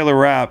 Taylor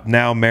Rapp,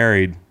 now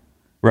married,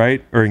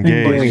 right? Or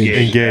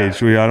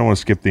engaged. I don't want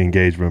to skip the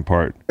engagement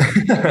part.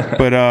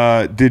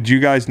 But did you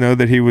guys know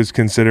that he was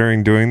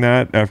considering doing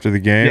that after the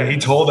game? Yeah, he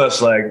told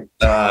us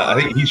I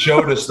think he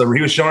showed us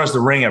he was showing us the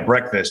ring at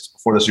breakfast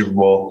before the Super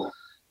Bowl.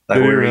 We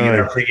were eating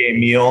our pregame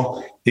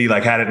meal. He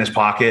had it in his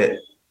pocket.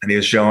 And he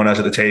was showing us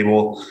at the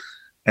table,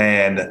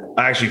 and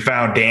I actually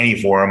found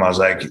Danny for him. I was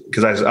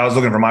because I was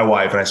looking for my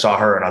wife, and I saw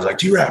her, and I was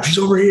T-Rap, she's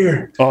over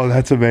here. Oh,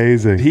 that's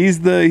amazing.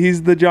 He's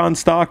the John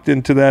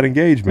Stockton to that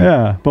engagement.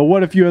 Yeah, but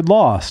what if you had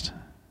lost?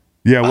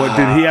 Yeah, what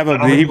did he have?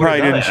 He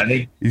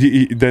probably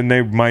didn't. Then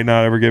they might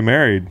not ever get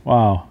married.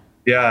 Wow.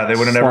 Yeah, they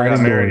would have never got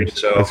married.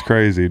 So that's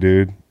crazy,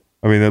 dude.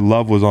 I mean, that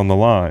love was on the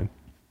line.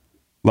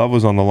 Love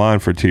was on the line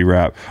for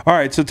T-Rap. All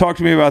right, so talk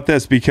to me about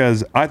this,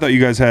 because I thought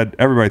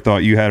everybody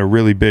thought you had a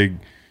really big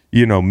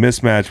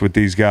mismatch with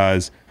these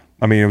guys.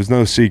 I mean, it was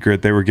no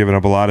secret they were giving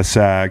up a lot of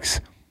sacks.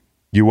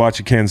 You watch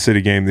a Kansas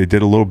City game, they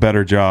did a little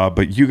better job,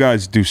 but you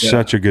guys do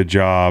such a good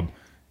job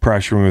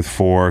pressuring with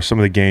 4. Some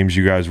of the games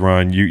you guys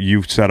run,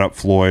 you set up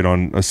Floyd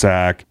on a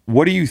sack.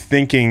 What are you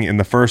thinking in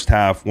the first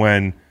half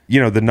when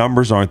the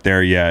numbers aren't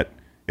there yet.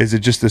 Is it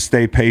just a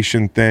stay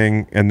patient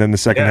thing, and then the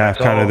second half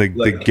kind of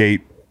the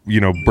gate,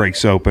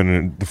 breaks open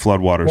and the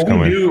floodwaters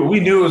come in?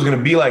 We knew it was going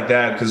to be like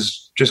that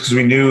because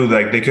we knew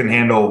like they couldn't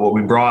handle what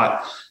we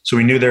brought, so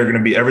we knew they were going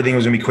to be everything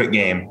was going to be quick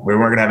game. We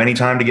weren't going to have any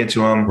time to get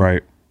to them.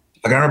 Right.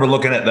 Like I remember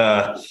looking at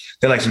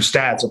they had like some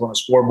stats up on the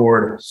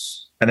scoreboard,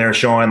 and they were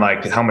showing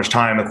like how much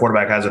time the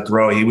quarterback has to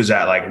throw. He was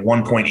at like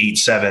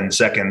 1.87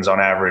 seconds on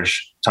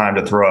average time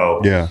to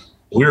throw. Yeah.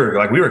 We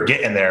were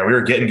getting there. We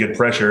were getting good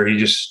pressure.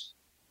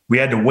 We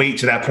had to wait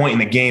to that point in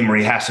the game where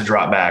he has to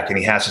drop back and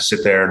he has to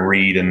sit there and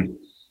read and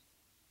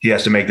he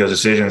has to make those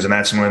decisions. And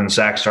that's when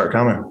sacks start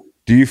coming.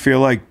 Do you feel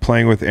like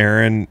playing with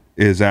Aaron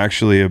is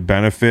actually a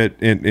benefit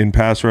in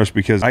pass rush?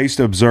 Because I used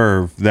to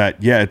observe that,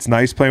 it's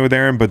nice playing with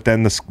Aaron, but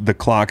then the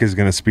clock is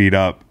going to speed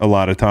up a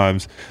lot of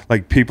times.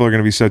 Like people are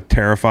going to be so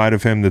terrified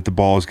of him that the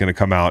ball is going to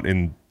come out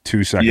in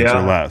 2 seconds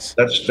or less.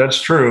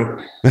 That's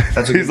true.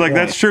 He's like,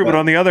 that's true. But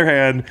on the other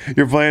hand,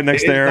 you're playing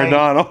next to Aaron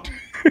Donald.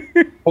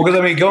 Well, because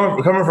I mean,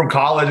 coming from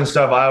college and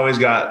stuff, I always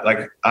got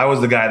I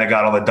was the guy that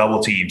got all the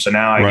double teams. So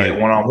now I get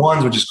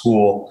one-on-ones, which is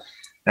cool,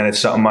 and it's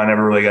something I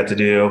never really got to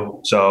do.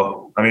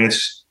 So I mean,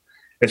 it's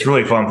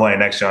really fun playing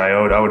next to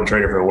him. I wouldn't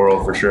trade it for the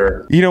world for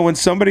sure. When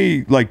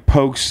somebody like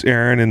pokes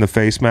Aaron in the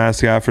face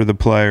mask after the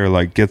play or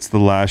like gets the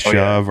last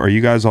shove, are you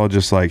guys all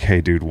just like,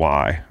 hey, dude,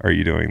 why are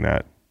you doing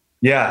that?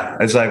 Yeah,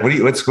 it's like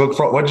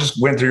what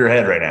just went through your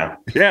head right now?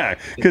 Yeah,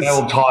 because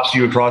that will toss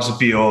you across the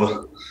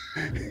field.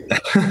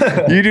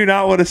 You do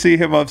not want to see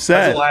him upset.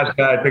 That's the last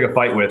guy I'd pick a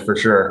fight with for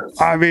sure.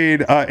 I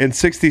mean, in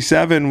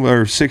 67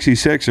 or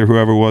 66 or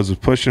whoever was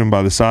pushing him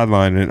by the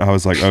sideline, and I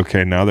was like,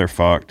 okay, now they're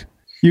fucked.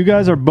 You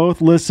guys are both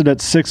listed at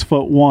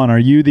 6'1". Are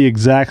you the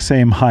exact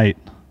same height?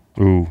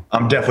 Ooh,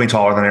 I'm definitely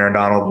taller than Aaron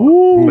Donald.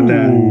 Ooh. With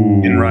that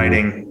in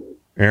writing.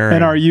 Aaron.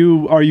 And are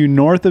you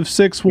north of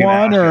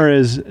 6'1", or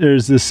is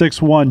the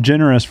 6'1"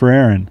 generous for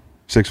Aaron?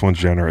 6'1"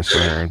 generous for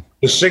Aaron.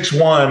 The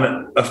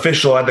 6'1"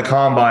 official at the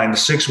combine,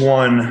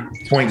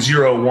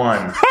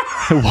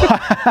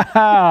 6'1.01.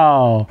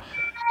 Wow.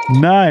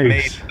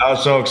 Nice. I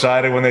was so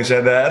excited when they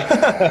said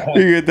that.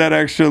 You get that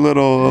extra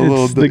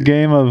little. It's the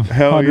game of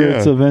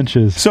hundreds of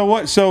inches. So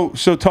what? So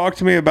talk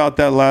to me about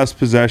that last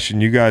possession.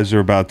 You guys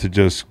are about to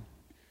just,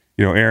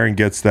 Aaron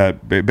gets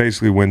that,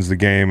 basically wins the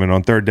game, and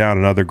on third down,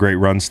 another great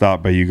run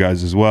stop by you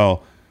guys as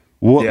well.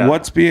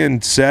 What's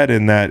being said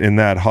in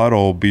that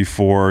huddle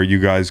before you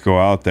guys go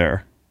out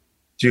there?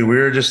 Dude, we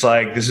were just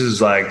like, this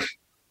is like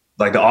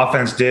the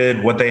offense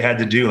did what they had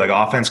to do. Like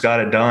offense got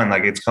it done.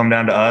 Like it's come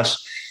down to us.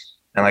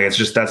 And like, it's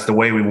just, that's the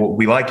way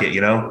we like it,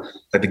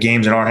 like the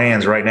game's in our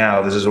hands right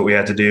now. This is what we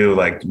have to do.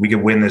 Like we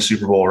could win this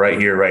Super Bowl right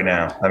here, right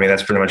now. I mean,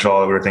 that's pretty much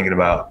all that we were thinking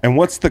about. And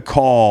what's the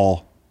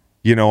call,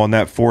 on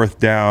that fourth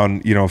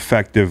down,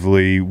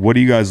 effectively? What are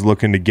you guys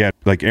looking to get?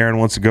 Like Aaron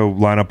wants to go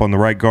line up on the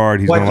right guard.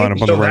 He's going to line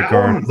up on the right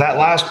guard. You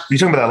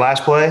talking about that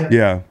last play?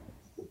 Yeah.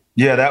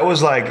 Yeah. That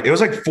was it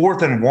was like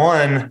 4th and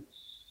 1.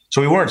 So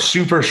we weren't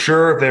super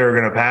sure if they were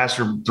going to pass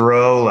or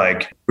throw.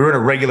 Like we were in a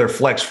regular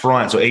flex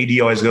front. So AD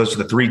always goes to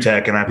the 3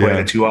 tech and I play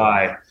the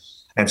 2I.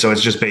 And so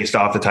it's just based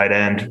off the tight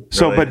end. Really.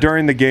 So, but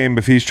during the game,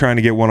 if he's trying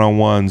to get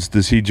one-on-ones,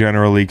 does he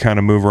generally kind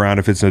of move around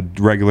if it's a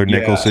regular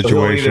nickel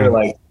situation? So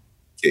like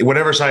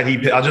whatever side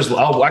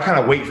I kind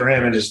of wait for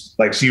him and just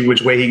like see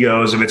which way he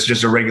goes. If it's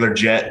just a regular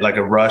jet, like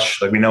a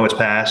rush, like we know it's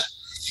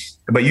pass.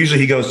 But usually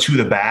he goes to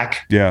the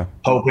back,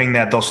 hoping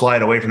that they'll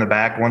slide away from the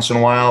back once in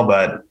a while.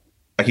 But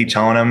I keep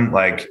telling him,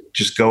 like,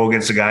 just go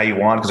against the guy you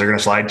want because they're going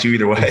to slide to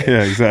either way.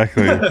 Yeah,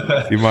 exactly.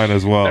 You might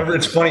as well.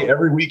 It's funny.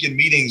 Every week in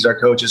meetings, our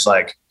coach is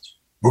like,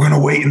 we're going to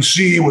wait and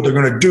see what they're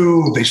going to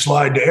do, if they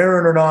slide to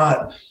Aaron or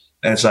not.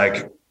 And it's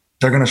like,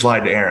 they're going to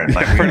slide to Aaron.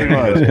 Like, pretty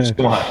much.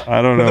 Come on.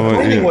 I don't know. The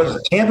funny thing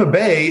was Tampa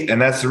Bay, and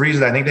that's the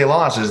reason I think they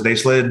lost, is they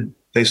slid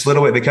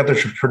away. They kept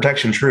their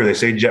protection true. They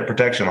stayed jet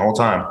protection the whole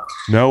time.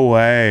 No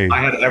way.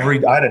 I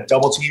had a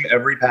double team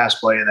every pass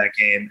play in that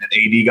game, and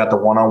AD got the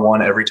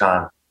one-on-one every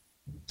time.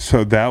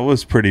 So that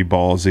was pretty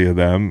ballsy of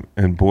them,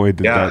 and boy,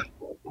 did that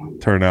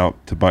turn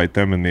out to bite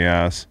them in the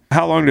ass.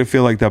 How long did it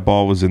feel like that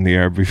ball was in the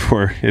air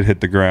before it hit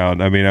the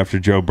ground? I mean, after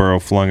Joe Burrow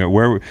flung it,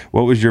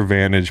 what was your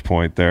vantage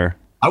point there?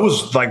 I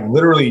was like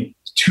literally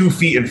 2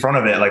 feet in front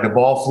of it. Like the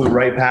ball flew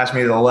right past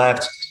me to the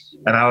left,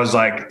 and I was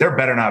like, there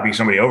better not be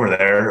somebody over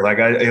there. Like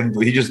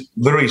he just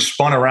literally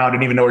spun around,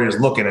 didn't even know where he was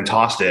looking, and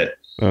tossed it.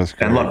 That's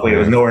great, and luckily, it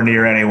was nowhere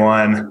near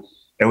anyone.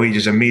 And we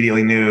just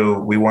immediately knew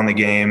we won the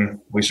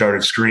game. We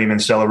started screaming,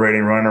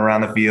 celebrating, running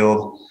around the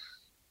field.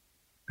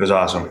 It was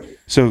awesome.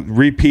 So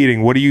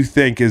repeating, what do you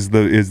think is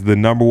the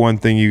number one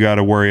thing you got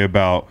to worry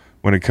about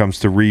when it comes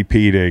to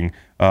repeating?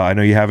 I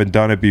know you haven't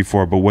done it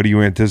before, but what do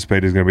you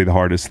anticipate is going to be the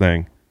hardest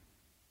thing?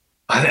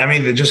 I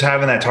mean, just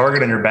having that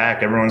target on your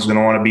back, everyone's going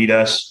to want to beat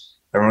us.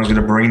 Everyone's going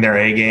to bring their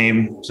A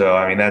game. So,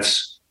 I mean,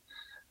 that's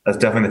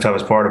definitely the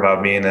toughest part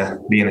about being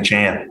a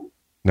champ.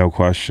 No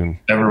question.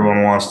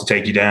 Everyone wants to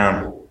take you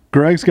down.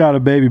 Greg's got a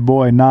baby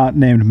boy not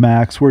named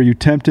Max. Were you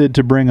tempted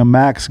to bring a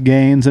Max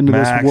Gaines into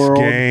this world?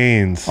 Max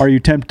Gaines. Are you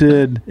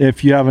tempted,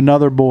 if you have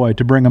another boy,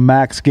 to bring a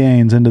Max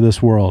Gaines into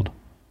this world?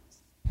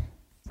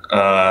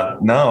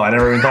 No, I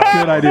never even thought.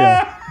 Good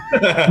idea.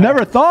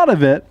 Never thought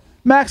of it.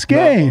 Max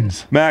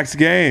Gaines. Max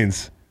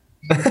Gaines.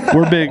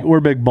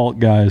 We're big Bolt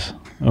guys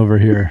over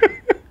here.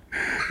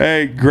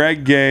 Hey,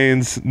 Greg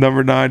Gaines,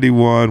 number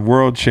 91,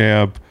 world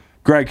champ.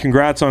 Greg,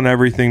 congrats on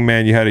everything,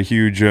 man. You had a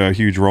huge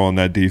role in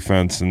that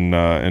defense, and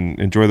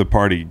enjoy the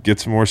party.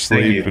 Get some more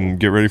sleep and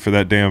get ready for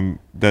that damn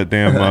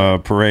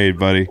parade,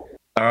 buddy.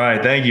 All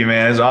right, thank you,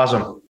 man. It's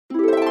awesome.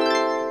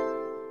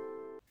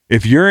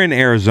 If you're in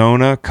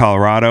Arizona,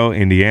 Colorado,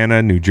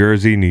 Indiana, New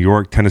Jersey, New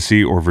York,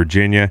 Tennessee, or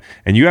Virginia,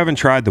 and you haven't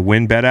tried the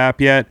WynnBET app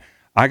yet,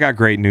 I got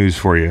great news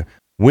for you.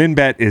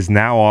 WynnBET is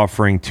now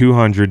offering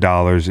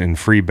 $200 in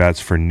free bets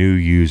for new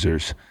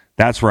users.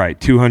 That's right,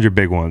 200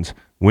 big ones.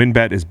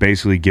 WynnBET is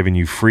basically giving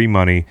you free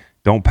money.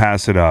 Don't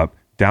pass it up.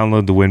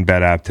 Download the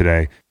WynnBET app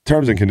today.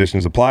 Terms and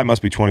conditions apply.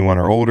 Must be 21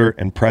 or older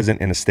and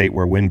present in a state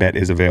where WynnBET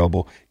is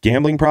available.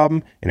 Gambling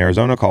problem? In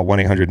Arizona, call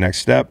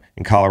 1-800-NEXT-STEP.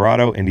 In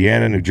Colorado,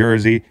 Indiana, New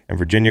Jersey, and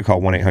Virginia, call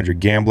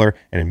 1-800-GAMBLER.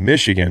 And in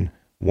Michigan,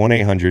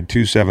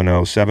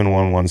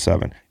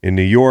 1-800-270-7117. In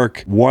New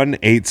York,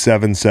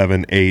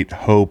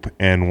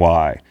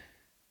 1-877-8-HOPE-NY.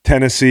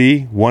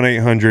 Tennessee,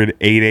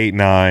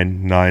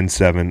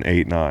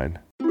 1-800-889-9789.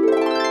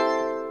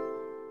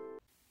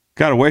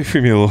 Got away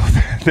from you a little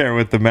bit there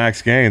with the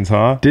Max Gaines,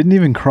 huh? Didn't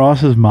even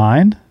cross his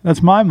mind?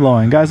 That's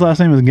mind-blowing. Guy's last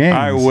name is Gaines.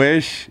 I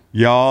wish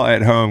y'all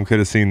at home could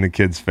have seen the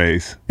kid's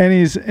face. And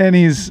he's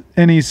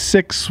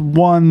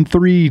 6'1",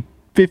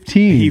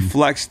 315. He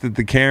flexed at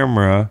the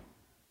camera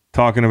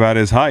talking about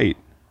his height.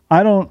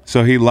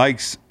 So he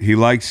likes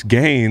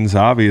Gaines,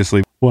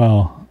 obviously.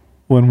 Well,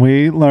 when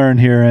we learn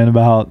here in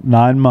about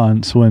 9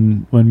 months,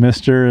 when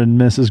Mr. and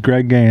Mrs.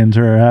 Greg Gaines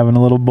are having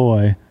a little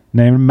boy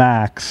named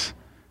Max,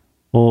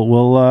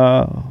 we'll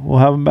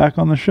have him back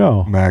on the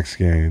show. Max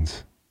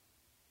Gaines.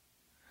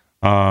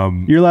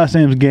 Your last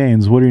name's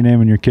Gaines. What are you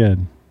naming your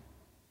kid?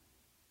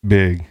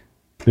 Big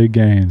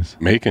Gaines.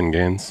 Macon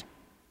Gaines.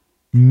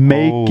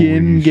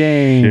 Macon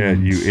Gaines. Shit,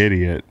 you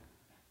idiot.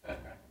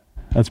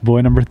 That's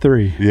boy number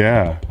 3.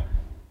 Yeah.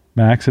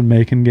 Max and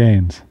Macon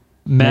Gaines.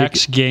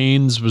 Max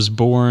Gaines was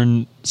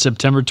born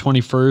September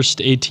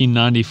 21st,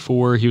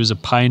 1894. He was a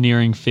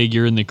pioneering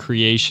figure in the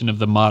creation of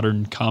the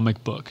modern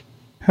comic book.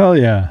 Hell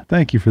yeah.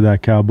 Thank you for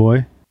that,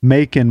 cowboy.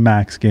 Macon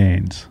Max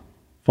Gaines.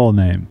 Full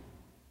name.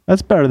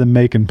 That's better than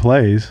Macon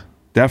Plays.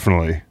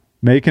 Definitely.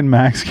 Macon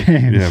Max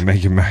Gaines. Yeah,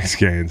 Macon Max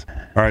Gaines.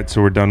 All right,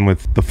 so we're done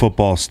with the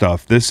football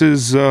stuff. This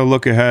is a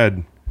look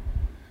ahead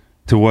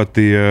to what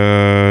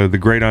the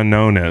great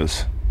unknown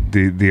is,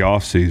 the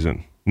off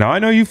season. Now, I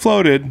know you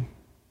floated.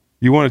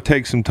 You want to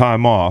take some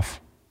time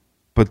off,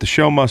 but the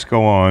show must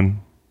go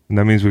on, and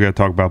that means we got to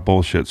talk about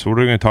bullshit. So what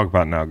are we going to talk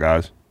about now,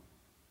 guys?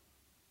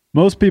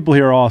 Most people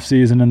hear off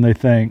season and they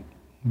think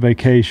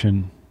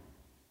vacation,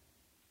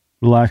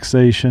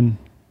 relaxation,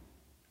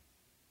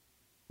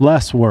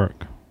 less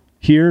work.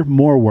 Here,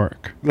 more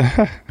work.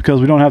 Because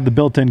we don't have the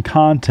built-in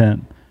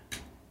content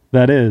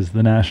that is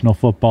the National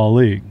Football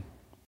League.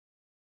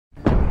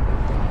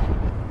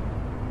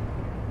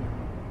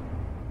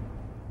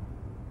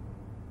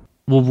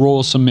 We'll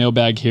roll some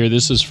mailbag here.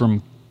 This is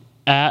from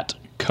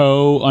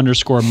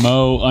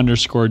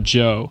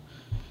 @co_mo_joe.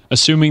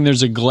 Assuming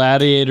there's a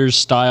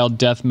gladiator-style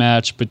death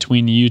match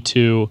between you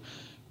two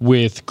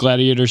with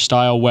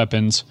gladiator-style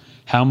weapons,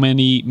 how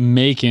many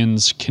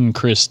Macons can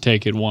Chris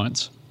take at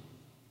once?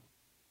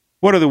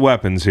 What are the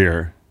weapons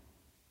here?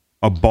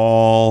 A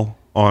ball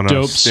on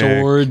Dope a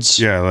stick. swords.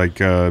 Yeah, like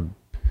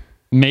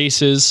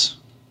maces.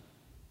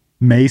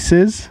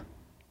 Maces?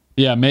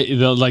 Yeah,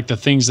 like the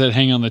things that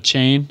hang on the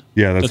chain.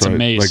 Yeah, that's a right.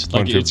 mace. Like a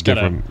bunch of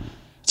different.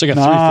 It's like a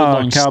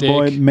 3-foot-long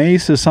cowboy. stick.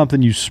 Mace is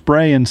something you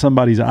spray in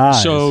somebody's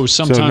eyes. So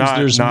sometimes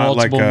there's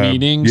multiple like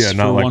meanings yeah,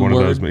 not for like one one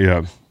word. of those. Yeah,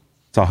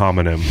 it's a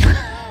homonym.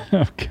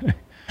 Okay.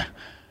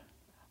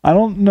 I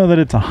don't know that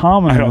it's a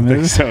homonym. I don't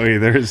think so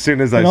either. As soon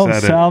as I They don't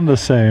said sound the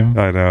same.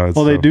 I know.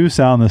 Well, they do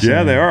sound the same.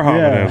 Yeah, they are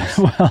homonyms.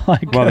 Yeah. Well,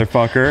 like,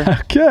 Motherfucker.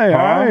 Okay,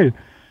 all right.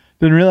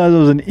 Didn't realize it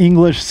was an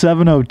English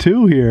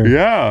 702 here.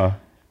 Yeah.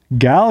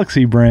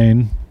 Galaxy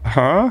brain.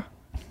 Huh?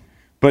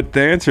 But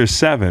the answer is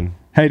 7.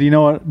 Hey, do you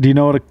know what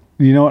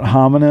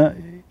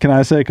homonym? Can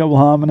I say a couple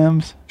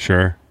homonyms?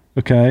 Sure.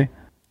 Okay.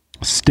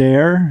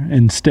 Stare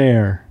and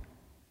stare.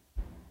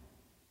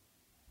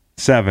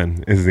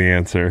 7 is the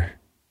answer.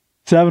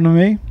 7 to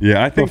me?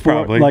 Yeah, I think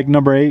probably. Like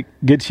number 8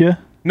 gets you?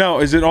 No,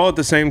 is it all at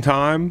the same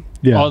time?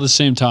 Yeah. All at the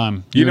same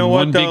time. You You're know in what,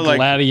 one though? big Like,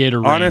 gladiator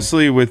ring.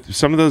 honestly, with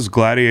some of those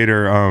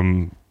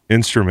gladiator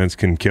instruments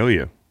can kill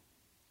you.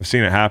 I've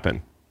seen it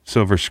happen.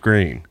 Silver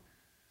screen.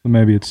 So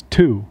maybe it's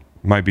 2.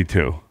 Might be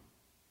 2.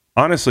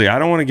 Honestly, I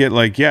don't want to get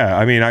I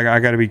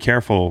got to be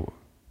careful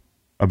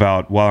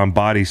about while I'm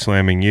body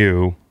slamming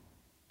you,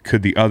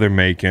 could the other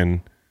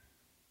Macon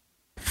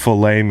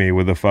fillet me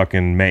with a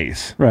fucking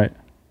mace? Right.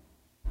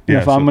 And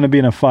if I'm going to be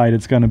in a fight,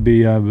 it's going to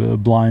be a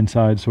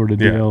blindside sort of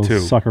deal, 2.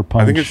 sucker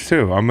punch. I think it's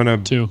 2. I'm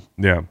going to 2.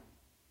 Yeah.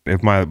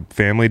 If my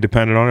family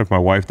depended on it, if my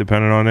wife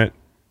depended on it,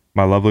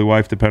 my lovely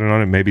wife depended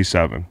on it, maybe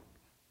 7.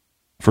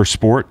 For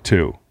sport,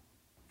 2.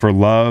 For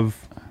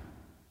love,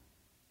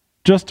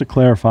 Just to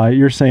clarify,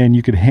 you're saying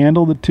you could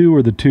handle the 2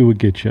 or the 2 would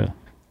get you?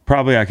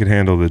 Probably I could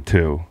handle the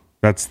 2.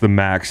 That's the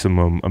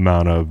maximum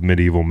amount of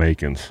medieval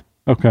makings.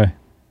 Okay.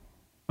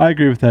 I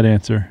agree with that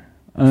answer.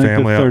 I think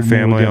Family, the third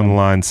family meal on the again.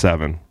 line,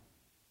 7.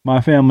 My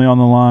family on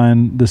the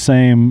line, the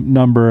same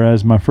number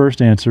as my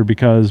first answer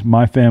because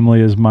my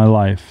family is my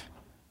life.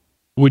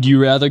 Would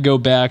you rather go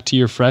back to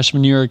your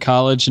freshman year of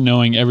college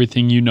knowing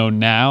everything you know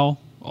now,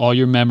 all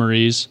your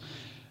memories,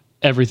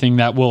 everything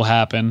that will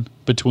happen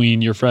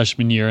between your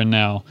freshman year and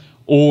now,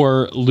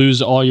 or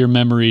lose all your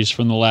memories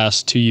from the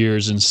last 2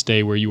 years and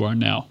stay where you are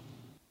now?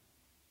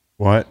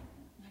 What?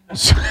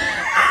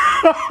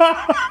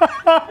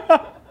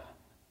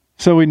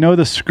 So we know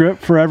the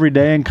script for every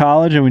day in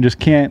college and we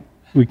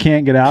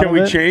can't get out Can of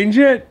it? we change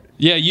it?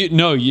 Yeah,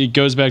 it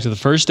goes back to the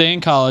first day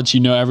in college. You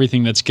know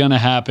everything that's going to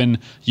happen.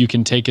 You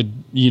can take a,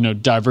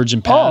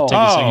 divergent path, take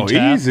a second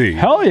tap. Easy.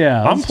 Hell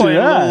yeah. I'm let's do playing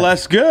a that. little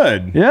less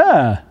good.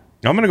 Yeah.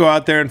 I'm going to go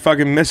out there and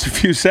fucking miss a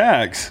few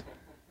sacks.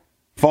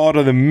 Fall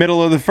to the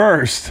middle of the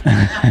first.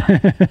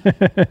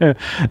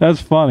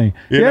 That's funny.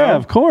 You yeah, know?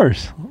 of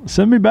course.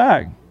 Send me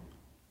back.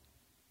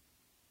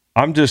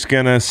 I'm just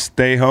going to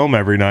stay home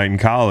every night in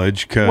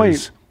college because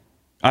Wait.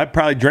 I'd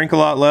probably drink a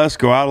lot less,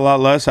 go out a lot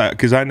less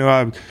because I know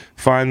I'd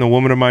find the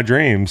woman of my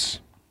dreams,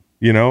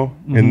 in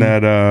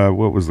that,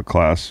 what was the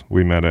class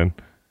we met in?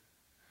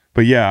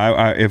 But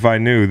yeah, if I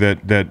knew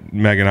that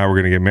Meg and I were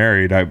going to get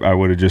married, I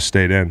would have just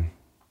stayed in.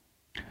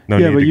 No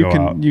Yeah, need but to you go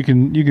can out.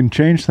 you can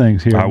change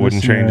things here. I in this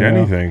wouldn't change scenario.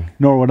 anything.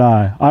 Nor would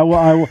I. I would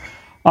What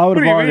have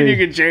do you already. mean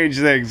you can change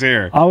things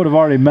here? I would have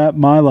already met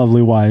my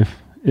lovely wife.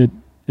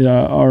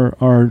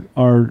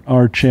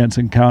 Our chance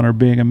encounter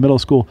being in middle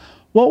school.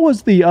 What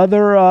was the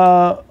other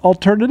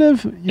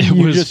alternative? It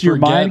was just your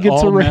mind gets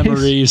all erased.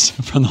 memories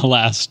from the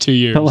last 2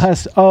 years. The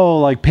last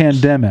like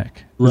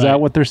pandemic. Is Right.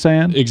 that what they're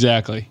saying?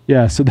 Exactly.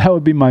 Yeah. So that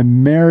would be my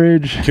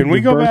marriage. Can we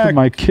the go birth back? of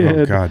my kid.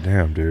 Oh, God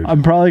damn, dude.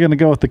 I'm probably going to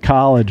go with the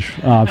college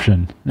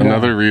option. Yeah.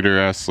 Another reader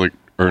asked, or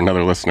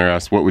another listener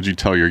asked, what would you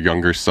tell your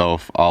younger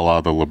self a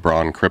la the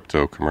LeBron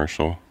crypto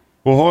commercial?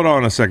 Well, hold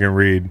on a second,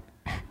 Reed.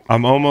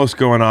 I'm almost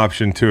going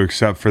option 2,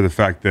 except for the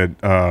fact that,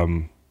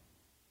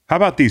 how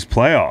about these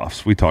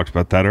playoffs? We talked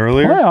about that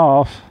earlier.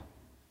 Playoffs.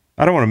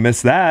 I don't want to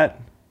miss that.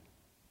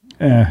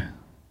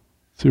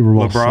 Super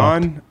Bowl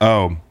LeBron. sucked.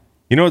 Oh,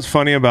 you know what's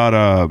funny about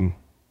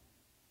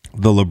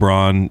the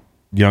LeBron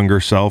younger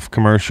self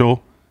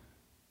commercial?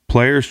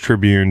 Players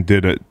Tribune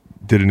did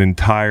an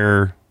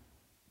entire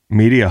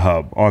media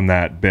hub on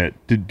that bit.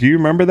 Do you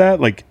remember that?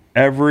 Like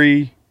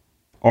every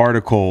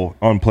article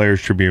on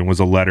Players Tribune was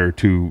a letter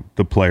to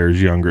the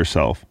player's younger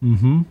self.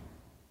 Mm-hmm.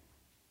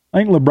 I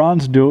think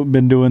LeBron's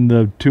been doing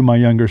the to my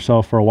younger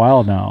self for a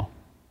while now.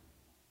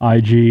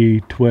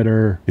 IG,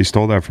 Twitter. He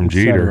stole that from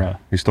Jeter.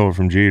 He stole it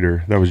from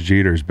Jeter. That was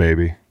Jeter's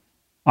baby.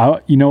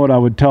 You know what I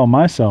would tell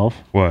myself?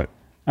 What?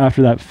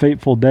 After that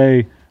fateful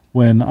day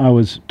when I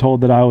was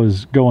told that I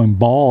was going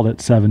bald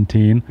at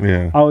 17,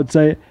 Yeah. I would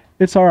say,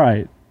 it's all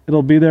right.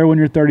 It'll be there when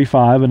you're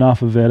 35,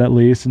 enough of it at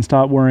least, and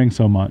stop worrying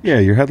so much. Yeah,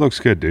 your head looks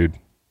good, dude.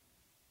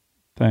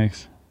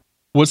 Thanks.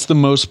 What's the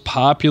most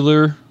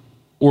popular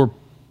or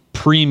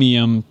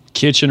premium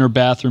kitchen or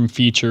bathroom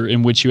feature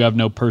in which you have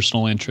no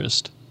personal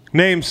interest?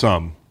 Name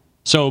some.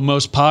 So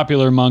most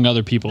popular among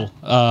other people,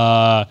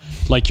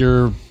 like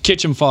your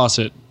kitchen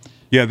faucet.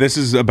 Yeah, this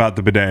is about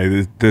the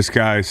bidet. This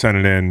guy sent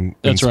it in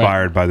That's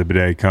inspired by the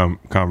bidet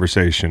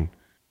conversation.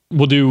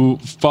 We'll do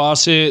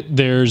faucet.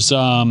 There's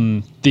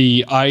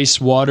the ice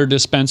water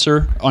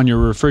dispenser on your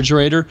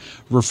refrigerator,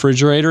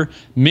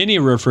 mini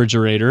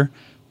refrigerator,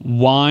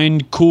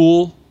 wine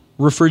cool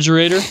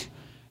refrigerator,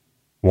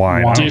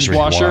 Wine.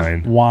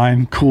 dishwasher.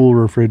 Wine cool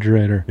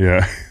refrigerator.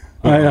 Yeah.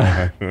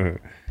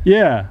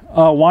 Yeah,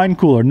 wine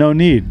cooler, no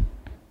need.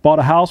 Bought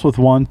a house with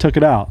one, took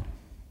it out.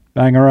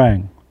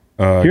 Bangarang.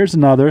 Here's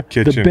another.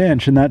 kitchen. The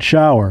bench in that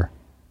shower.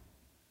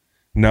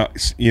 No,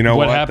 you know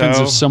What what happens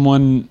though? if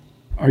someone...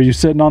 Are you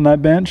sitting on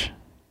that bench?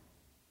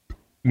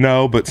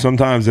 No, but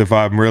sometimes if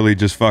I'm really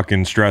just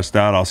fucking stressed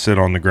out, I'll sit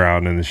on the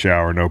ground in the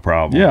shower, no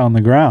problem. Yeah, on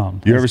the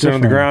ground. You That's ever sit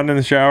on the different. ground in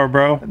the shower,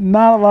 bro?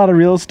 Not a lot of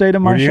real estate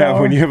in my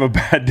shower. When you have a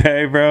bad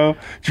day, bro,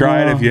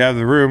 try it. No. If you have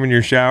the room in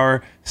your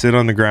shower, sit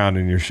on the ground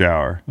in your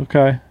shower.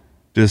 Okay.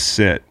 Just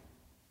sit.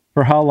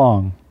 For how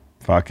long?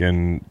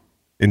 Fucking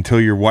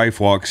until your wife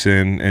walks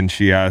in and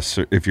she asks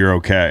if you're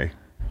okay.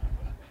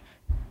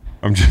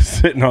 I'm just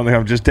sitting on there.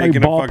 I'm just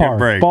taking a fucking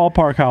break.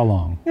 Ballpark how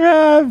long?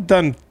 Yeah, I've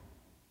done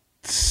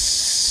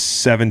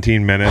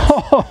 17 minutes.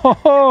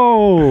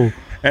 Oh,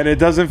 And it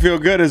doesn't feel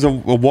good as a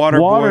water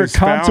boy's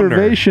founder.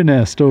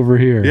 conservationist over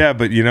here. Yeah,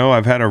 but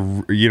I've had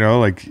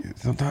like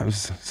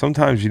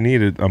sometimes you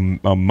need a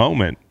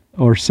moment.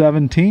 Or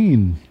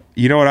 17.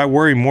 You know what? I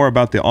worry more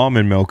about the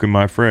almond milk in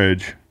my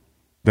fridge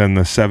than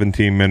the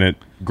 17-minute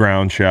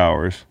ground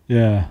showers.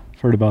 Yeah,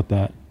 heard about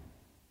that.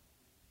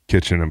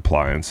 Kitchen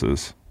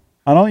appliances.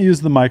 I don't use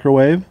the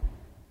microwave.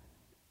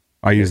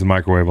 I use the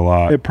microwave a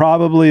lot. It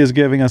probably is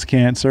giving us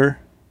cancer.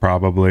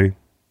 Probably.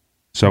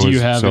 So Do you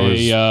is- have so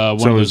is- one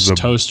so of is those the-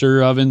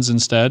 toaster ovens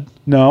instead?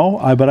 No,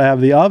 but I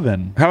have the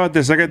oven. How about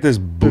this? I got this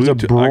There's a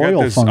Bluetooth.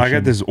 broil I function.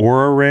 got this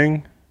Aura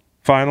ring.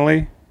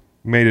 Finally,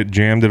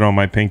 jammed it on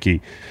my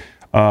pinky.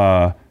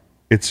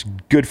 It's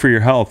good for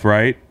your health,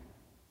 right?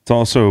 It's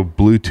also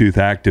Bluetooth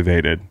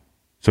activated,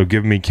 so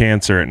giving me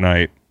cancer at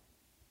night,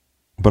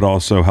 but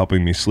also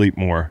helping me sleep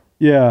more.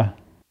 Yeah.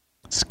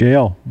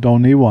 Scale.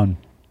 Don't need one.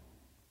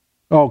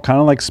 Oh, kind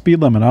of like speed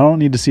limit. I don't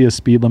need to see a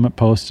speed limit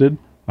posted.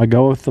 I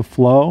go with the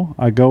flow.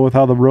 I go with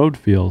how the road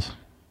feels.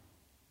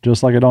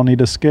 Just like I don't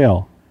need a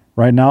scale.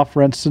 Right now,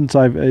 for instance,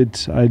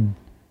 I'm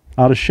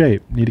out of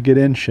shape. Need to get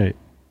in shape.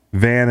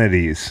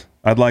 Vanities.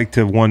 I'd like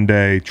to one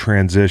day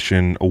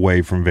transition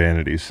away from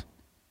vanities.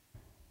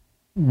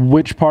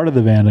 Which part of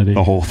the vanity?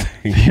 The whole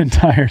thing. The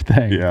entire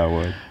thing. Yeah, I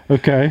would.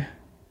 Okay.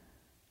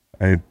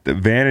 The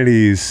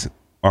vanities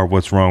are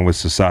what's wrong with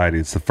society.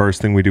 It's the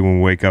first thing we do when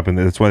we wake up, and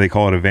that's why they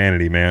call it a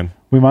vanity, man.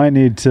 We might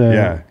need to.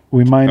 Yeah.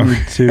 We might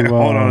need to.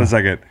 Hold on a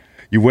second.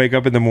 You wake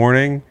up in the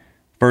morning.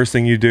 First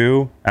thing you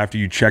do after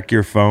you check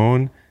your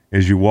phone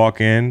is you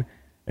walk in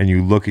and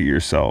you look at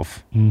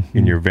yourself in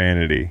your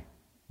vanity.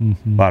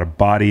 Mm-hmm. A lot of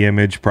body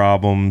image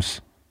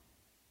problems,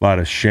 a lot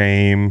of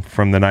shame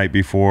from the night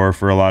before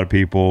for a lot of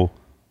people.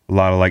 A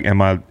lot of like,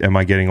 am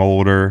I getting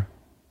older?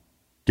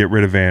 Get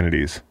rid of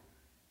vanities.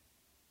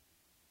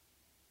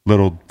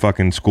 Little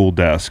fucking school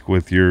desk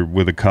with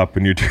a cup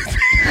and your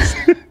toothpaste.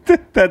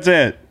 That's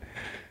it.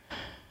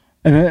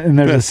 And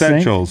there's The a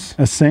essentials. sink.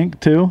 A sink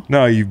too.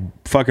 No, you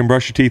fucking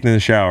brush your teeth in the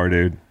shower,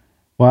 dude.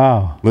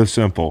 Wow. Live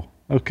simple.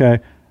 Okay.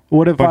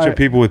 What if Bunch of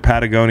people with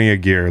Patagonia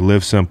gear.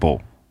 Live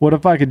simple. What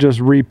if I could just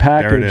There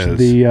repackage it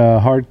the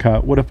hard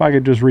cut? What if I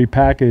could just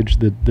repackage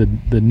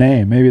the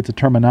name? Maybe it's a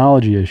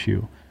terminology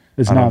issue.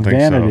 It's I not don't think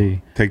vanity.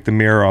 so. Take the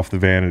mirror off the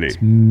vanity.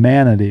 It's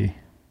manatee.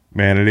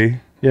 Manatee.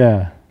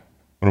 Yeah.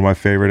 One of my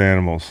favorite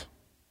animals.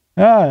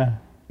 Ah.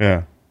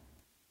 Yeah.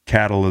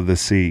 Cattle of the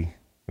sea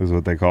is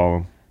what they call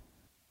them.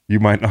 You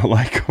might not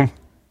like them.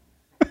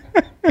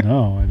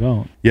 No, I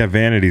don't. Yeah,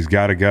 vanity's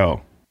got to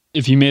go.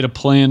 If you made a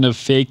plan to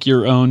fake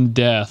your own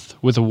death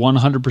with a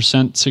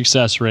 100%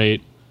 success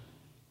rate,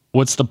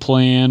 what's the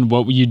plan?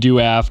 What would you do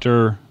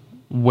after?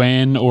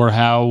 When or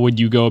how would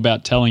you go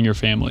about telling your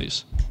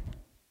families?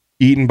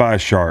 Eaten by a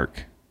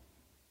shark.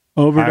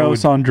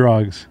 Overdose on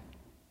drugs.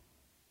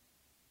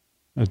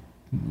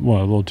 What,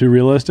 a little too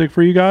realistic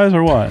for you guys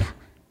or what?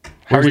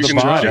 Where's we the can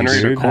body, generate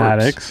a dude?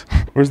 corpse. Addicts.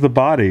 Where's the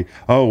body?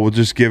 Oh, we'll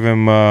just give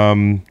him.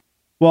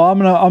 Well, I'm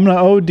gonna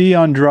OD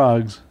on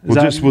drugs.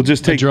 We'll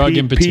just take drug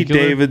in Pete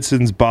particular?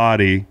 Davidson's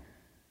body.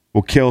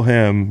 We'll kill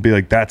him. Be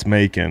like, that's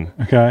Macon.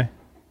 Okay.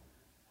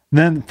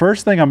 Then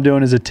first thing I'm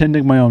doing is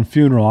attending my own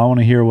funeral. I want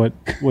to hear what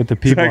the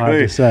people have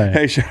to say.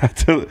 Hey, shout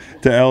out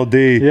to LD.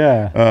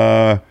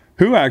 Yeah.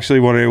 Who actually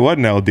wanted it?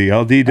 Wasn't LD.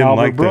 LD didn't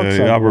Albert like Brooks,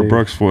 I Albert believe.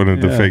 Brooks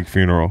wanted the Yeah. fake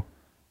funeral.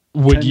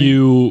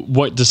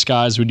 What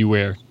disguise would you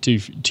wear to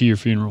your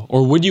funeral?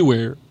 Or would you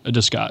wear a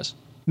disguise?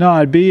 No,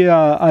 I'd be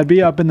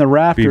up in the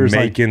rafters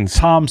like Macon's-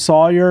 Tom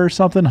Sawyer or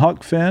something,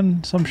 Huck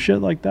Finn, some shit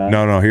like that.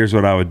 No. Here's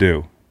what I would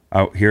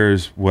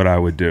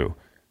do.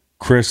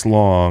 Chris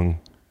Long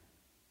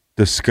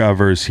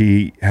discovers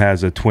he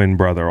has a twin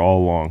brother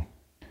all along.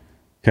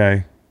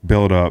 Okay,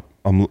 build up.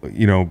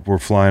 We're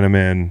flying him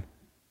in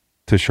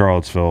to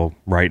Charlottesville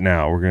right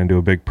now. We're gonna do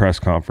a big press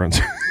conference.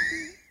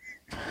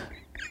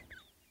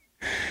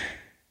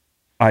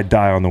 I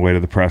die on the way to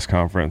the press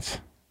conference.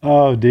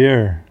 Oh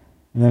dear.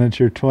 And then it's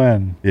your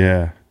twin.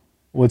 Yeah,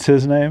 What's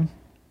his name?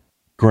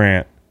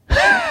 Grant.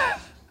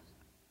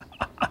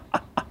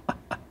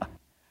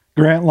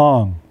 Grant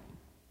Long.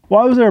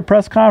 Why was there a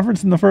press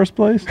conference in the first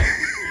place?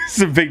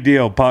 It's a big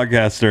deal,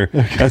 podcaster.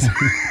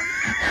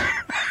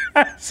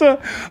 That's a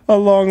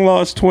long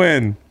lost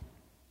twin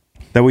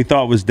that we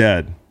thought was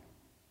dead.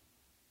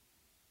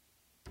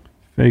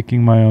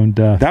 Faking my own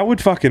death. That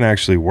would fucking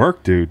actually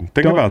work, dude.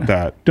 Think about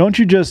that. Don't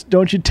you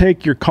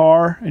take your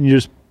car and you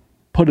just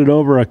put it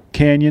over a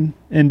canyon,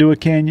 into a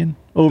canyon,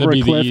 over That'd a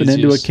be the cliff and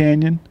into a easiest.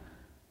 canyon?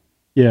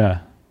 Yeah.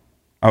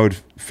 I would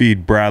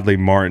feed Bradley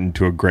Martin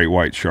to a great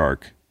white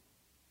shark.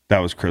 That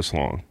was Chris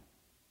Long.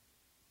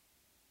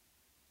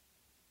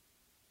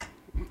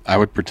 I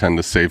would pretend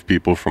to save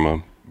people from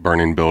a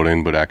burning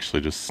building, but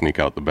actually just sneak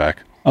out the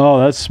back. Oh,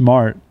 that's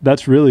smart.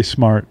 That's really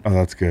smart. Oh,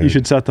 that's good. You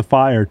should set the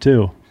fire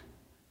too.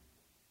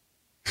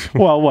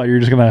 Well, what? You're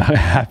just gonna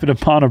happen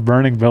upon a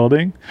burning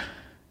building?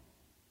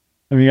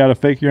 I mean, you got to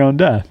fake your own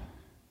death.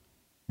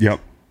 Yep,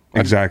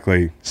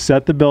 exactly.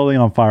 Set the building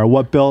on fire.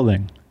 What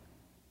building?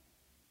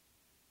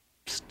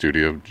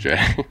 Studio J.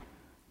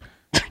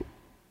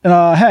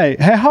 Hey,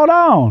 hold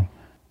on.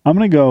 I'm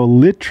gonna go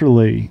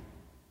literally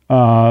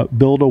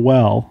build a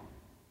well,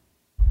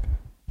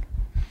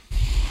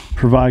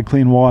 provide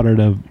clean water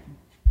to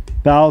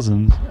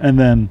thousands, and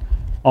then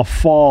I'll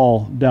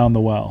fall down the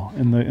well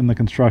in the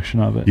construction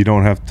of it. You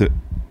don't have to.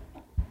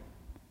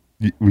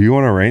 You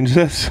want to arrange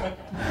this?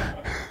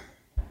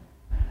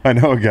 I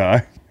know a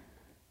guy.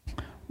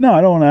 No,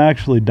 I don't want to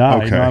actually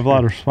die. Okay. I have a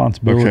lot of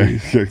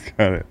responsibilities. Okay,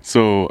 got it.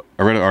 So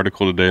I read an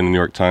article today in the New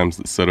York Times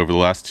that said over the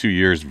last 2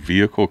 years,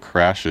 vehicle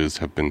crashes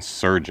have been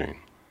surging.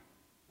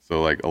 So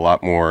like a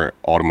lot more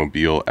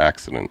automobile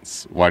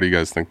accidents. Why do you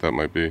guys think that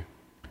might be?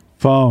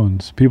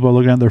 Phones. People are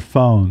looking at their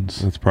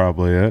phones. That's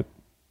probably it.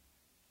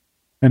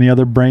 Any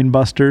other brain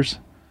busters?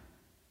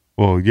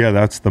 Well, yeah,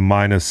 that's the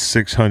minus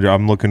 600.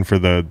 I'm looking for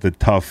the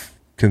tough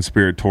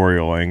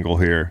conspiratorial angle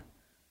here.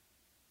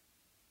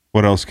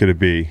 What else could it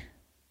be?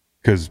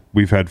 Because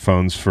we've had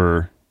phones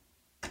for...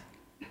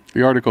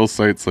 The article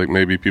cites like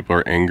maybe people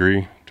are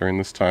angry during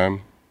this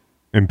time.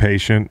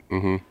 Impatient.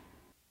 Mm-hmm.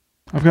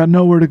 I've got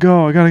nowhere to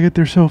go. I got to get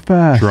there so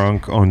fast.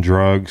 Drunk on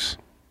drugs.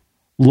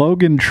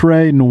 Logan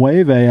Trey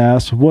Nueve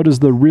asks, what is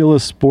the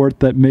realest sport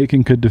that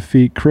Macon could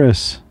defeat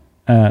Chris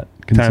at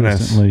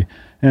consistently?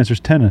 Answer's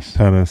tennis.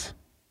 Tennis.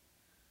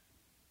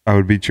 I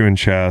would beat you in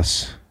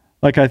chess.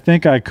 Like, I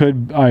think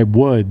I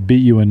would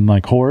beat you in,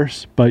 like,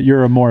 horse, but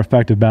you're a more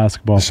effective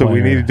basketball player. So we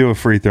need to do a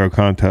free throw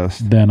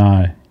contest. Than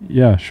I.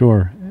 Yeah,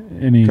 sure.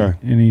 Any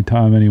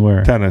time,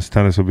 anywhere.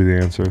 Tennis will be the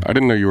answer. I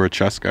didn't know you were a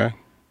chess guy.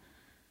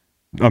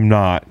 I'm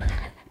not,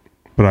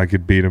 but I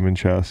could beat him in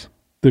chess.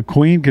 The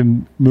queen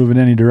can move in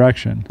any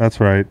direction. That's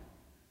right.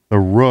 The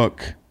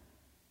rook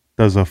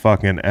does a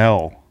fucking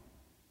L.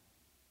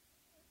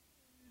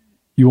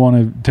 You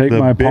want to take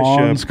my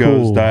pawns? The bishop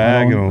goes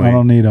diagonally. I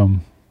don't need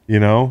them. You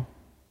know?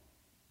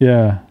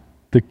 Yeah.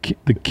 The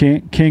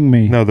king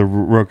me. No, the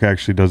rook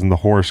actually doesn't. The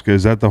horse.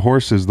 Is that the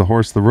horse? Is the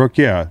horse the rook?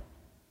 Yeah.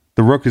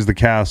 The rook is the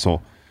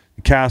castle.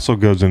 The castle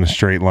goes in a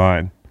straight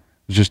line.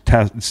 It's just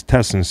it's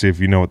testing to see if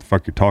you know what the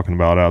fuck you're talking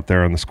about out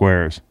there on the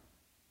squares.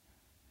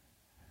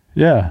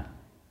 Yeah,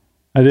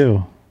 I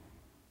do.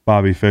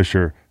 Bobby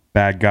Fischer,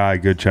 bad guy,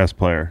 good chess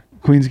player.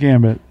 Queen's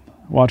Gambit.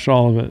 Watched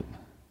all of it.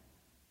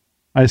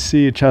 I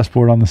see a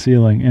chessboard on the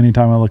ceiling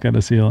anytime I look at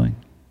a ceiling.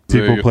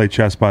 People play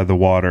chess by the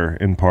water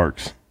in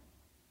parks.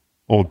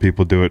 Old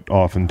people do it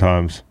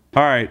oftentimes.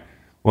 All right.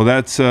 Well,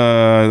 that's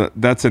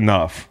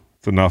enough.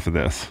 It's enough of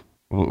this.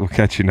 We'll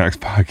catch you next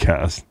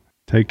podcast.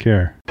 Take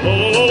care.